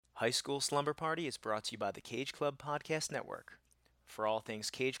High School Slumber Party is brought to you by the Cage Club Podcast Network. For all things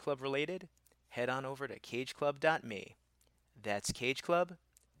Cage Club related, head on over to cageclub.me. That's cageclub.me.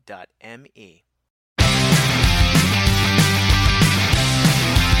 School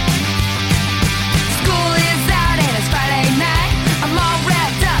is out and it's Friday night. I'm all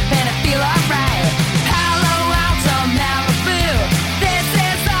wrapped up and I feel alright. Palo Alto, Malibu. This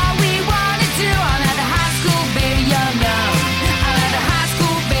is all we wanna do. I'm at the high school, baby, young, young. I'm at the high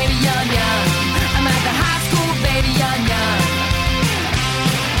school, baby, young, young. I'm at the high school, baby, young, young.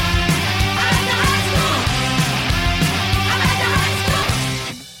 I'm at the high school. I'm at the high school. I'm at the high school.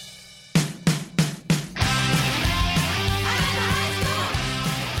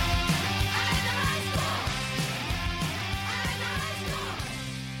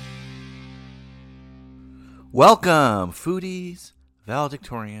 Welcome, foodies,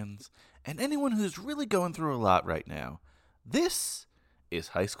 valedictorians, and anyone who's really going through a lot right now. This is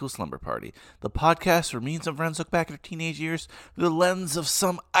High School Slumber Party, the podcast where me and some friends look back at our teenage years through the lens of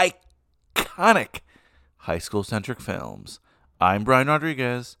some iconic high school-centric films. I'm Brian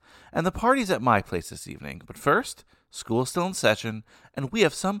Rodriguez, and the party's at my place this evening. But first, school is still in session, and we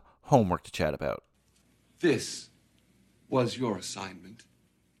have some homework to chat about. This was your assignment,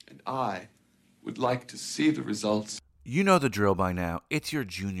 and I would like to see the results. You know the drill by now. It's your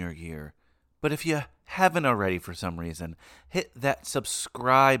junior year. But if you haven't already for some reason, hit that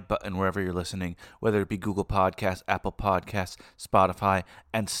subscribe button wherever you're listening, whether it be Google Podcasts, Apple Podcasts, Spotify,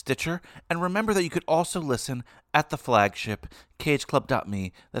 and Stitcher. And remember that you could also listen at the flagship,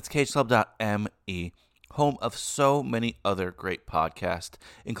 cageclub.me. That's cageclub.me, home of so many other great podcasts,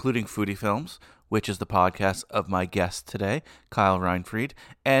 including Foodie Films, which is the podcast of my guest today, Kyle Reinfried,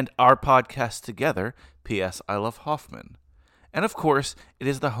 and our podcast together, P.S. I Love Hoffman. And of course, it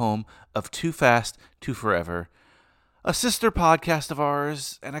is the home of Too Fast, Too Forever, a sister podcast of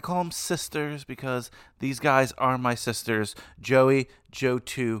ours, and I call them sisters because these guys are my sisters, Joey, Joe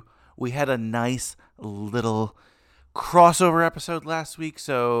 2. We had a nice little crossover episode last week,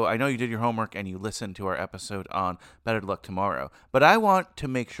 so I know you did your homework and you listened to our episode on Better Luck Tomorrow, but I want to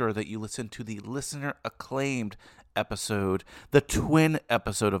make sure that you listen to the listener acclaimed episode, the twin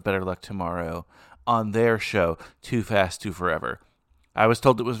episode of Better Luck Tomorrow on their show, Too Fast, Too Forever. I was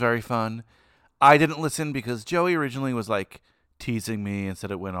told it was very fun. I didn't listen because Joey originally was like teasing me and said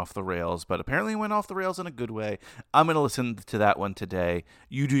it went off the rails, but apparently it went off the rails in a good way. I'm going to listen to that one today.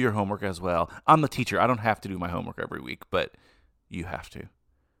 You do your homework as well. I'm the teacher. I don't have to do my homework every week, but you have to,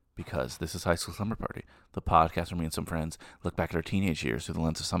 because this is High School Slumber Party, the podcast where me and some friends look back at our teenage years through the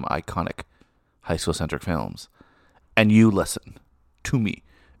lens of some iconic high school-centric films. And you listen to me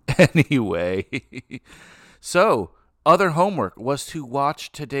anyway. So, other homework was to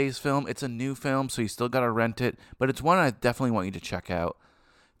watch today's film. It's a new film, so you still got to rent it, but it's one I definitely want you to check out.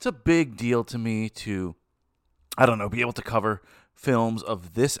 It's a big deal to me to, be able to cover films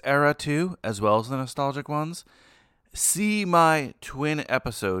of this era too, as well as the nostalgic ones. See my twin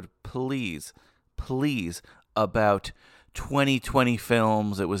episode, please, about 2020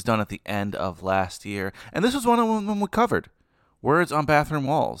 films. It was done at the end of last year, and this was one of them we covered, Words on Bathroom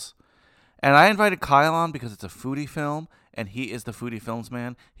Walls. And I invited Kyle on because it's a foodie film, and he is the foodie films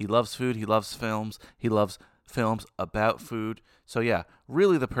man. He loves food, he loves films, he loves films about food. So yeah,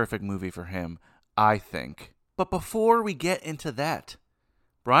 really the perfect movie for him, I think. But before we get into that,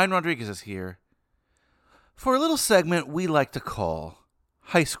 Brian Rodriguez is here for a little segment we like to call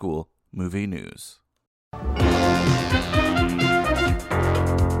High School Movie News.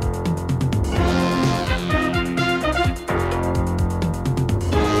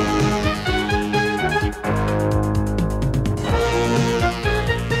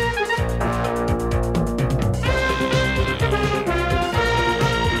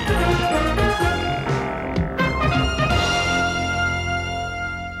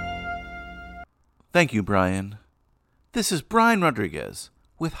 Thank you, Brian. This is Brian Rodriguez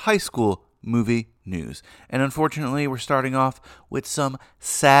with High School Movie News. And unfortunately, we're starting off with some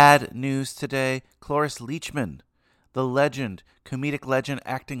sad news today. Cloris Leachman, the legend, comedic legend,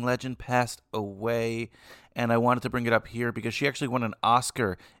 acting legend, passed away. And I wanted to bring it up here because she actually won an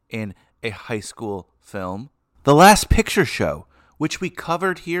Oscar in a high school film. The Last Picture Show, which we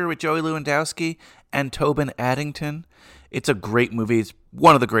covered here with Joey Lewandowski and Tobin Addington. It's a great movie. It's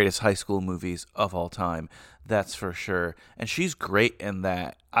one of the greatest high school movies of all time, that's for sure. And she's great in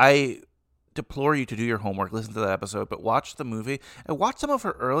that. I deplore you to do your homework, listen to that episode, but watch the movie and watch some of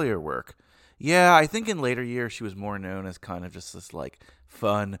her earlier work. Yeah, I think in later years she was more known as kind of just this like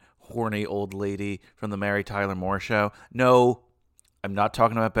fun, horny old lady from the Mary Tyler Moore Show. No, I'm not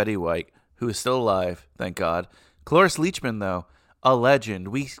talking about Betty White, who is still alive, thank God. Cloris Leachman, though, a legend.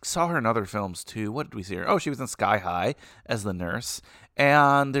 We saw her in other films too. What did we see her? Oh, she was in Sky High as the nurse.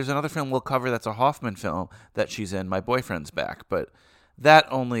 And there's another film we'll cover that's a Hoffman film that she's in, My Boyfriend's Back. But that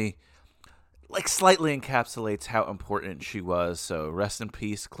only slightly encapsulates how important she was. So rest in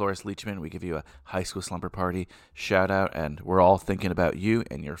peace, Cloris Leachman. We give you a high school slumber party shout out, and we're all thinking about you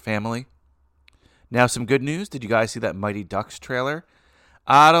and your family. Now, some good news. Did you guys see that Mighty Ducks trailer?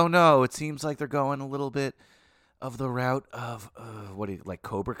 I don't know. It seems like they're going a little bit of the route of like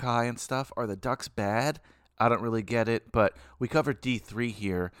Cobra Kai and stuff. Are the Ducks bad? I don't really get it, but we covered D3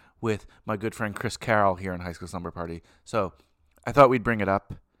 here with my good friend Chris Carroll here in High School Slumber Party. So I thought we'd bring it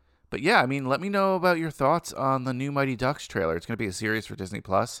up. But yeah, I mean, let me know about your thoughts on the new Mighty Ducks trailer. It's going to be a series for Disney+.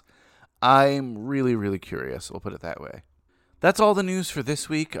 I'm really, really curious. We'll put it that way. That's all the news for this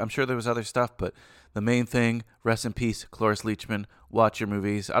week. I'm sure there was other stuff, but the main thing, rest in peace, Cloris Leachman. Watch your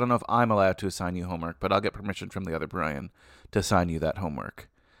movies. I don't know if I'm allowed to assign you homework, but I'll get permission from the other Brian to assign you that homework.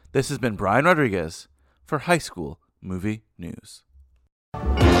 This has been Brian Rodriguez for High School Movie News.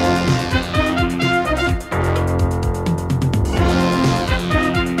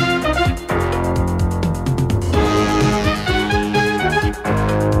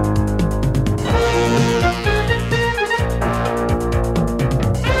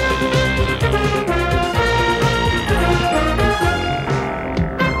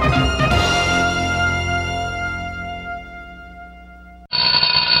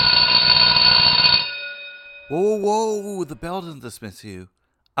 Whoa, the bell doesn't dismiss you.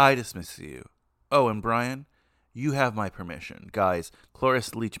 I dismiss you. Oh, and Brian, you have my permission. Guys,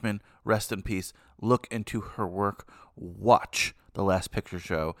 Cloris Leachman, rest in peace. Look into her work. Watch The Last Picture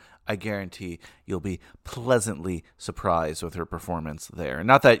Show. I guarantee you'll be pleasantly surprised with her performance there.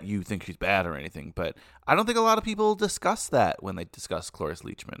 Not that you think she's bad or anything, but I don't think a lot of people discuss that when they discuss Cloris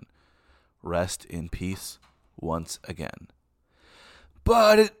Leachman. Rest in peace once again.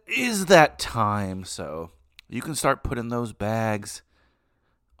 But it is that time, so you can start putting those bags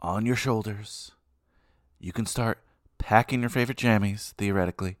on your shoulders. You can start packing your favorite jammies,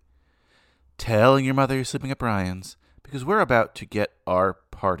 theoretically. Telling your mother you're sleeping at Brian's, because we're about to get our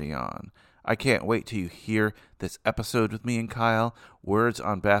party on. I can't wait till you hear this episode with me and Kyle. Words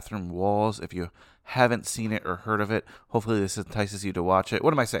on Bathroom Walls. If you haven't seen it or heard of it, hopefully this entices you to watch it.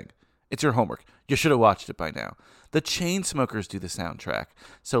 What am I saying? It's your homework. You should have watched it by now. The Chainsmokers do the soundtrack.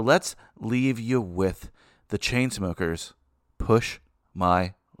 So let's leave you with the Chainsmokers, Push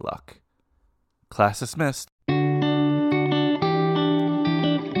My Luck. Class dismissed.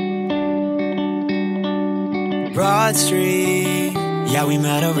 Broad Street, yeah, we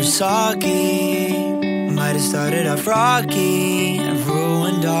met over sake. Might have started off rocky and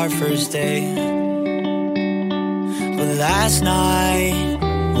ruined our first day. But last night,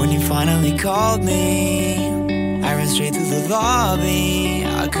 when you finally called me, I ran straight through the lobby.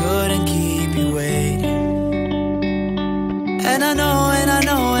 I couldn't keep you waiting. And I know, and I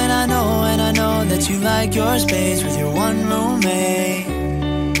know, and I know, and I know that you like your space with your one roommate.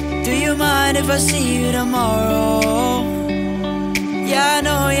 Do you mind if I see you tomorrow? Yeah, I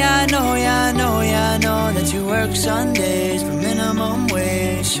know, yeah, I know, yeah, I know, yeah, I know that you work Sundays for minimum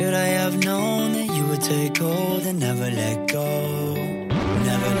wage. Should I have known that you would take hold and never let go?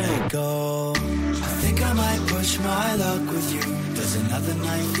 Never let go. I think I might push my luck with you. Does another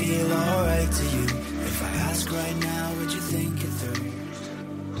night feel alright to you? If I ask right now, would you think it through?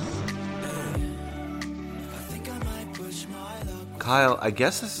 I think I might push my luck. Kyle, I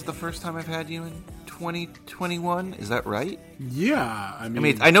guess this is the first time I've had you in 2021. Is that right? Yeah, I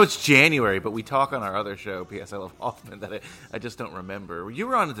mean, I know it's January, but we talk on our other show, P.S. I Love Hoffman, that I just don't remember. You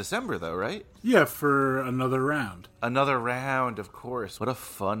were on in December, though, right? yeah, for another round. Another round, of course. What a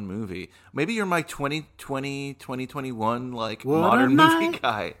fun movie. Maybe you're my 2020, 2021, like, What modern a movie night.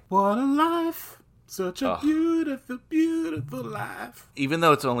 guy. What a life. Such a beautiful, beautiful life. Even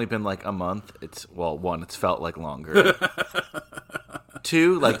though it's only been like a month, one, it's felt like longer.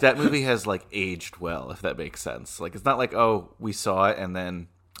 Two, like that movie has like aged well, if that makes sense. Like it's not like, oh, we saw it and then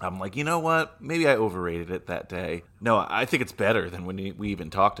I'm like, you know what? Maybe I overrated it that day. No, I think it's better than when we even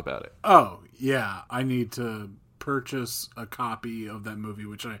talked about it. Oh, yeah. I need to purchase a copy of that movie,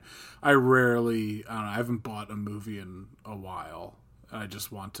 which I rarely, I don't know, I haven't bought a movie in a while. I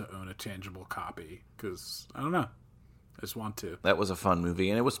just want to own a tangible copy because, I don't know, I just want to. That was a fun movie,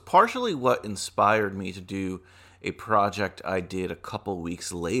 and it was partially what inspired me to do a project I did a couple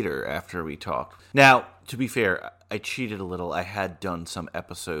weeks later after we talked. Now, to be fair, I cheated a little. I had done some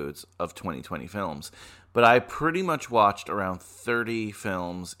episodes of 2020 films, but I pretty much watched around 30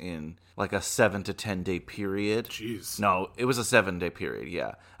 films in like a 7 to 10 day period. Jeez. No, it was a 7-day period,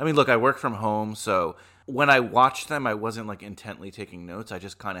 yeah. I mean, look, I work from home, so when I watched them, I wasn't like intently taking notes. I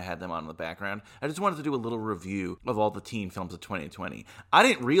just kind of had them on in the background. I just wanted to do a little review of all the teen films of 2020. I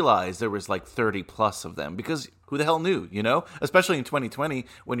didn't realize there was like 30 plus of them because who the hell knew, you know? Especially in 2020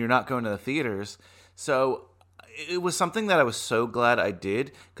 when you're not going to the theaters. So it was something that I was so glad I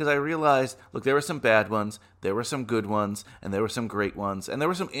did because I realized, look, there were some bad ones, there were some good ones, and there were some great ones, and there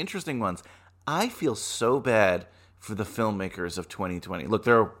were some interesting ones. I feel so bad for the filmmakers of 2020. Look,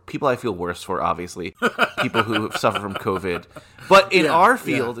 there are people I feel worse for, obviously, people who have suffered from COVID. But in our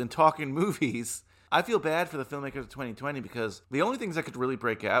field, in talking movies, I feel bad for the filmmakers of 2020 because the only things that could really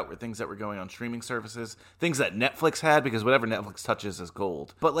break out were things that were going on streaming services, things that Netflix had, because whatever Netflix touches is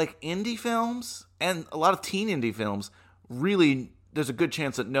gold. But like indie films and a lot of teen indie films, really, there's a good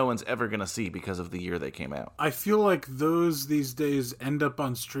chance that no one's ever going to see because of the year they came out. I feel like those these days end up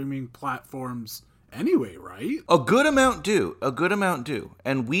on streaming platforms anyway, right? A good amount do.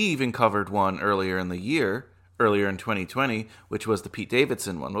 And we even covered one earlier in 2020, which was the Pete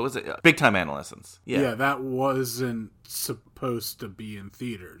Davidson one. What was it? Big Time Adolescence. Yeah, that wasn't supposed to be in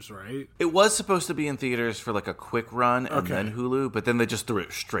theaters, right? It was supposed to be in theaters for like a quick run and then Hulu, but then they just threw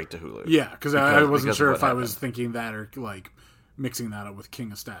it straight to Hulu. Yeah, because I wasn't sure if I was thinking that or like mixing that up with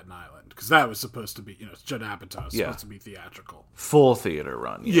King of Staten Island, because that was supposed to be, Judd Apatow was supposed to be theatrical. Full theater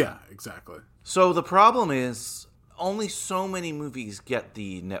run. Yeah, exactly. So the problem is only so many movies get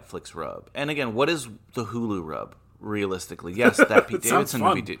the Netflix rub. And again, what is the Hulu rub, realistically? Yes, that Pete Davidson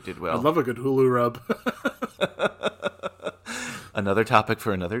movie did well. I love a good Hulu rub. Another topic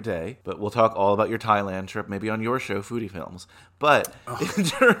for another day, but we'll talk all about your Thailand trip, maybe on your show, Foodie Films. But in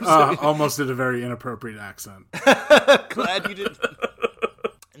terms of... almost did a very inappropriate accent. Glad you didn't.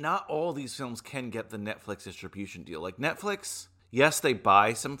 Not all these films can get the Netflix distribution deal. Like Netflix, yes, they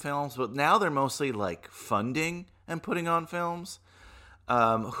buy some films, but now they're mostly like funding and putting on films.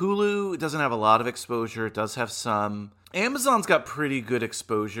 Hulu doesn't have a lot of exposure. It does have some. Amazon's got pretty good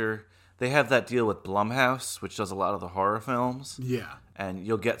exposure. They have that deal with Blumhouse, which does a lot of the horror films. Yeah. And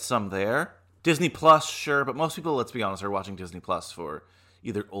you'll get some there. Disney Plus, sure, but most people, let's be honest, are watching Disney Plus for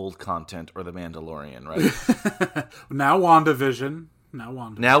either old content or The Mandalorian, right? Now WandaVision,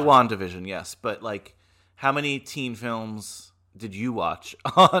 yes. But, like, how many teen films did you watch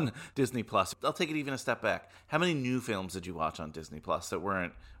on Disney Plus? I'll take it even a step back. How many new films did you watch on Disney Plus that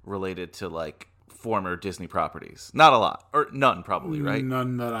weren't related to, like, former Disney properties? Not a lot. Or none, probably, right?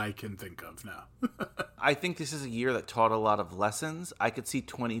 None that I can think of, no. I think this is a year that taught a lot of lessons. I could see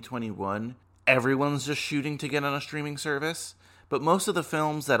 2021, everyone's just shooting to get on a streaming service. But most of the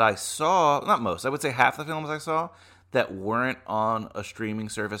films that I saw, not most, I would say half the films I saw that weren't on a streaming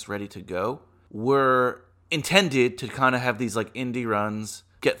service ready to go were intended to kind of have these like indie runs,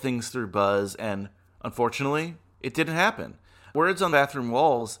 get things through buzz, and unfortunately, it didn't happen. Words on Bathroom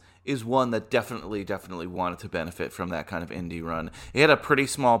Walls is one that definitely wanted to benefit from that kind of indie run. It had a pretty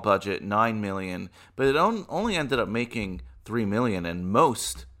small budget, $9 million, but it only ended up making $3 million, and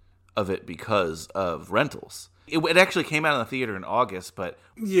most of it because of rentals. It actually came out in the theater in August, but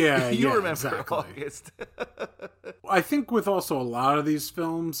you remember exactly. August. I think with also a lot of these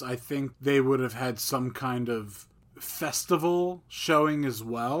films, I think they would have had some kind of festival showing as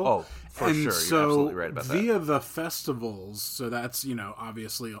well. Oh, for sure. You're absolutely right about that. Via the festivals, so that's,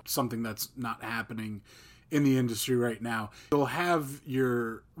 obviously something that's not happening in the industry right now. You'll have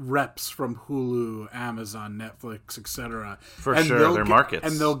your reps from Hulu, Amazon, Netflix, etc. For sure, their markets.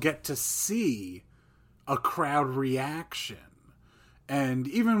 And they'll get to see a crowd reaction. And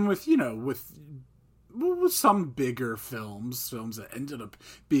even with, with some bigger films that ended up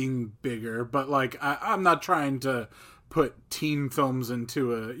being bigger, but like I'm not trying to put teen films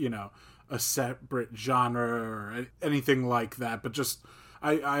into a separate genre or anything like that, but just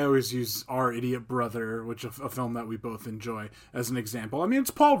I always use Our Idiot Brother, which is a film that we both enjoy, as an example. I mean,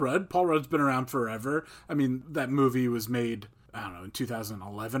 it's Paul Rudd. Paul Rudd's been around forever. I mean, that movie was made, I don't know, in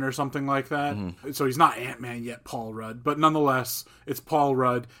 2011 or something like that. Mm-hmm. So he's not Ant-Man yet, Paul Rudd. But nonetheless, it's Paul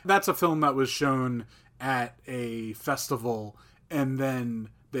Rudd. That's a film that was shown at a festival, and then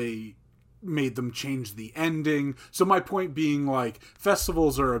they made them change the ending. So my point being, like,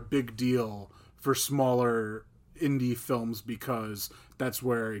 festivals are a big deal for smaller indie films because that's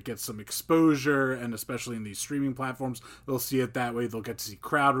where it gets some exposure, and especially in these streaming platforms, they'll see it that way. They'll get to see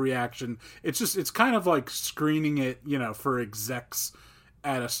crowd reaction. It's kind of like screening it, for execs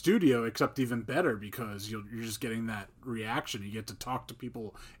at a studio, except even better because you're just getting that reaction. You get to talk to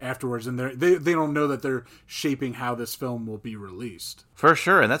people afterwards, and they don't know that they're shaping how this film will be released. For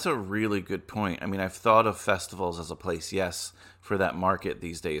sure, and that's a really good point. I mean, I've thought of festivals as a place, yes, for that market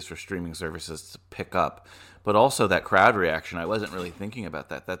these days for streaming services to pick up, but also that crowd reaction. I wasn't really thinking about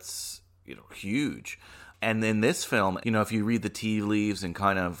that. That's, huge. And in this film, if you read the tea leaves and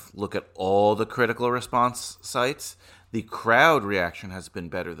kind of look at all the critical response sites, the crowd reaction has been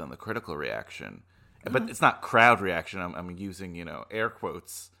better than the critical reaction. But it's not crowd reaction. I'm using, air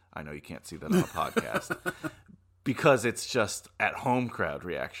quotes. I know you can't see that on a podcast. Because it's just at-home crowd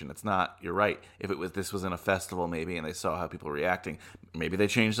reaction. It's not, you're right. If this was in a festival maybe and they saw how people were reacting, maybe they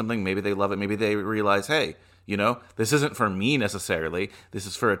changed something, maybe they love it, maybe they realize, hey, this isn't for me necessarily. This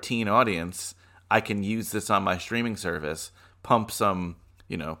is for a teen audience. I can use this on my streaming service, pump some,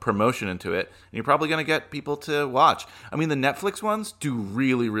 promotion into it, and you're probably going to get people to watch. I mean, the Netflix ones do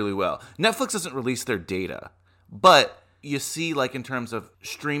really, really well. Netflix doesn't release their data, but you see, like, in terms of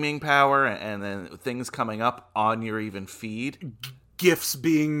streaming power and then things coming up on your even feed. GIFs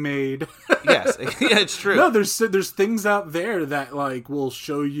being made. Yes, yeah, it's true. No, there's things out there that, like, will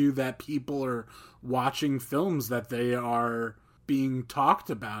show you that people are watching films that they are being talked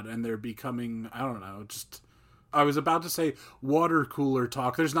about, and they're becoming, I don't know, I was about to say water cooler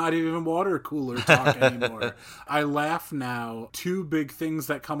talk. There's not even water cooler talk anymore. I laugh now. Two big things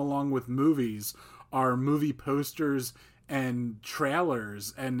that come along with movies are movie posters and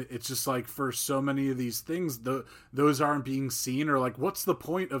trailers, and it's just like, for so many of these things, those aren't being seen, or like, what's the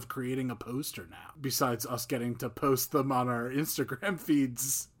point of creating a poster now besides us getting to post them on our Instagram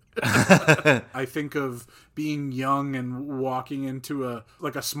feeds? I think of being young and walking into a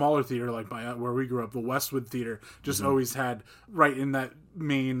smaller theater, like where we grew up, the Westwood Theater, just always had right in that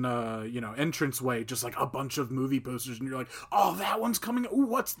main entranceway just like a bunch of movie posters, and you're like, oh, that one's coming. Ooh,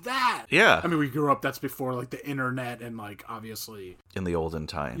 what's that? Yeah. I mean, we grew up, that's before like the internet and like obviously in the olden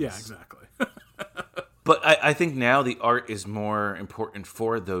times. Yeah, exactly. But I think now the art is more important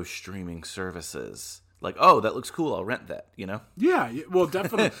for those streaming services. Like, oh, that looks cool, I'll rent that, Yeah, well,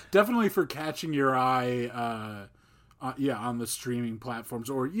 definitely for catching your eye, on the streaming platforms,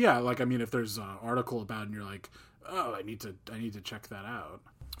 or if there's an article about it and you're like, oh, I need to check that out.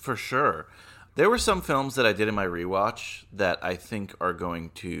 For sure. There were some films that I did in my rewatch that I think are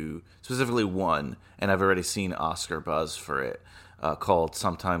going to, specifically one, and I've already seen Oscar buzz for it, called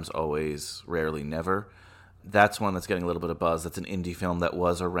Sometimes Always, Rarely Never. That's one that's getting a little bit of buzz. That's an indie film that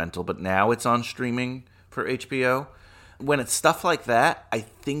was a rental, but now it's on streaming for HBO. When it's stuff like that, I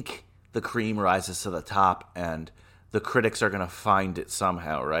think the cream rises to the top and the critics are going to find it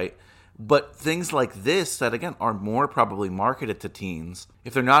somehow, right? But things like this that, again, are more probably marketed to teens,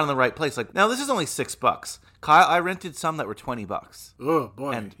 if they're not in the right place. Like, now this is only $6. Kyle, I rented some that were $20. Oh,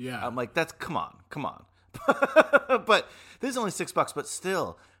 boy, and yeah. I'm like, come on. But this is only $6, but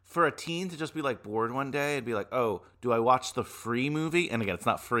still, for a teen to just be like bored one day and be like, oh, do I watch the free movie? And again, it's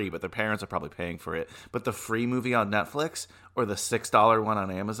not free, but their parents are probably paying for it. But the free movie on Netflix or the $6 one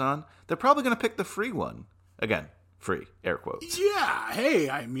on Amazon, they're probably going to pick the free one. Again, free, air quotes. Yeah. Hey,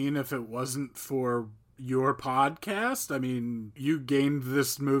 I mean, if it wasn't for your podcast, I mean, you gained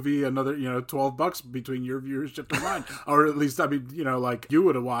this movie another, $12 between your viewership and mine. Or at least, I mean, like, you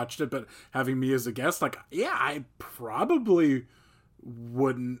would have watched it, but having me as a guest, like, yeah, I probably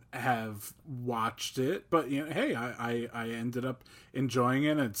wouldn't have watched it, but hey, I ended up enjoying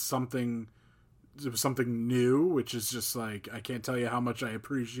it. It was something new, which is just like, I can't tell you how much I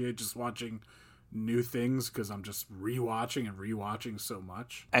appreciate just watching new things, because I'm just rewatching so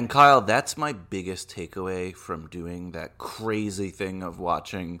much. And Kyle, that's my biggest takeaway from doing that crazy thing of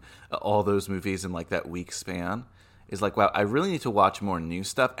watching all those movies in like that week span. Is like, wow, I really need to watch more new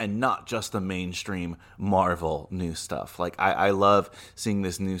stuff and not just the mainstream Marvel new stuff. Like, I love seeing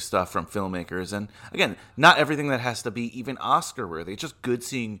this new stuff from filmmakers. And again, not everything that has to be even Oscar-worthy. It's just good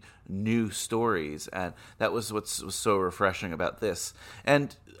seeing new stories. And that was what was so refreshing about this.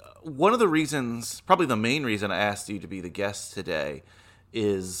 And one of the reasons, probably the main reason I asked you to be the guest today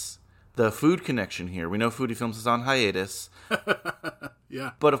is the food connection here. We know Foodie Films is on hiatus.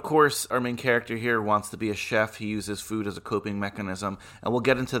 Yeah. But of course, our main character here wants to be a chef. He uses food as a coping mechanism. And we'll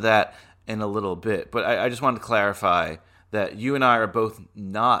get into that in a little bit. But I just wanted to clarify that you and I are both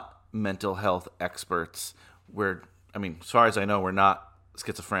not mental health experts. As far as I know, we're not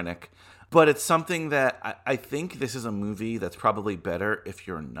schizophrenic. But it's something that I think this is a movie that's probably better if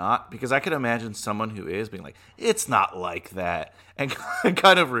you're not, because I could imagine someone who is being like, it's not like that, and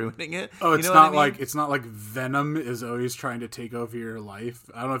kind of ruining it. Oh, it's You know what not I mean? like it's not like Venom is always trying to take over your life.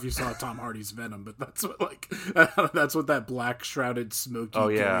 I don't know if you saw Tom Hardy's Venom, but that's what that black shrouded smoky. Oh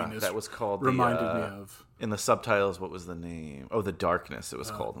yeah, gooiness that was called reminded the, me of. in the subtitles. What was the name? Oh, The Darkness. It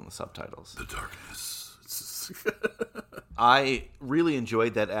was called in the subtitles. The darkness. I really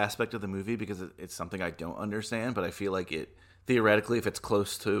enjoyed that aspect of the movie because it's something I don't understand, but I feel like it theoretically, if it's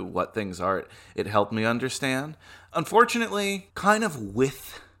close to what things are, it helped me understand. Unfortunately, kind of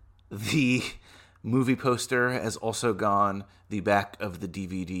with the movie poster has also gone the back of the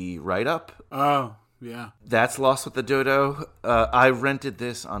DVD write-up. Oh, yeah. That's lost with the dodo. I rented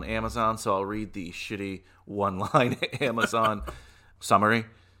this on Amazon, so I'll read the shitty one-line Amazon summary.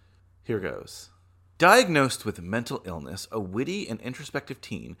 Here goes. Diagnosed with mental illness, a witty and introspective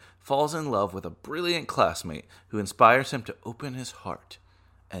teen falls in love with a brilliant classmate who inspires him to open his heart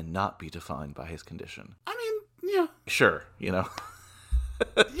and not be defined by his condition. I mean, yeah. Sure, you know.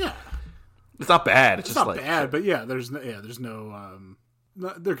 Yeah. It's not bad. It's It's just not like bad, but yeah, there's no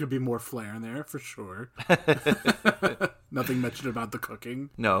there could be more flair in there for sure. Nothing mentioned about the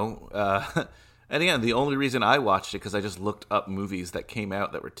cooking. no. And again, the only reason I watched it because I just looked up movies that came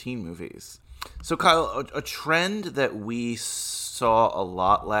out that were teen movies. So, Kyle, a trend that we saw a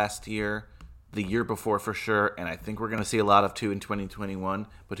lot last year, the year before for sure, and I think we're going to see a lot of too in 2021,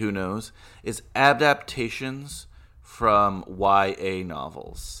 but who knows, is adaptations from YA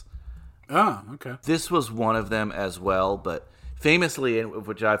novels. Oh, okay. This was one of them as well, but famously,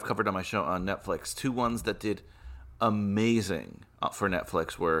 which I've covered on my show on Netflix, two ones that did amazing for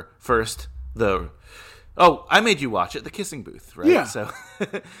Netflix were, first, I made you watch it, The Kissing Booth, right? Yeah.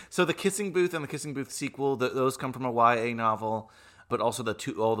 So The Kissing Booth and The Kissing Booth sequel, those come from a YA novel, but also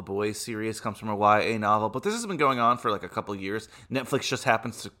the All the Boys series comes from a YA novel. But this has been going on for like a couple of years. Netflix just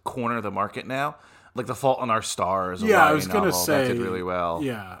happens to corner the market now. Like The Fault in Our Stars, Yeah, YA I was going to novel. say. That did really well.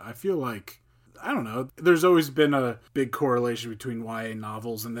 Yeah, I feel like, I don't know, there's always been a big correlation between YA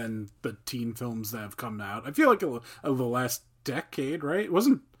novels and then the teen films that have come out. I feel like the last decade, right?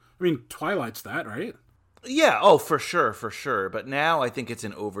 Twilight's that, right? Yeah, oh, for sure. But now I think it's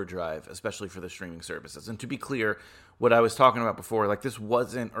in overdrive, especially for the streaming services. And to be clear, what I was talking about before, like this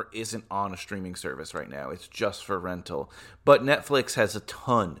wasn't or isn't on a streaming service right now. It's just for rental. But Netflix has a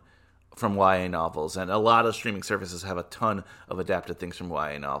ton from YA novels, and a lot of streaming services have a ton of adapted things from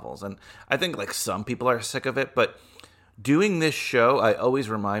YA novels. And I think like some people are sick of it, but doing this show, I always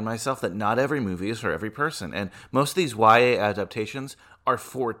remind myself that not every movie is for every person. And most of these YA adaptations are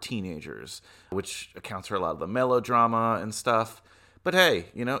for teenagers, which accounts for a lot of the melodrama and stuff. But hey,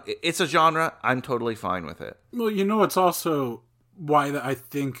 you know, it's a genre. I'm totally fine with it. Well, you know, it's also why I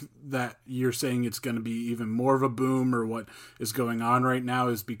think that you're saying it's going to be even more of a boom, or what is going on right now,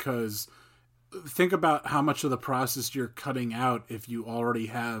 is because think about how much of the process you're cutting out if you already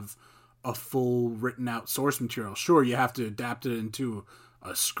have a full written out source material. Sure, you have to adapt it into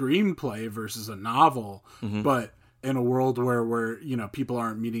a screenplay versus a novel, but in a world where you know, people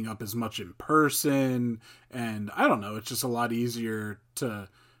aren't meeting up as much in person, and I don't know, it's just a lot easier to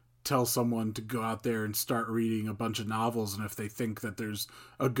tell someone to go out there and start reading a bunch of novels, and if they think that there's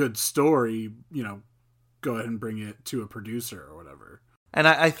a good story, you know, go ahead and bring it to a producer or whatever. And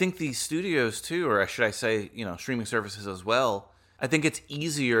I think these studios too, or should I say, you know, streaming services as well, I think it's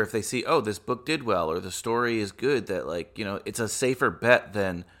easier if they see, oh, this book did well, or the story is good, that like, you know, it's a safer bet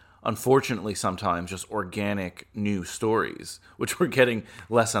than, unfortunately, sometimes just organic new stories, which we're getting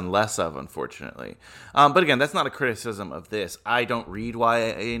less and less of, unfortunately. But again, that's not a criticism of this. I don't read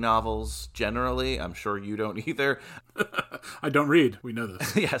YA novels generally. I'm sure you don't either. I don't read. We know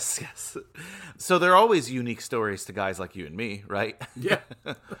this. Yes. So there are always unique stories to guys like you and me, right? Yeah.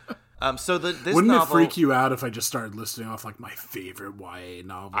 So this Wouldn't novel, it freak you out if I just started listing off like my favorite YA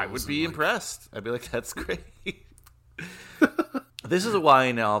novels? I would be and, like, impressed. I'd be like, that's great. This is a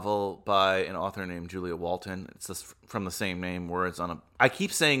YA novel by an author named Julia Walton. It's just from the same name, Words on a... I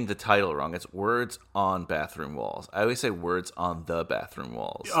keep saying the title wrong. It's Words on Bathroom Walls. I always say Words on the Bathroom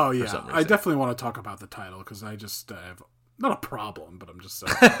Walls. Oh, for yeah. some I reason. definitely want to talk about the title because I just have... Not a problem, but I'm just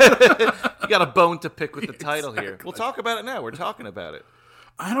saying. You got a bone to pick with the title here. We'll talk about it now. We're talking about it.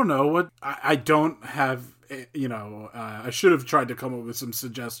 I don't know what I don't have. You know, I should have tried to come up with some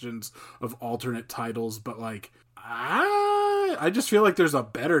suggestions of alternate titles, but like I just feel like there's a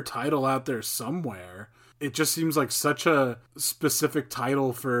better title out there somewhere. It just seems like such a specific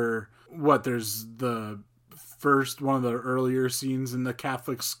title for what. There's the first one of the earlier scenes in the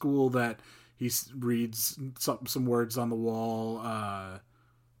Catholic school that he reads some words on the wall.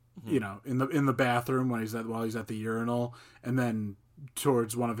 you know, in the bathroom while he's at the urinal, and then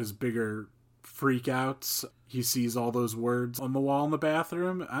towards one of his bigger freakouts, he sees all those words on the wall in the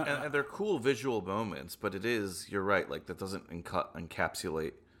bathroom. And they're cool visual moments, but you're right, like that doesn't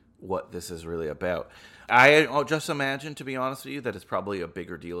encapsulate what this is really about. I'll just imagine, to be honest with you, that it's probably a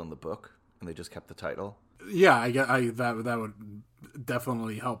bigger deal in the book, and they just kept the title. Yeah, that would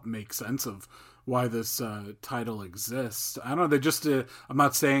definitely help make sense of why this title exists. I don't know, they just I'm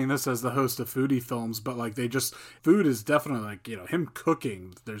not saying this as the host of Foodie Films, but like food is definitely, like, you know, him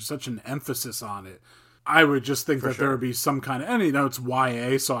cooking, there's such an emphasis on it. I would just think that there would be some kind of, and you know, it's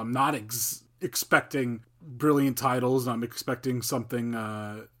YA, so I'm not expecting brilliant titles. I'm expecting something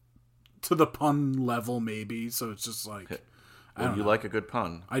to the pun level, maybe. So it's just like, well, you like a good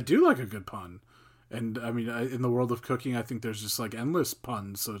pun. I do like a good pun. And I mean, in the world of cooking, I think there's just like endless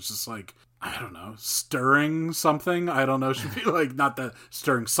puns. So it's just like, I don't know, stirring something. I don't know. Should be like, not that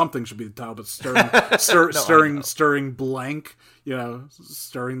stirring something should be the title, but stirring blank. You know,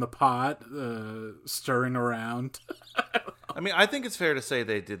 stirring the pot, stirring around. I mean, I think it's fair to say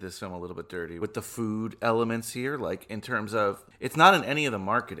they did this film a little bit dirty with the food elements here. Like, in terms of, it's not in any of the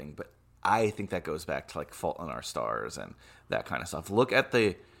marketing, but I think that goes back to like Fault in Our Stars and that kind of stuff. Look at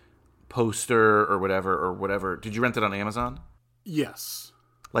the poster or whatever. Did you rent it on Amazon? Yes.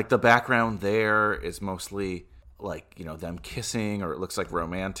 Like, the background there is mostly like, you know, them kissing, or it looks like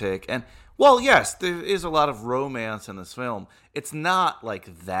romantic. And, well, yes, there is a lot of romance in this film. It's not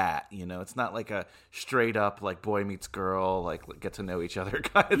like that, you know. It's not like a straight up like boy meets girl, like get to know each other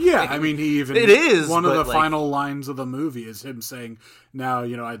kind of thing. I mean, it is one of the final lines of the movie is him saying, "Now,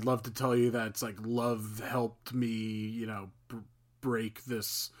 you know, I'd love to tell you that it's like love helped me, you know, break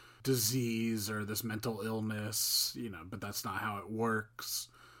this disease or this mental illness, you know, but that's not how it works."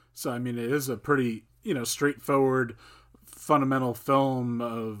 So, I mean, it is a pretty, you know, straightforward, fundamental film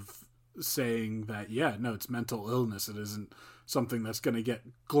of saying that, yeah, no, it's mental illness. It isn't something that's going to get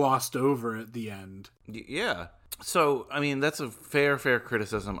glossed over at the end. Yeah. So, I mean, that's a fair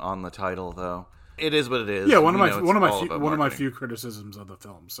criticism on the title, though. It is what it is. Yeah, one of my few criticisms of the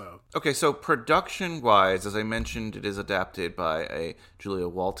film. So okay, so production-wise, as I mentioned, it is adapted by a Julia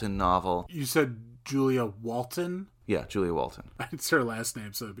Walton novel. You said Julia Walton? Yeah, Julia Walton. It's her last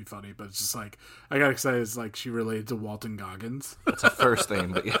name, so it'd be funny, but it's just like, I got excited. It's like she related to Walton Goggins. That's a first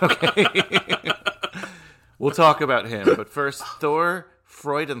name, but yeah, okay. We'll talk about him, but first, Thor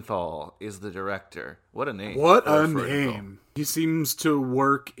Freudenthal is the director. What a name. What a name. He seems to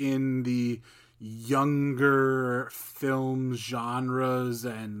work in the younger film genres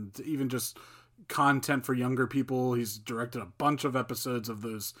and even just content for younger people. He's directed a bunch of episodes of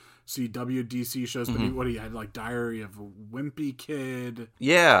those CW DC shows, but he had like Diary of a Wimpy Kid.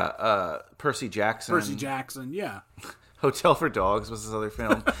 Yeah, Percy Jackson, yeah. Hotel for Dogs was his other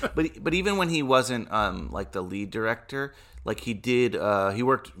film. but even when he wasn't like the lead director, like he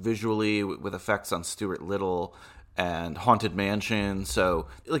worked visually with effects on Stuart Little and Haunted Mansion. So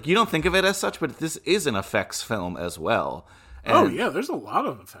like, you don't think of it as such, but this is an effects film as well. And there's a lot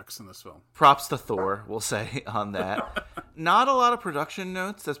of effects in this film. Props to Thor, we'll say, on that. Not a lot of production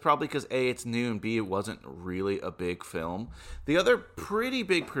notes. That's probably because A, it's new, and B, it wasn't really a big film. The other pretty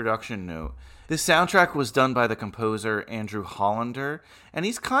big production note, this soundtrack was done by the composer Andrew Hollander, and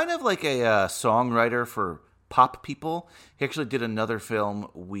he's kind of like a songwriter for pop people. He actually did another film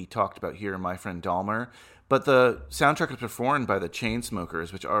we talked about here, My Friend Dahmer, but the soundtrack was performed by the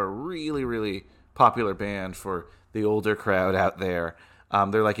Chainsmokers, which are a really, really popular band for the older crowd out there.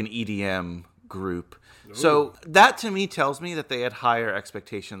 They're like an EDM group. Ooh. So that to me tells me that they had higher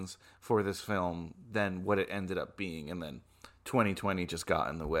expectations for this film than what it ended up being. And then 2020 just got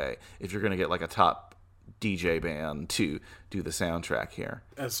in the way. If you're going to get like a top DJ band to do the soundtrack here.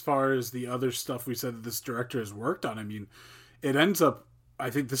 As far as the other stuff we said that this director has worked on, I mean, it ends up, I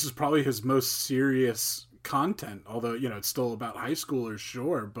think this is probably his most serious content, although, you know, it's still about high schoolers,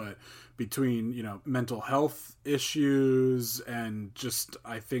 sure, but between, you know, mental health issues and just,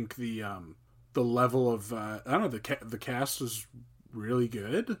 I think the level of I don't know, the cast was really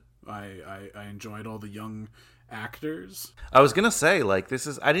good. I enjoyed all the young actors. I was gonna say, like,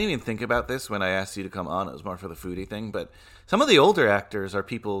 I didn't even think about this when I asked you to come on. It was more for the foodie thing, but some of the older actors are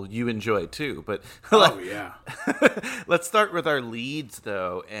people you enjoy too. But yeah. Let's start with our leads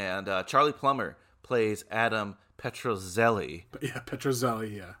though, and Charlie Plummer plays Adam Petrozelli. Yeah,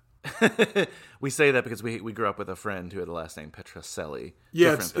 Petrozelli, yeah. We say that because we grew up with a friend who had the last name Petrocelli.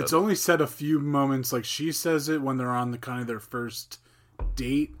 Yeah, it's only said a few moments. Like, she says it when they're on the kind of their first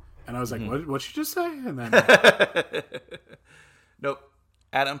date, and I was like, what'd she just say? And then nope,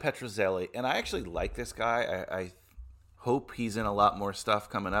 Adam Petrozelli. And I actually like this guy. I hope he's in a lot more stuff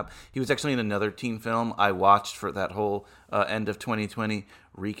coming up. He was actually in another teen film I watched for that whole end of 2020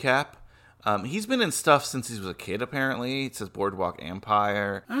 recap. He's been in stuff since he was a kid, apparently. It says Boardwalk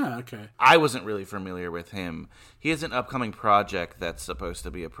Empire. Ah, okay. I wasn't really familiar with him. He has an upcoming project that's supposed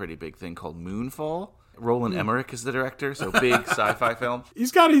to be a pretty big thing called Moonfall. Roland Emmerich is the director, so big sci-fi film.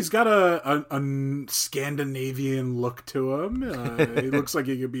 He's got a Scandinavian look to him. He looks like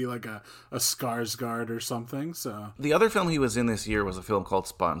he could be like a Skarsgård or something. So the other film he was in this year was a film called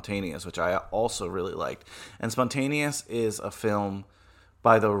Spontaneous, which I also really liked. And Spontaneous is a film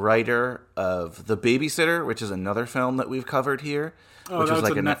by the writer of The Babysitter, which is another film that we've covered here. Oh, which that's was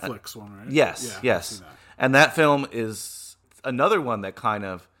like a Netflix one, right? Yes, yeah, yes. And that film is another one that kind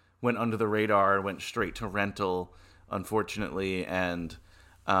of went under the radar and went straight to rental, unfortunately. And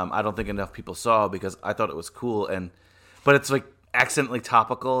I don't think enough people saw because I thought it was cool. But it's like accidentally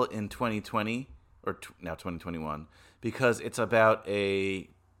topical in 2020, or now 2021, because it's about a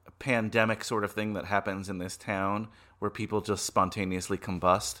pandemic sort of thing that happens in this town where people just spontaneously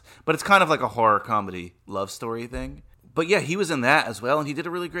combust. But it's kind of like a horror comedy love story thing. But yeah, he was in that as well, and he did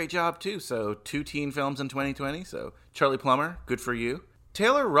a really great job too. So 2 teen films in 2020. So Charlie Plummer, good for you.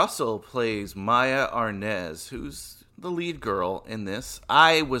 Taylor Russell plays Maya Arnaz, who's the lead girl in this.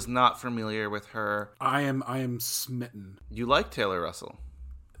 I was not familiar with her. I am smitten. You like Taylor Russell?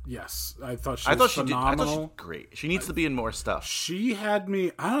 Yes, I thought she was phenomenal. I thought she was great. She needs to be in more stuff. She had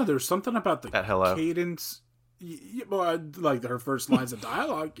me. I don't know. There's something about the cadence. Well, like her first lines of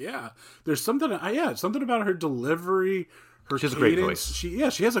dialogue. Yeah, there's something. Something about her delivery. She has a great voice. She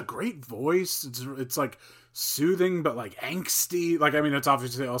has a great voice. It's like soothing, but like angsty. Like, I mean, it's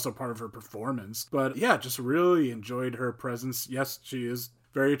obviously also part of her performance. But yeah, just really enjoyed her presence. Yes, she is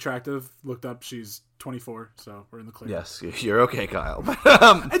very attractive. Looked up, she's 24, so we're in the clear. Yes, you're okay, Kyle.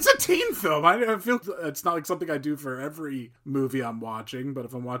 It's a teen film. I feel it's not like something I do for every movie I'm watching, but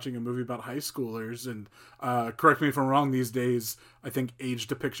if I'm watching a movie about high schoolers, and correct me if I'm wrong, these days, I think age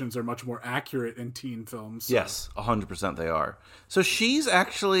depictions are much more accurate in teen films. So. Yes, 100% they are. So she's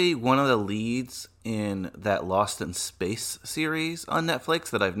actually one of the leads in that Lost in Space series on Netflix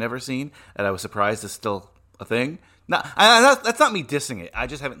that I've never seen, and I was surprised is still a thing. That's not me dissing it. I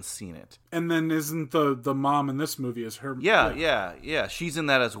just haven't seen it. And then isn't the mom in this movie is her? Yeah. She's in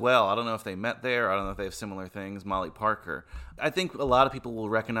that as well. I don't know if they met there. I don't know if they have similar things. Molly Parker. I think a lot of people will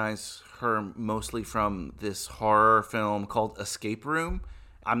recognize her mostly from this horror film called Escape Room.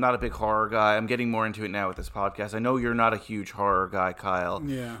 I'm not a big horror guy. I'm getting more into it now with this podcast. I know you're not a huge horror guy, Kyle.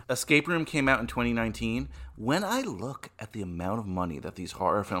 Yeah. Escape Room came out in 2019. When I look at the amount of money that these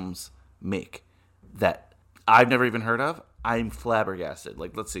horror films make, that I've never even heard of, I'm flabbergasted.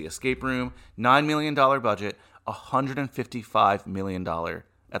 Like, let's see, Escape Room, $9 million budget, $155 million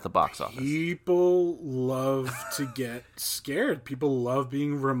at the box office. People love to get scared. People love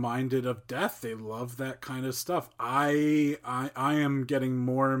being reminded of death. They love that kind of stuff. I am getting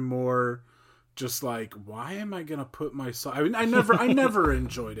more and more just like, why am I gonna put myself? I mean, I never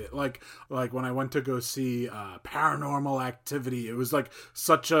enjoyed it. Like when I went to go see Paranormal Activity, it was like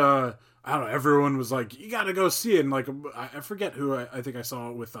such a, I don't know, everyone was like, you gotta go see it. And like, I forget who I think I saw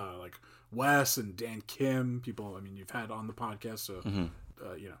it with, like Wes and Dan Kim, people, I mean, you've had on the podcast, so,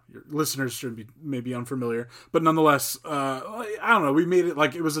 your listeners should be maybe unfamiliar, but nonetheless, I don't know, we made it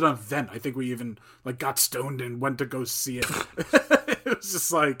like it was an event. I think we even like got stoned and went to go see it. It was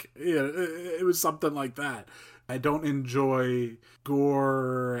just like, it was something like that. I don't enjoy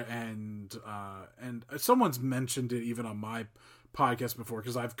gore, and someone's mentioned it even on my podcast before,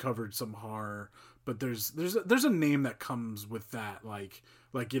 because I've covered some horror, but there's a name that comes with that, like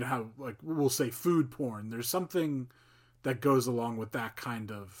you know how like we'll say food porn. There's something that goes along with that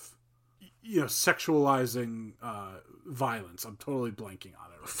kind of, sexualizing violence. I'm totally blanking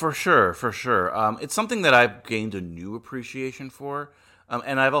on it. For sure. It's something that I've gained a new appreciation for.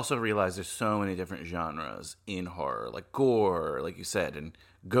 And I've also realized there's so many different genres in horror, like gore, like you said, and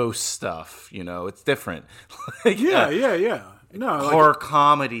ghost stuff. It's different. Yeah. No, horror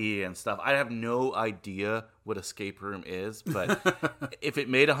comedy and stuff. I have no idea what Escape Room is, but if it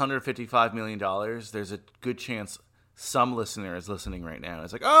made $155 million, there's a good chance some listener is listening right now.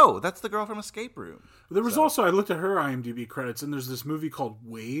 It's like, oh, that's the girl from Escape Room. There was also, I looked at her IMDb credits, and there's this movie called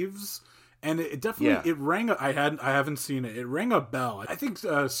Waves. And it definitely, it rang, I haven't seen it. It rang a bell. I think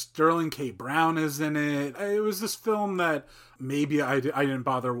Sterling K. Brown is in it. It was this film that maybe I didn't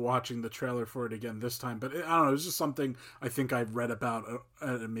bother watching the trailer for it again this time. But I don't know, it was just something I think I've read about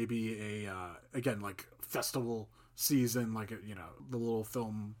maybe again, like festival season, like, the little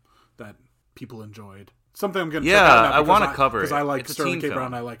film that people enjoyed. something I'm going to Yeah, check out now I want to because cover it. because I like It's a Sterling teen K. film.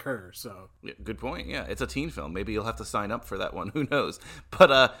 Brown. I like her. So Yeah, good point. Yeah, it's a teen film. Maybe you'll have to sign up for that one. Who knows?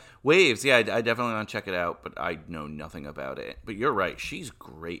 But Waves, yeah, I definitely want to check it out, but I know nothing about it. But you're right. She's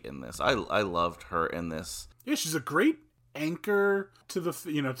great in this. I loved her in this. yeah, she's a great anchor to the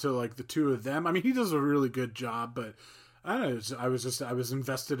to like the two of them. I mean, he does a really good job, but I don't know. I was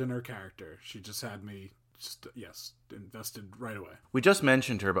invested in her character. She just had me invested right away. We just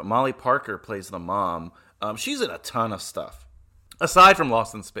mentioned her, but Molly Parker plays the mom. She's in a ton of stuff. Aside from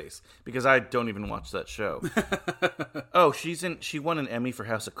Lost in Space, because I don't even watch that show. Oh, she won an Emmy for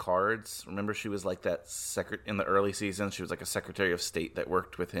House of Cards. Remember, she was like that in the early seasons. She was like a Secretary of State that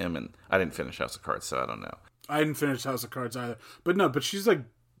worked with him, and I didn't finish House of Cards, so I don't know. I didn't finish House of Cards either, but she's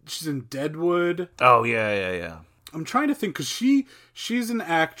in Deadwood. Oh yeah. I'm trying to think because she's an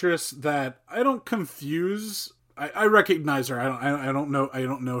actress that I don't confuse. I recognize her. I don't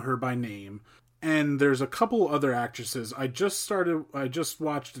know her by name. And there's a couple other actresses. I just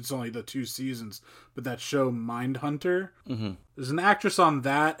watched, it's only the 2 seasons, but that show Mindhunter. Mm-hmm. There's an actress on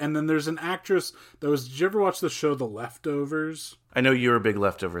that, and then there's an actress did you ever watch the show The Leftovers? I know you're a big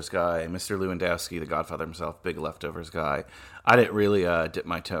Leftovers guy. Mr. Lewandowski, the Godfather himself, big Leftovers guy. I didn't really dip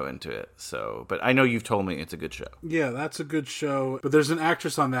my toe into it, but I know you've told me it's a good show. Yeah, that's a good show. But there's an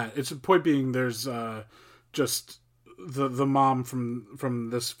actress on that. It's a point being there's just the mom from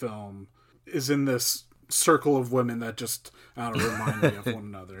this film is in this circle of women that just remind me of one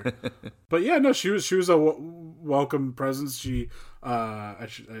another. But yeah, no, she was a welcome presence. She I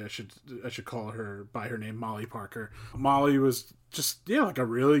should call her by her name, Molly Parker. Molly was just like a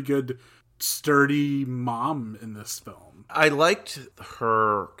really good sturdy mom in this film. I liked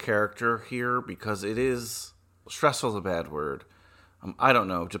her character here because it is stressful is a bad word. I don't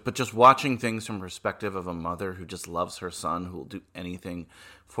know, but just watching things from the perspective of a mother who just loves her son, who will do anything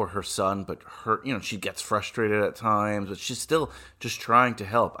for her son, but she gets frustrated at times, but she's still just trying to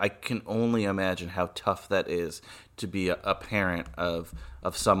help. I can only imagine how tough that is to be a parent of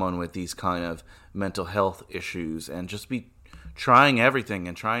someone with these kind of mental health issues and just be trying everything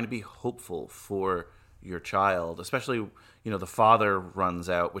and trying to be hopeful for your child, especially, the father runs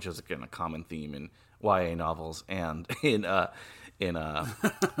out, which is again a common theme in YA novels and in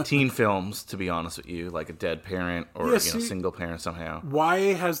teen films, to be honest with you, like a dead parent or single parent somehow.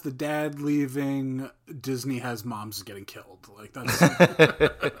 YA has the dad leaving, Disney has moms getting killed. Like that's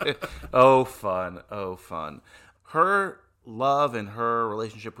Oh fun. Her love and her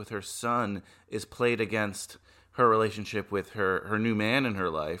relationship with her son is played against her relationship with her new man in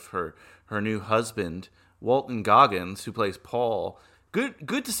her life, her new husband, Walton Goggins, who plays Paul.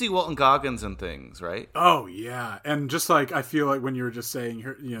 Good to see Walton Goggins and things, right? Oh yeah, and just like I feel like when you were just saying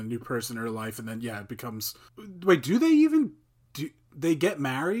her, new person in her life, and then it becomes. Wait, do they get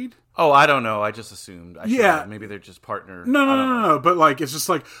married? Oh, I don't know. I just assumed. Maybe they're just partner. No. But like, it's just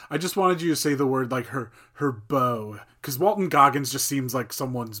like I just wanted you to say the word like her beau, because Walton Goggins just seems like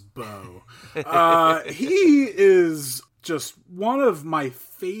someone's beau. He is just one of my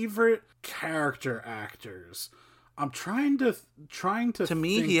favorite character actors. I'm trying to. To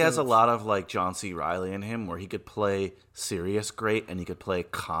me, he has a lot of like John C. Reilly in him, where he could play serious great and he could play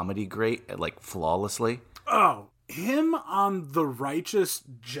comedy great, like flawlessly. Oh, him on The Righteous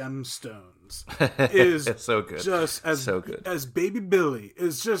Gemstones is so good. Just as Baby Billy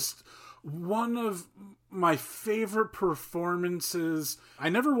is just one of my favorite performances. I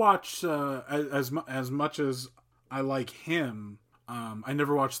never watched as much as I like him. I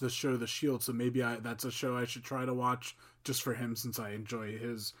never watched the show The Shield, so maybe that's a show I should try to watch just for him since I enjoy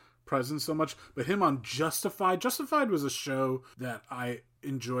his presence so much. But him on Justified was a show that I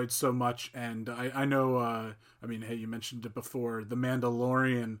enjoyed so much, and I know, hey, you mentioned it before, The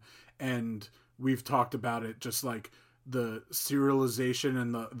Mandalorian, and we've talked about it, just like the serialization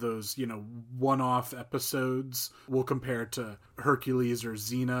and those one-off episodes will compare to Hercules or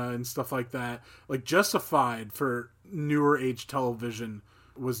Xena and stuff like that. Like Justified for newer age television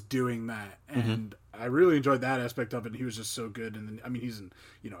was doing that, and I really enjoyed that aspect of it. And he was just so good, and then he's in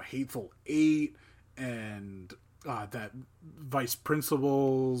Hateful Eight and that Vice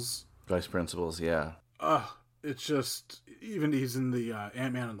Principals, yeah. It's just he's in the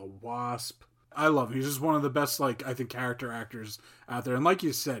Ant-Man and the Wasp. I love him. He's just one of the best, I think, character actors out there. And like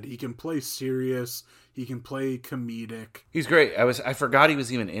you said, he can play serious. He can play comedic. He's great. I forgot he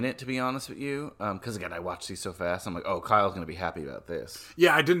was even in it, to be honest with you. Because again, I watched these so fast. I'm like, oh, Kyle's going to be happy about this.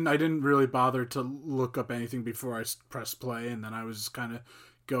 Yeah, I didn't really bother to look up anything before I pressed play, and then I was just kind of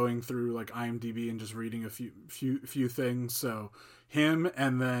going through IMDb and just reading a few things. So him,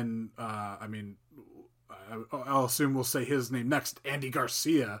 and then I'll assume we'll say his name next, Andy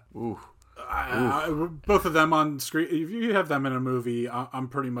Garcia. Ooh. Both of them on screen. If you have them in a movie, I'm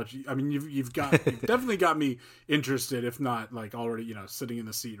pretty much. I mean, you've definitely got me interested, if not like already, sitting in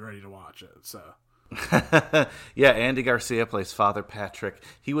the seat ready to watch it. So. Yeah, Andy Garcia plays Father Patrick.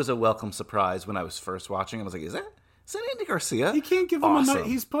 He was a welcome surprise when I was first watching. I was like, is that Andy Garcia? He can't give awesome. him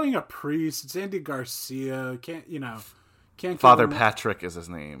he's playing a priest. It's Andy Garcia. Can't Father Patrick is his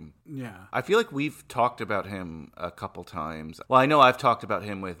name. Yeah. I feel like we've talked about him a couple times. Well, I know I've talked about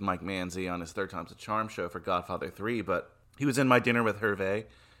him with Mike Manzi on his Third Time's a Charm show for Godfather 3, but he was in My Dinner with Hervé,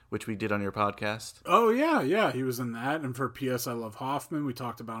 which we did on your podcast. Oh, yeah, he was in that. And for P.S. I Love Hoffman, we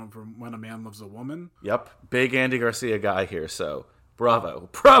talked about him from When a Man Loves a Woman. Yep, big Andy Garcia guy here, so bravo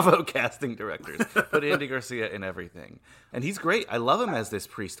casting directors. Put Andy Garcia in everything. And he's great. I love him as this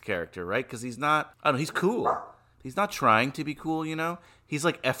priest character, right? Because he's not, I don't know, he's cool. He's not trying to be cool, He's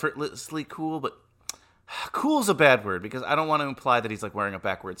like effortlessly cool, but cool's a bad word because I don't want to imply that he's like wearing a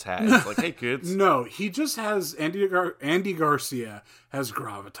backwards hat. It's like, hey kids. No, he just has Andy Garcia has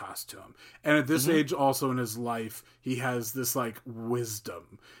gravitas to him. And at this age also in his life, he has this like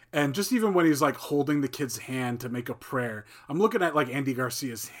wisdom. And just even when he's like holding the kid's hand to make a prayer, I'm looking at like Andy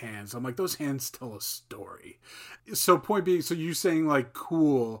Garcia's hands. I'm like, those hands tell a story. So point being, so you saying like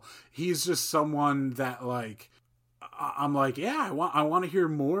cool, he's just someone that like, I'm like, yeah, I want to hear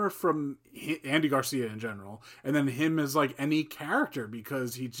more from Andy Garcia in general, and then him as like any character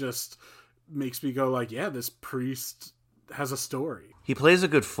because he just makes me go like, yeah, this priest has a story. He plays a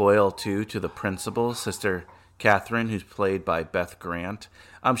good foil too to the principal, Sister Catherine, who's played by Beth Grant.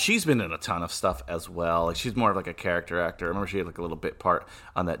 She's been in a ton of stuff as well. Like she's more of like a character actor. I remember she had like a little bit part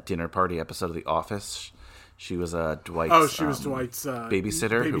on that dinner party episode of The Office. She was Dwight's. Oh, she was Dwight's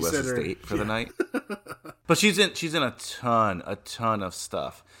babysitter who was his date for the night. But she's in a ton of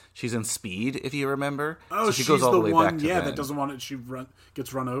stuff. She's in Speed, if you remember. Oh, so she goes all the way back to then. that doesn't want it. She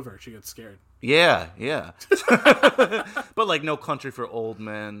gets run over. She gets scared. Yeah. But like No Country for Old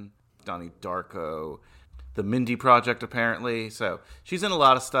Men, Donnie Darko, The Mindy Project, apparently. So she's in a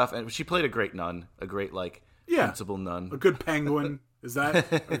lot of stuff, and she played a great nun, a great principal nun, a good penguin. Is that?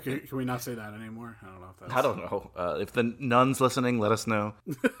 Can we not say that anymore? I don't know if that's... I don't know. If the nuns listening, let us know.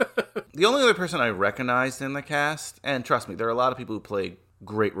 The only other person I recognized in the cast, and trust me, there are a lot of people who play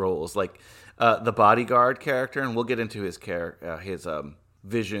great roles, like the bodyguard character, and we'll get into his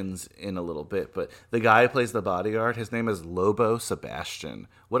visions in a little bit, but the guy who plays the bodyguard, his name is Lobo Sebastian.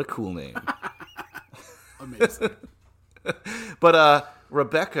 What a cool name. Amazing. But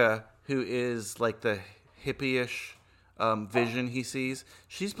Rebecca, who is like the hippie-ish vision he sees,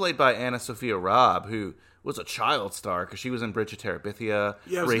 she's played by Anna Sophia Robb, who was a child star because she was in Bridge of Terabithia,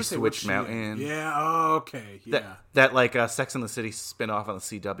 Race to Witch Mountain. Yeah, oh, okay, yeah. That like Sex and the City spinoff on the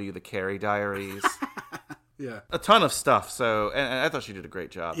CW, The Carrie Diaries. Yeah. A ton of stuff, so, and I thought she did a great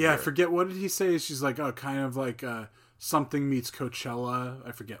job. Yeah, I forget, what did he say? She's like, kind of like something meets Coachella.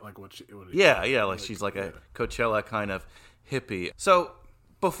 I forget like what Yeah, like she's like a Coachella kind of hippie. So,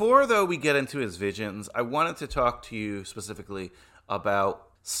 before, though, we get into his visions, I wanted to talk to you specifically about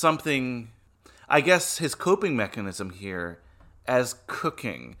something, I guess his coping mechanism here as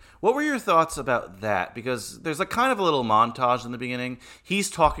cooking. What were your thoughts about that? Because there's a kind of a little montage in the beginning. He's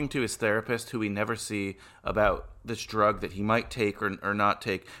talking to his therapist, who we never see, about this drug that he might take or not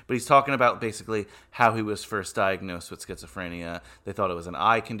take. But he's talking about basically how he was first diagnosed with schizophrenia. They thought it was an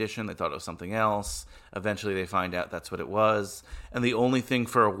eye condition. They thought it was something else. Eventually they find out that's what it was. And the only thing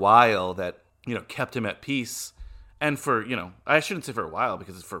for a while that, kept him at peace, and for, I shouldn't say for a while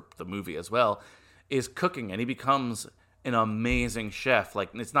because it's for the movie as well, is cooking. And he becomes an amazing chef. Like,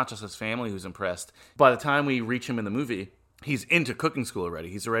 it's not just his family who's impressed. By the time we reach him in the movie, he's into cooking school already.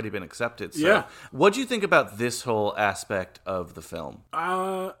 He's already been accepted. So, yeah. What'd you think about this whole aspect of the film?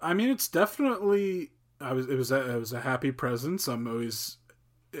 I mean, it's definitely. It was a happy presence. I'm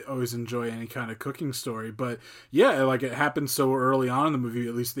always enjoy any kind of cooking story, but yeah, like it happened so early on in the movie,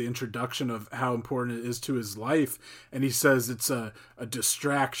 at least the introduction of how important it is to his life. And he says it's a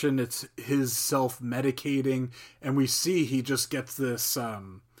distraction. It's his self-medicating. And we see he just gets this,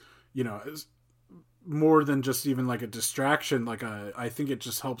 more than just even like a distraction. I think it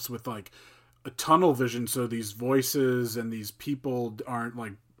just helps with like a tunnel vision. So these voices and these people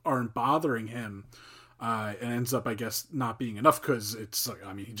aren't bothering him. And ends up, I guess, not being enough because it's like,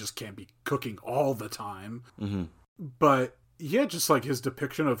 he just can't be cooking all the time. Mm-hmm. But yeah, just like his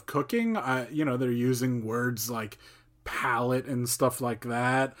depiction of cooking, they're using words like palate and stuff like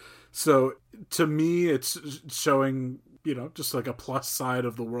that. So to me, it's showing, just like a plus side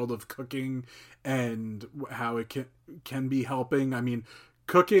of the world of cooking and how it can be helping.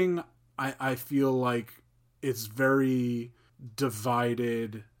 Cooking, I feel like it's very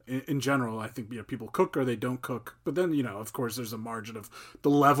divided in general, I think, people cook or they don't cook. But then, of course, there's a margin of the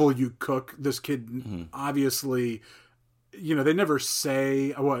level you cook. This kid, obviously, they never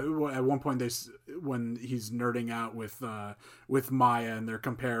say. At one point, when he's nerding out with Maya and they're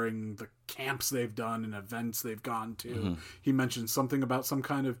comparing the camps they've done and events they've gone to, he mentions something about some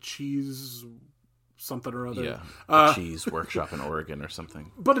kind of cheese something or other. Yeah, a cheese workshop in Oregon or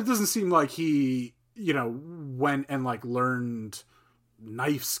something. But it doesn't seem like he, went and learned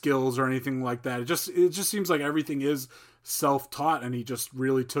knife skills or anything like that. It just seems like everything is self-taught, and he just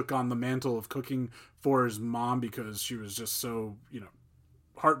really took on the mantle of cooking for his mom because she was just so,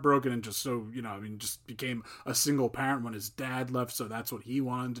 heartbroken and just so, just became a single parent when his dad left. So that's what he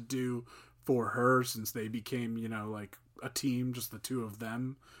wanted to do for her, since they became, a team, just the two of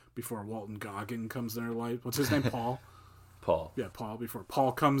them, before Walton Goggin comes in her life. What's his name? Paul? Paul. Yeah, Paul, before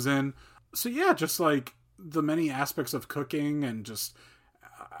Paul comes in. So yeah, just the many aspects of cooking and just,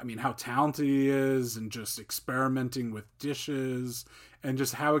 how talented he is, and just experimenting with dishes and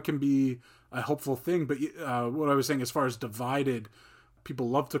just how it can be a helpful thing. But what I was saying, as far as divided, people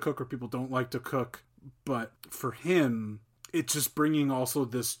love to cook or people don't like to cook. But for him, it's just bringing also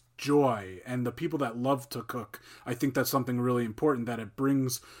this joy, and the people that love to cook, I think that's something really important, that it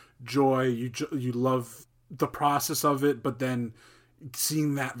brings joy. You love the process of it, but then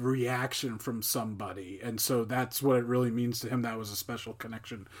seeing that reaction from somebody, and so that's what it really means to him. That was a special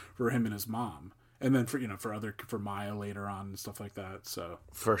connection for him and his mom, and then for Maya later on and stuff like that. So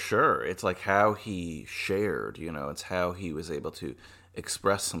for sure, it's how he shared. It's how he was able to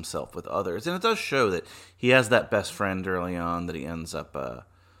express himself with others, and it does show that he has that best friend early on that he ends up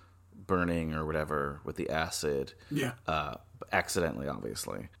burning or whatever with the acid. Yeah, accidentally,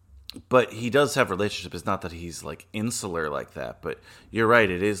 obviously. But he does have relationships. It's not that he's insular like that, but you're right.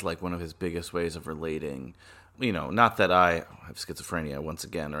 It is one of his biggest ways of relating. Not that I have schizophrenia once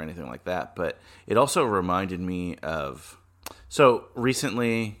again or anything like that, but it also reminded me of. So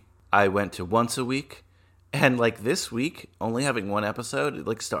recently, I went to once a week, and this week, only having one episode,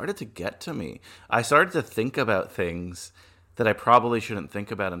 it started to get to me. I started to think about things that I probably shouldn't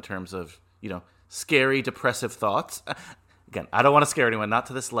think about in terms of scary, depressive thoughts. Again, I don't want to scare anyone, not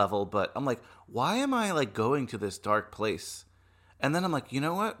to this level, but I'm why am I going to this dark place? And then I'm you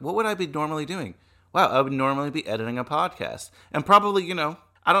know what? What would I be normally doing? Wow, I would normally be editing a podcast. And probably,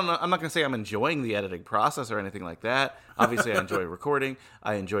 I don't know, I'm not going to say I'm enjoying the editing process or anything like that. Obviously, I enjoy recording.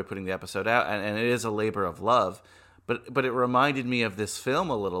 I enjoy putting the episode out, and it is a labor of love. But it reminded me of this film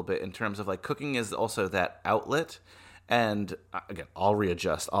a little bit in terms of cooking is also that outlet. And again, I'll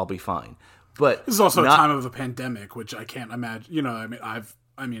readjust. I'll be fine. But this is also a time of a pandemic, which I can't imagine.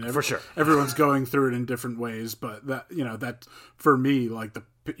 For sure, everyone's going through it in different ways. But that for me, the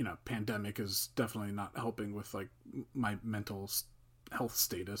pandemic is definitely not helping with my mental health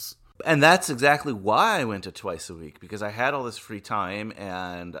status. And that's exactly why I went to twice a week, because I had all this free time,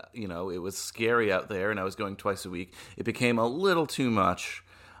 and it was scary out there, and I was going twice a week. It became a little too much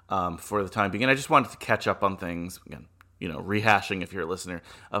for the time being, and I just wanted to catch up on things again. Rehashing, if you're a listener,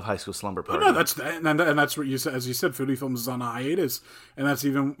 of High School Slumber Party. No, that's what you said. As you said, Foodie Films is on a hiatus, and that's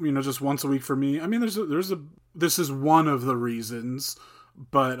even just once a week for me. This is one of the reasons,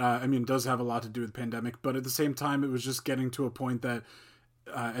 but it does have a lot to do with the pandemic. But at the same time, it was just getting to a point that,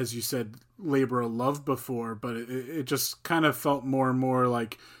 as you said, labor of love before, but it just kind of felt more and more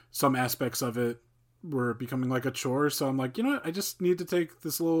some aspects of it were becoming a chore. So I'm I just need to take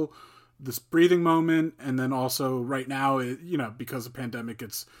this breathing moment, and then also right now, because of pandemic,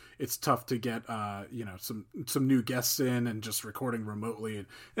 it's tough to get some new guests in and just recording remotely and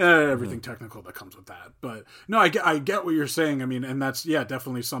everything technical that comes with that. But no, I get what you're saying. And that's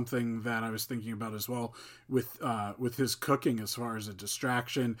definitely something that I was thinking about as well with his cooking, as far as a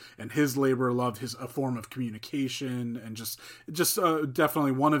distraction, and his labor of love, a form of communication, and just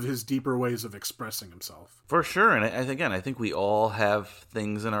definitely one of his deeper ways of expressing himself. For sure. And I think we all have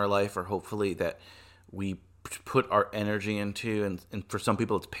things in our life, or hopefully, that we put our energy into, and for some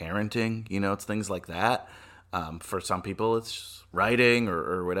people it's parenting, it's things like that. For some people it's writing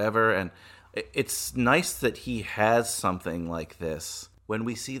or whatever, and it's nice that he has something like this. When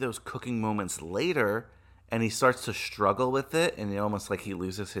we see those cooking moments later and he starts to struggle with it, and almost he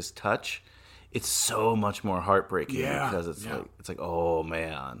loses his touch, it's so much more heartbreaking, because it's oh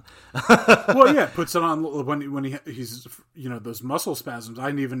man. Well, yeah, it puts it on when he's those muscle spasms. I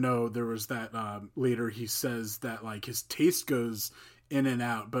didn't even know there was that. Later he says that his taste goes in and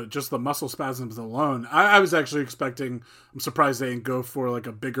out, but just the muscle spasms alone. I was actually expecting. I'm surprised they didn't go for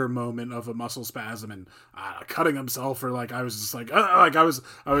a bigger moment of a muscle spasm and cutting himself, or I was just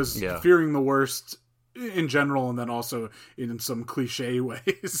I was fearing the worst in general, and then also in some cliche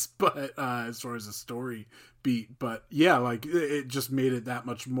ways, but as far as the story beat. But yeah, like it just made it that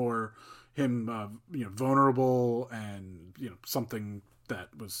much more him, vulnerable, and something that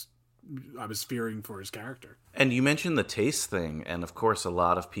I was fearing for his character. And you mentioned the taste thing, and of course, a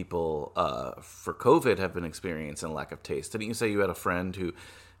lot of people for COVID have been experiencing lack of taste. Didn't you say you had a friend who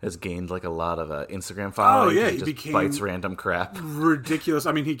has gained like a lot of Instagram following? Oh yeah, he just became bites random crap. Ridiculous.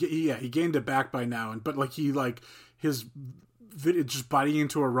 I mean, he gained it back by now, but his video just biting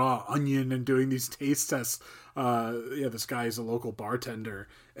into a raw onion and doing these taste tests. This guy is a local bartender,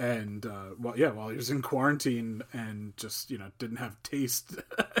 and while he was in quarantine and just didn't have taste,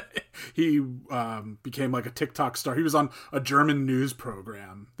 he became like a TikTok star. He was on a German news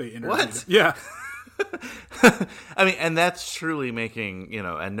program. They interviewed him. Yeah. I mean, and that's truly making,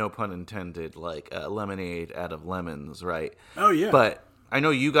 and no pun intended, like lemonade out of lemons, right? Oh yeah. But I know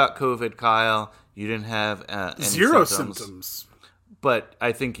you got COVID, Kyle. You didn't have any zero symptoms. But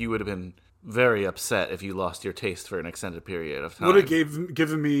I think you would have been very upset if you lost your taste for an extended period of time. Would have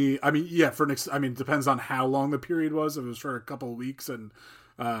given me, it depends on how long the period was. If it was for a couple of weeks, and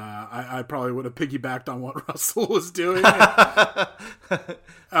I probably would have piggybacked on what Russell was doing,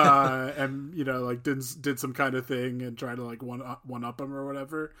 and did some kind of thing and try to like one up him or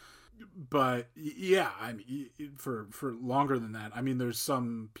whatever. But yeah, I mean, for longer than that. I mean, there's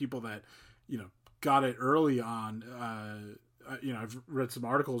some people that got it early on. I've read some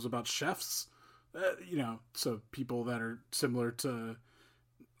articles about chefs, so people that are similar to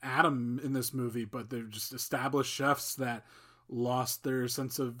Adam in this movie, but they're just established chefs that lost their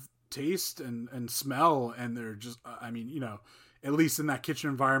sense of taste and smell, and they're just, at least in that kitchen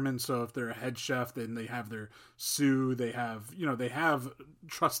environment. So if they're a head chef, then they have their sous, they have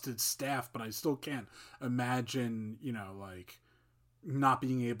trusted staff, but I still can't imagine, not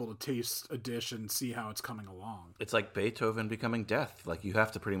being able to taste a dish and see how it's coming along. It's like Beethoven becoming death. Like, you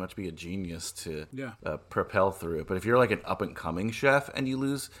have to pretty much be a genius to Yeah. Propel through it. But if you're like an up-and-coming chef and you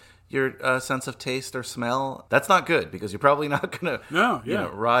lose your sense of taste or smell, that's not good, because you're probably not going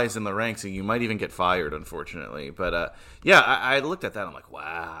to rise in the ranks, and you might even get fired, unfortunately. But I looked at that, and I'm like,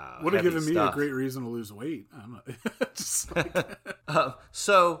 wow. Would have given me a great reason to lose weight. I don't know. Just like...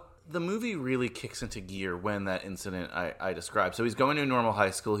 So the movie really kicks into gear when that incident I described. So he's going to a normal high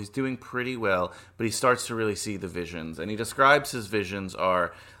school. He's doing pretty well, but he starts to really see the visions. And he describes his visions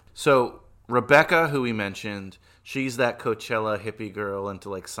are... So Rebecca, who we mentioned, she's that Coachella hippie girl into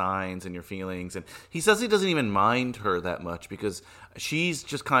like signs and your feelings. And he says he doesn't even mind her that much because she's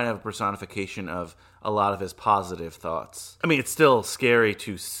just kind of a personification of a lot of his positive thoughts. I mean, it's still scary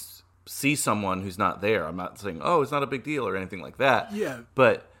to see someone who's not there. I'm not saying, oh, it's not a big deal or anything like that. Yeah.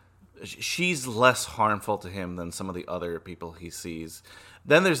 But she's less harmful to him than some of the other people he sees.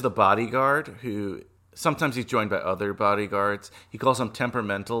 Then there's the bodyguard, who sometimes he's joined by other bodyguards. He calls him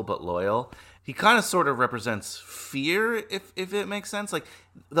temperamental but loyal. He kind of sort of represents fear, if it makes sense. Like,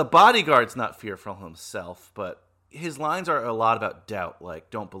 the bodyguard's not fearful himself, but his lines are a lot about doubt, like,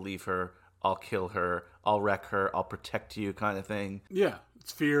 don't believe her, I'll kill her, I'll wreck her, I'll protect you kind of thing. Yeah,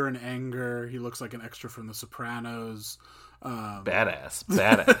 it's fear and anger. He looks like an extra from The Sopranos. Badass.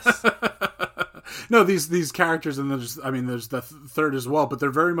 No, these characters, and there's the third as well, but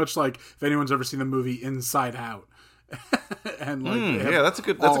they're very much like, if anyone's ever seen the movie Inside Out. And like, that's a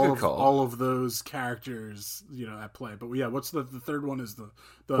good call. All of those characters, at play. But yeah, what's the third one? Is the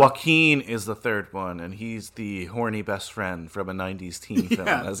Joaquin is the third one, and he's the horny best friend from a 90s teen film,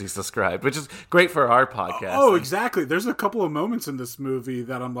 as he's described, which is great for our podcast. Oh, exactly. There's a couple of moments in this movie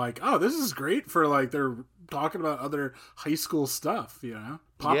that I'm like, oh, this is great for like, they're talking about other high school stuff,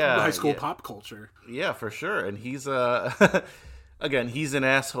 high school pop culture. Yeah, for sure. And he's again, he's an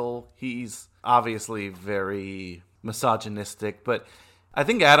asshole. He's obviously very misogynistic, but I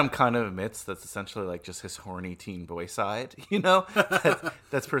think Adam kind of admits that's essentially like just his horny teen boy side,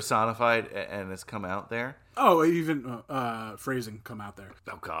 that's personified and has come out there. Oh, even phrasing come out there.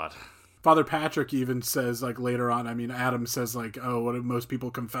 Oh God. Father Patrick even says, like, later on, Adam says, like, oh, what do most people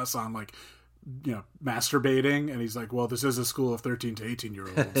confess on, like, masturbating? And he's like, well, this is a school of 13 to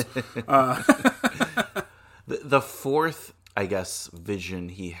 18-year-olds. The fourth, I guess, vision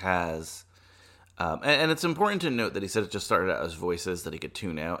he has, and it's important to note that he said it just started out as voices that he could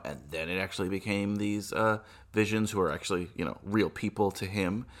tune out, and then it actually became these visions who are actually, real people to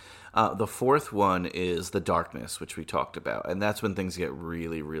him. The fourth one is the darkness, which we talked about, and that's when things get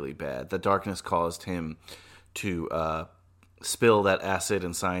really, really bad. The darkness caused him to spill that acid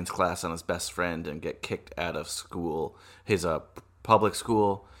in science class on his best friend and get kicked out of school, his public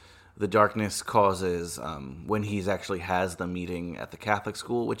school. the darkness causes when he's actually has the meeting at the Catholic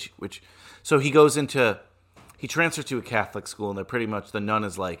school, which so he transfers to a Catholic school, and they're pretty much, the nun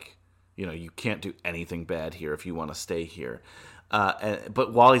is like, you can't do anything bad here if you want to stay here.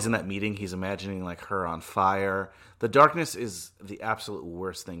 But while he's in that meeting, he's imagining like her on fire. The darkness is the absolute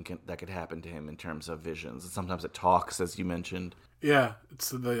worst thing that could happen to him in terms of visions. And sometimes it talks, as you mentioned. Yeah,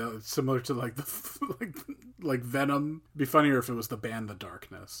 it's similar to like like Venom. It'd be funnier if it was the band The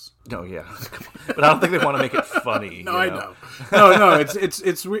Darkness. Oh yeah, but I don't think they want to make it funny. No, I know. No.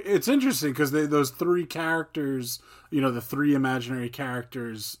 It's interesting because those three characters, the three imaginary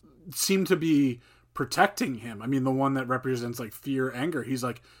characters, seem to be protecting him. I mean, the one that represents like fear, anger, he's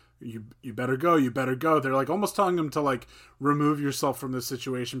like, you better go, you better go. They're like almost telling him to like remove yourself from the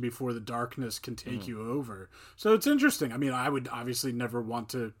situation before the darkness can take you over. So it's interesting. I mean, I would obviously never want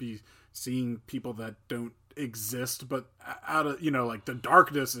to be seeing people that don't exist, but out of, like the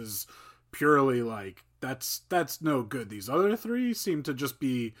darkness is purely like, that's no good. These other three seem to just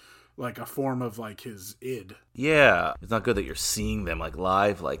be like a form of like his id. Yeah, it's not good that you're seeing them like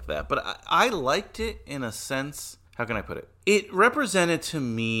live like that, but I liked it in a sense. How can I put it? It represented to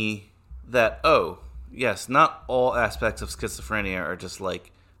me that, oh, yes, not all aspects of schizophrenia are just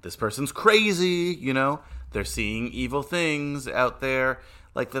like, this person's crazy, they're seeing evil things out there.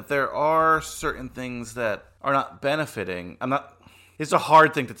 Like that there are certain things that are not benefiting. It's a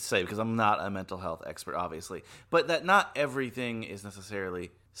hard thing to say because I'm not a mental health expert, obviously, but that not everything is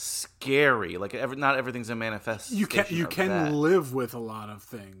necessarily scary. Like not everything's a manifestation. You can live with a lot of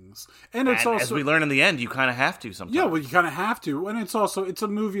things, and it's also, as we learn in the end, you kind of have to sometimes. Yeah, well, you kind of have to, and it's a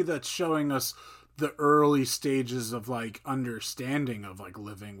movie that's showing us the early stages of like understanding of like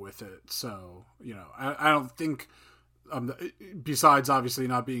living with it. So I don't think, besides obviously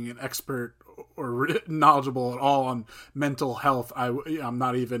not being an expert or knowledgeable at all on mental health, I'm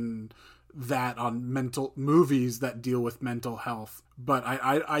not even that on mental movies that deal with mental health, but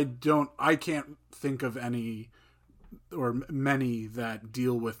I can't think of any or many that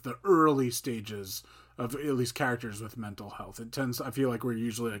deal with the early stages of at least characters with mental health. I feel like we're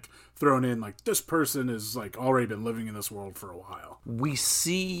usually like thrown in like, this person is like already been living in this world for a while. We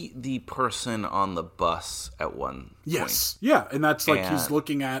see the person on the bus at one point. Yeah, and that's like, he's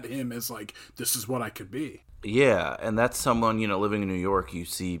looking at him as like, this is what I could be. Yeah, and that's someone, living in New York, you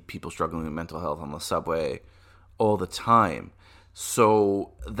see people struggling with mental health on the subway all the time.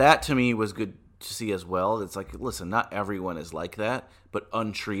 So that to me was good to see as well. It's like, listen, not everyone is like that, but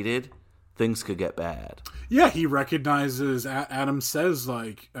untreated, things could get bad. Yeah, he recognizes, Adam says,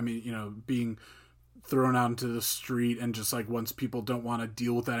 like, I mean, being thrown out into the street, and just like once people don't want to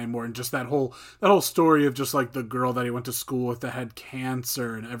deal with that anymore, and just that whole story of just like the girl that he went to school with that had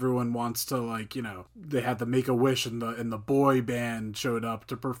cancer, and everyone wants to like, they had the Make-A-Wish, and the boy band showed up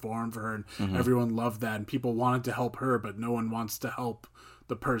to perform for her, and everyone loved that, and people wanted to help her, but no one wants to help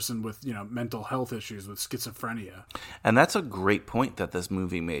the person with mental health issues, with schizophrenia. And that's a great point that this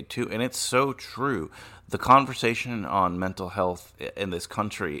movie made too, and it's so true. The conversation on mental health in this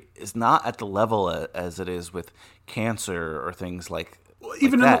country is not at the level as it is with cancer or things like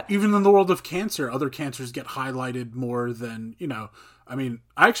even that. Even in the world of cancer, other cancers get highlighted more than I mean,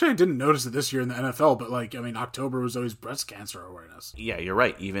 I didn't notice it this year in the NFL, but October was always breast cancer awareness. Yeah, you're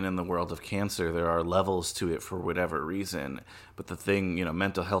right. Even in the world of cancer, there are levels to it for whatever reason. But the thing,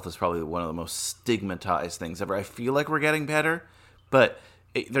 mental health is probably one of the most stigmatized things ever. I feel like we're getting better, but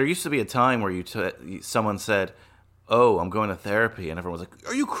there used to be a time where someone said, "Oh, I'm going to therapy," and everyone was like,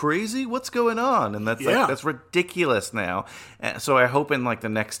 "Are you crazy? What's going on?" And that's that's ridiculous now. And so I hope in like the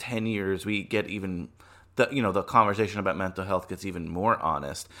next 10 years we get even the conversation about mental health gets even more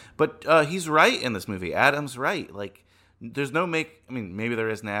honest. But he's right in this movie. Adam's right. Like, there's no maybe there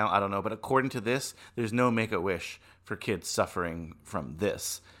is now, I don't know, but according to this, there's no Make-A-Wish for kids suffering from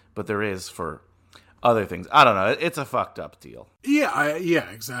this, but there is for other things. I don't know. It's a fucked up deal. Yeah,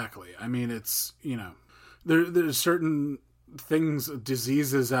 exactly. I mean, it's, there's certain things,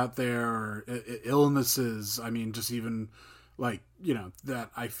 diseases out there, or illnesses. I mean, just even like, that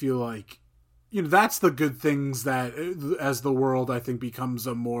I feel like, that's the good things that as the world, I think, becomes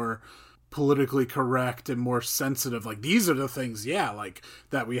a more politically correct and more sensitive, like these are the things, like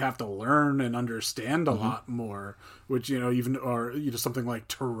that we have to learn and understand a lot more, which, even, or, something like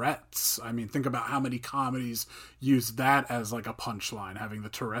Tourette's. I mean, think about how many comedies use that as like a punchline, having the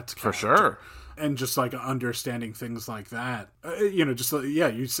Tourette's character. For sure. And just like understanding things like that, just,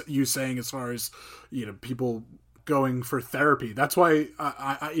 you saying as far as, people going for therapy. That's why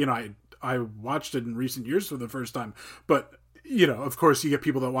I watched it in recent years for the first time, but you know, of course, you get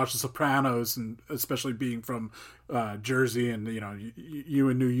people that watch The Sopranos, and especially being from Jersey, and you know, you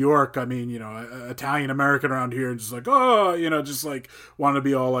in New York. I mean, you know, Italian American around here, and just like, oh, you know, just like want to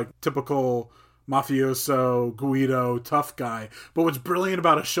be all like typical mafioso Guido tough guy. But what's brilliant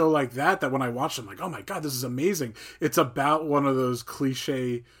about a show like that when I watch it, I'm like, oh my god, this is amazing. It's about one of those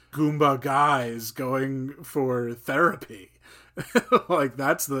cliche Goomba guys going for therapy. Like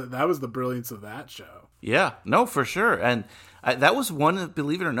that was the brilliance of that show. Yeah, no, for sure. And that was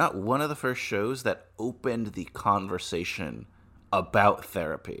believe it or not, one of the first shows that opened the conversation about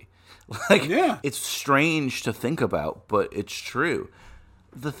therapy. Like, yeah. It's strange to think about, but it's true.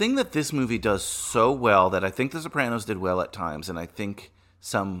 The thing that this movie does so well, that I think The Sopranos did well at times, and I think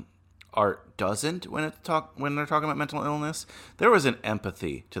some art doesn't when they're talking about mental illness, there was an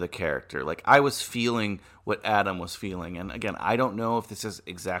empathy to the character. Like, I was feeling what Adam was feeling. And again, I don't know if this is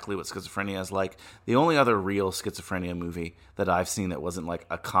exactly what schizophrenia is like. The only other real schizophrenia movie that I've seen that wasn't like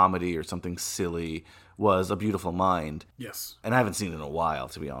a comedy or something silly was A Beautiful Mind. Yes. And I haven't seen it in a while,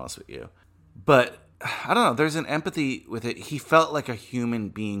 to be honest with you. But I don't know, there's an empathy with it. He felt like a human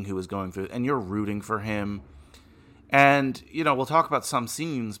being who was going through it, and you're rooting for him. And, you know, we'll talk about some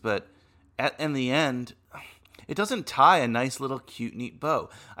scenes, but in the end, it doesn't tie a nice little cute, neat bow.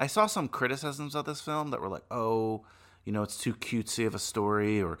 I saw some criticisms of this film that were like, oh, you know, it's too cutesy of a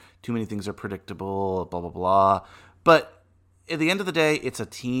story, or too many things are predictable, blah, blah, blah. But at the end of the day, it's a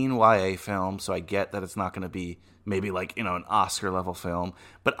teen YA film, so I get that it's not going to be maybe like, you know, an Oscar-level film.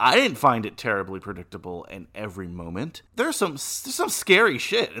 But I didn't find it terribly predictable in every moment. There's some scary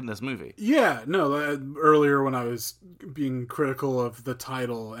shit in this movie. Yeah, no, earlier when I was being critical of the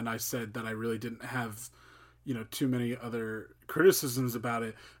title and I said that I really didn't have, you know, too many other criticisms about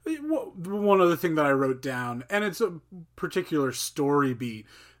it, one other thing that I wrote down, and it's a particular story beat,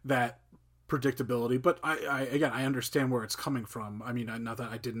 that predictability, but I understand where it's coming from. I mean, not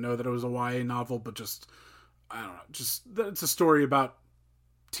that I didn't know that it was a YA novel, but just, I don't know, just that it's a story about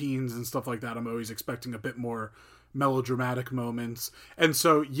teens and stuff like that. I'm always expecting a bit more melodramatic moments. And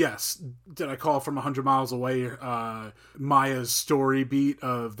so, yes, did I call from 100 miles away Maya's story beat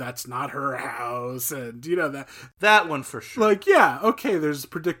of that's not her house, and you know, that one for sure. Like, yeah, okay, there's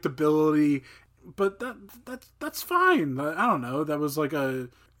predictability, but that's fine. I don't know, that was like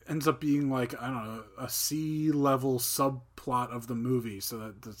ends up being like, I don't know, a C-level subplot of the movie,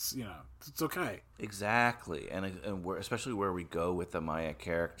 so that's, you know, it's okay. Exactly. And especially where we go with the Maya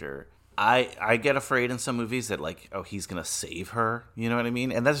character, I get afraid in some movies that, like, oh, he's gonna save her, you know what I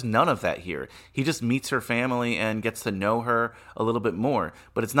mean? And there's none of that here. He just meets her family and gets to know her a little bit more,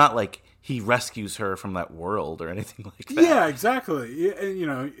 but it's not like he rescues her from that world or anything like that. Yeah, exactly. And, you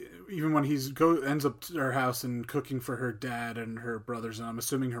know, even when ends up to her house and cooking for her dad and her brothers, and I'm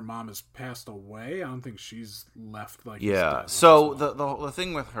assuming her mom has passed away. I don't think she's left. Like, yeah. So the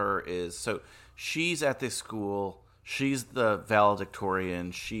thing with her is, so she's at this school. She's the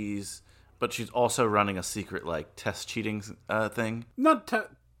valedictorian. But she's also running a secret, like, test cheating thing. Not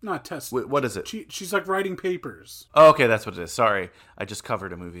test. Wait, what is it? She's like writing papers. Oh, okay, that's what it is. Sorry, I just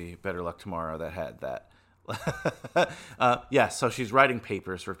covered a movie, Better Luck Tomorrow, that had that. Yeah, so she's writing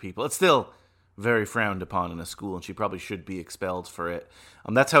papers for people. It's still very frowned upon in a school, and she probably should be expelled for it.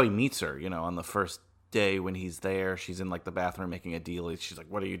 That's how he meets her, you know, on the first day when he's there. She's in, like, the bathroom making a deal. She's like,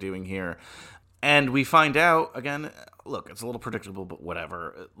 what are you doing here? And we find out, again, look, it's a little predictable, but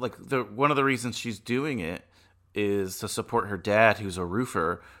whatever. Like, one of the reasons she's doing it is to support her dad, who's a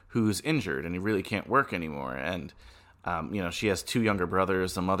roofer, who's injured, and he really can't work anymore. And you know, she has 2 younger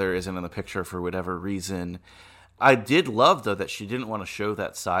brothers. The mother isn't in the picture for whatever reason. I did love, though, that she didn't want to show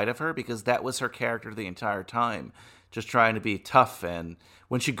that side of her, because that was her character the entire time, just trying to be tough. And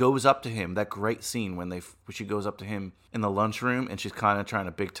when she goes up to him, that great scene when she goes up to him in the lunchroom and she's kind of trying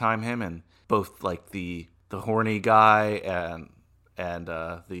to big time him, and both like the horny guy and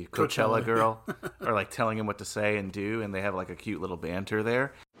the Coachella girl are like telling him what to say and do, and they have like a cute little banter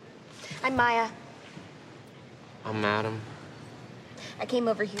there. I'm Maya. I'm Adam. I came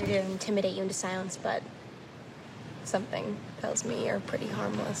over here to intimidate you into silence, but something tells me you're pretty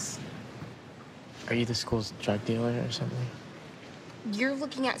harmless. Are you the school's drug dealer or something? You're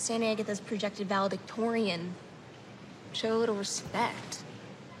looking at Santa Agatha's projected valedictorian. Show a little respect.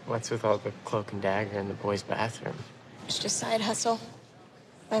 What's with all the cloak and dagger in the boys' bathroom? It's just side hustle.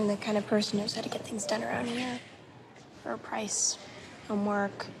 I'm the kind of person who knows how to get things done around here. For a price.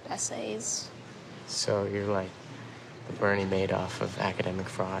 Homework, essays. So you're like the Bernie Madoff of academic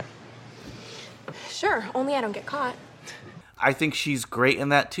fraud. Sure, only I don't get caught. I think she's great in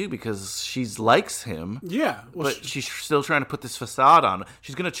that too because she likes him. Yeah. Well, but she's still trying to put this facade on.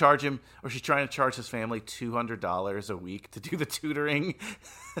 She's going to charge him, or she's trying to charge his family $200 a week to do the tutoring.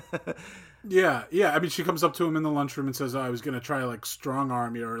 Yeah. I mean, she comes up to him in the lunchroom and says, I was going to try like strong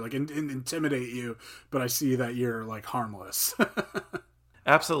arm you or like intimidate you, but I see that you're like harmless.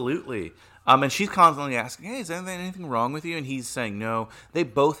 Absolutely. And she's constantly asking, hey, is there anything wrong with you? And he's saying no. They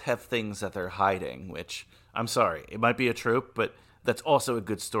both have things that they're hiding, which, I'm sorry, it might be a trope, but that's also a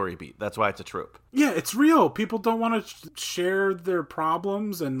good story beat. That's why it's a trope. Yeah, it's real. People don't want to share their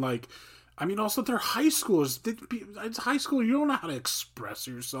problems and like, I mean, also they're high schoolers. It's high school. You don't know how to express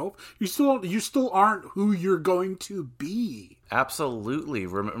yourself. You still aren't who you're going to be. Absolutely.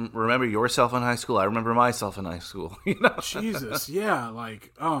 Remember yourself in high school. I remember myself in high school. You know? Jesus, yeah.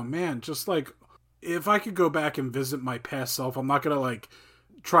 Like, oh man, just like if I could go back and visit my past self, I'm not gonna like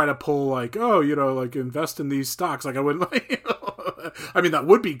try to pull like, oh, you know, like invest in these stocks. Like I wouldn't. Like, you know, I mean, that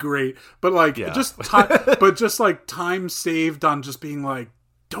would be great, but like just time saved on just being like,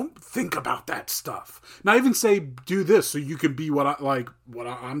 don't think about that stuff. Not even say do this so you can be what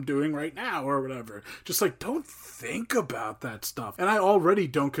I'm doing right now or whatever. Just like don't think about that stuff. And I already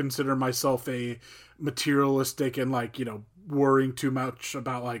don't consider myself a materialistic and like, you know, worrying too much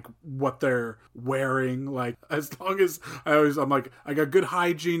about like what they're wearing. Like as long as I'm like I got good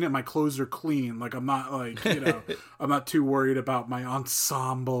hygiene and my clothes are clean. Like I'm not like, you know, I'm not too worried about my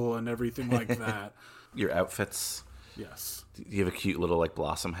ensemble and everything like that. Your outfits. Yes. You have a cute little like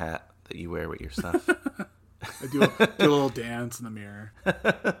blossom hat that you wear with your stuff. I do a little dance in the mirror.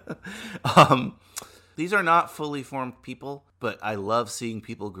 These are not fully formed people, but I love seeing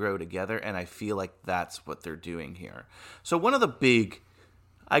people grow together, and I feel like that's what they're doing here. So one of the big,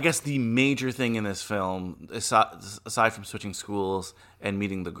 I guess the major thing in this film, aside from switching schools and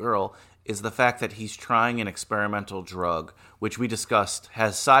meeting the girl, is the fact that he's trying an experimental drug, which we discussed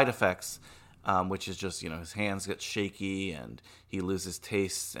has side effects, which is just, you know, his hands get shaky and he loses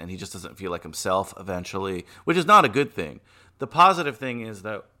taste and he just doesn't feel like himself eventually, which is not a good thing. The positive thing is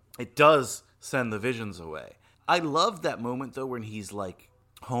that it does send the visions away. I love that moment, though, when he's, like,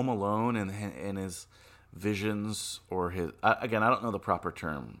 home alone and his visions or his... Again, I don't know the proper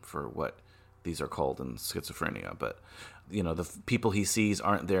term for what these are called in schizophrenia, but, you know, the people he sees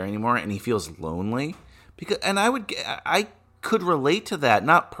aren't there anymore and he feels lonely. And I could relate to that,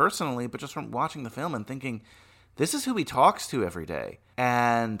 not personally, but just from watching the film and thinking, this is who he talks to every day.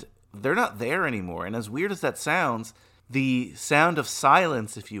 And they're not there anymore. And as weird as that sounds, the sound of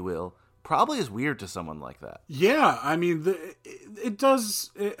silence, if you will, probably is weird to someone like that. Yeah, I mean, it does...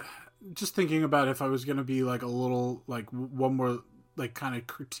 just thinking about if I was going to be like a little, like one more like kind of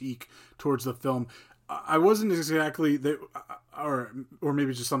critique towards the film, I wasn't exactly... or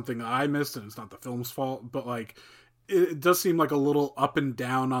maybe just something that I missed, and it's not the film's fault, but like... It does seem like a little up and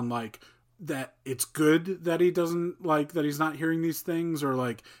down on like that it's good that he doesn't like that he's not hearing these things, or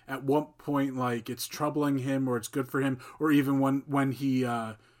like at what point like it's troubling him or it's good for him, or even when he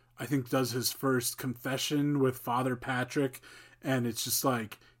I think does his first confession with Father Patrick, and it's just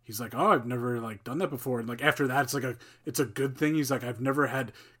like he's like, oh, I've never like done that before, and like after that it's a good thing. He's like, I've never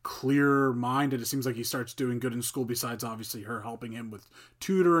had clear mind, and it seems like he starts doing good in school, besides obviously her helping him with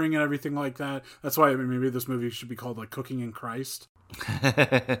tutoring and everything like that. That's why, I mean, maybe this movie should be called like Cooking in Christ.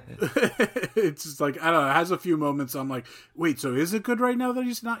 It's just like, I don't know, it has a few moments I'm like, wait, so is it good right now that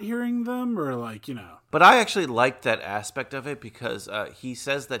he's not hearing them, or like, you know? But I actually like that aspect of it because he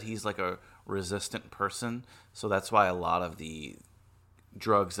says that he's like a resistant person, so that's why a lot of the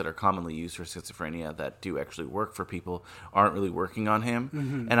drugs that are commonly used for schizophrenia that do actually work for people aren't really working on him.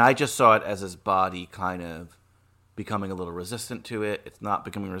 Mm-hmm. And I just saw it as his body kind of becoming a little resistant to it. It's not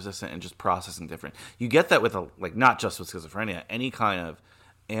becoming resistant and just processing different. You get that with like not just with schizophrenia, any kind of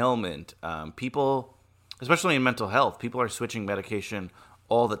ailment. People, especially in mental health, people are switching medication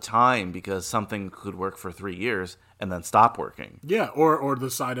all the time because something could work for 3 years and then stop working. Yeah, or the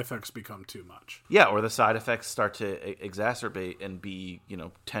side effects become too much. Yeah, or the side effects start to exacerbate and be,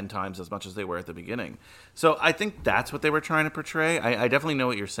 10 times as much as they were at the beginning. So I think that's what they were trying to portray. I definitely know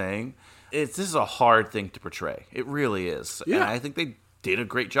what you're saying. This is a hard thing to portray. It really is. Yeah. And I think they did a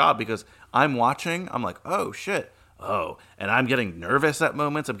great job because I'm watching, I'm like, oh, shit. Oh, and I'm getting nervous at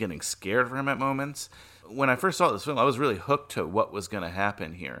moments. I'm getting scared for him at moments. When I first saw this film, I was really hooked to what was going to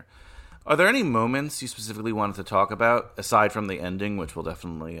happen here. Are there any moments you specifically wanted to talk about, aside from the ending, which we'll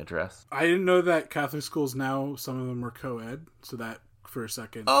definitely address? I didn't know that Catholic schools now, some of them were co-ed, so that for a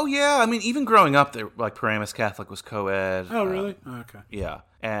second. Oh, yeah. I mean, even growing up, like Paramus Catholic was co-ed. Oh, really? Okay. Yeah.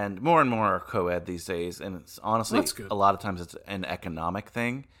 And more are co-ed these days, and it's honestly, a lot of times it's an economic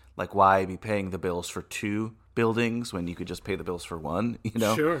thing. Like, why be paying the bills for 2 buildings when you could just pay the bills for one, you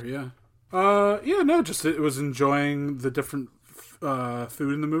know? Sure, yeah. Just it was enjoying the different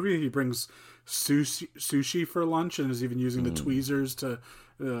food in the movie. He brings sushi for lunch and is even using the tweezers to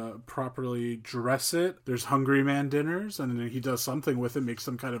properly dress it. There's Hungry Man dinners, and then he does something with it, makes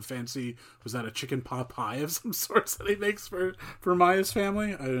some kind of fancy, was that a chicken pot pie of some sorts that he makes for Maya's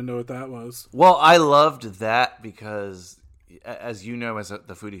family? I didn't know what that was. Well, I loved that because, as you know, as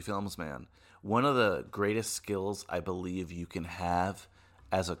the Foodie Films man, one of the greatest skills I believe you can have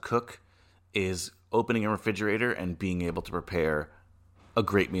as a cook is opening a refrigerator and being able to prepare a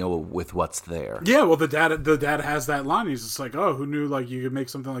great meal with what's there. Yeah, well, the dad has that line. He's just like, oh, who knew like you could make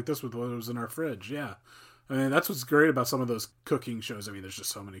something like this with what was in our fridge? Yeah. I mean, that's what's great about some of those cooking shows. I mean, there's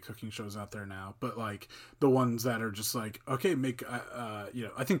just so many cooking shows out there now. But, like, the ones that are just like, okay, make,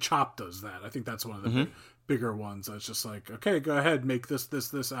 I think Chopped does that. I think that's one of the bigger ones. That's just like, okay, go ahead, make this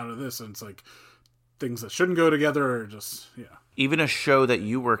out of this. And it's like things that shouldn't go together or just, yeah. Even a show that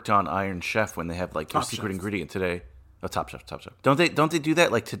you worked on, Iron Chef, when they have, like, your secret ingredient today. Oh, Top Chef. Don't they do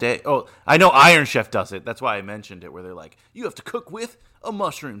that like today? Oh, I know Iron Chef does it. That's why I mentioned it, where they're like, you have to cook with a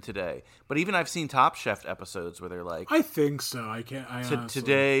mushroom today. But even I've seen Top Chef episodes where they're like, I think so. I can't.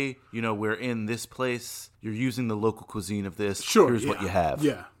 Today, we're in this place. You're using the local cuisine of this. Sure. Here's what you have.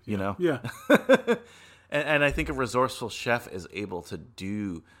 Yeah. You know. Yeah. and I think a resourceful chef is able to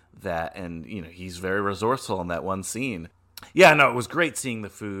do that, and he's very resourceful in that one scene. Yeah, no, it was great seeing the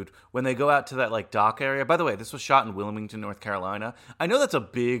food. When they go out to that, like, dock area. By the way, this was shot in Wilmington, North Carolina. I know that's a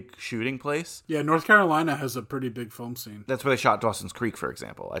big shooting place. Yeah, North Carolina has a pretty big film scene. That's where they shot Dawson's Creek, for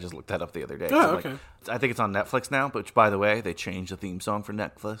example. I just looked that up the other day. Oh, okay. I think it's on Netflix now, which, by the way, they changed the theme song for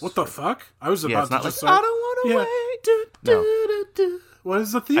Netflix. What the fuck? I was about it's not to just like, I don't want to wait. No. What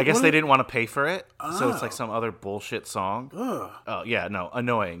is the theme? I guess they didn't want to pay for it, so it's like some other bullshit song. Oh, yeah, no,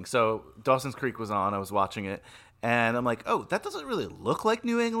 annoying. So Dawson's Creek was on. I was watching it. And I'm like, oh, that doesn't really look like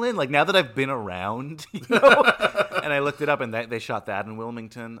New England. Like, now that I've been around, and I looked it up, and they shot that in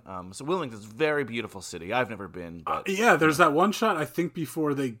Wilmington. So Wilmington's a very beautiful city. I've never been. But, yeah, there's that one shot, I think,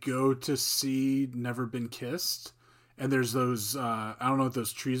 before they go to see Never Been Kissed. And there's those, I don't know what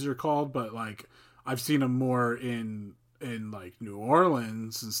those trees are called, but, like, I've seen them more in like New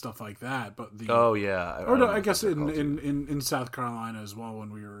Orleans and stuff like that, but I guess in South Carolina as well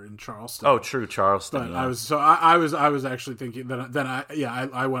when we were in Charleston. Oh, true, Charleston. But I was actually thinking that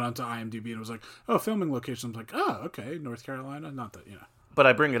I went onto IMDb and it was like, oh, filming locations. I'm like, oh, okay, North Carolina. Not that But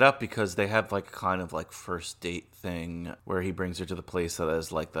I bring it up because they have like kind of like first date thing where he brings her to the place that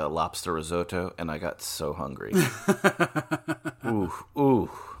has like the lobster risotto, and I got so hungry. Ooh.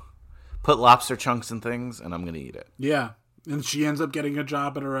 Put lobster chunks and things, and I'm going to eat it. Yeah. And she ends up getting a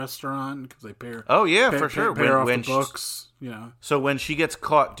job at a restaurant because they pay her. Oh, yeah, for sure. Pay her off the books, So when she gets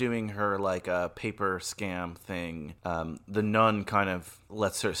caught doing her, like, paper scam thing, the nun kind of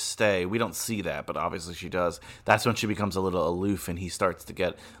lets her stay. We don't see that, but obviously she does. That's when she becomes a little aloof, and he starts to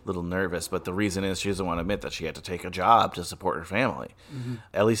get a little nervous. But the reason is she doesn't want to admit that she had to take a job to support her family,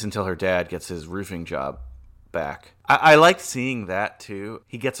 at least until her dad gets his roofing job back. I liked seeing that too.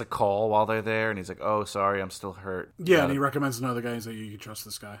 He gets a call while they're there, and he's like, "Oh, sorry, I'm still hurt." Yeah, and he recommends another guy. He's like, "You can trust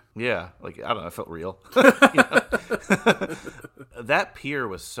this guy." Yeah, like I don't know, it felt real. That pier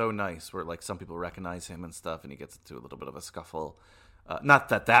was so nice, where like some people recognize him and stuff, and he gets into a little bit of a scuffle. Not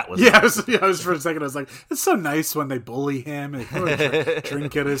that was. Yeah, I was for a second. I was like, "It's so nice when they bully him and throw a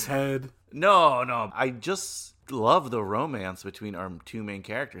drink at his head." No, I just love the romance between our two main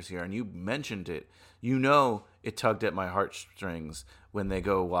characters here, and you mentioned it. It tugged at my heartstrings when they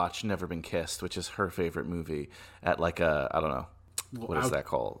go watch Never Been Kissed, which is her favorite movie, at like I don't know, what is that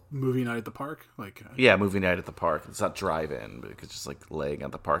called? Movie night at the park? Yeah, movie night at the park. It's not drive-in, but it's just like laying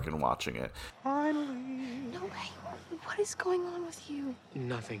at the park and watching it. Finally. No way. What is going on with you?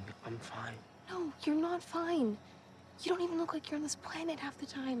 Nothing. I'm fine. No, you're not fine. You don't even look like you're on this planet half the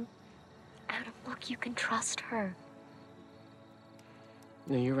time. Adam, look, you can trust her.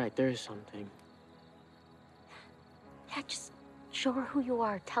 No, you're right. There is something. Yeah, just show her who you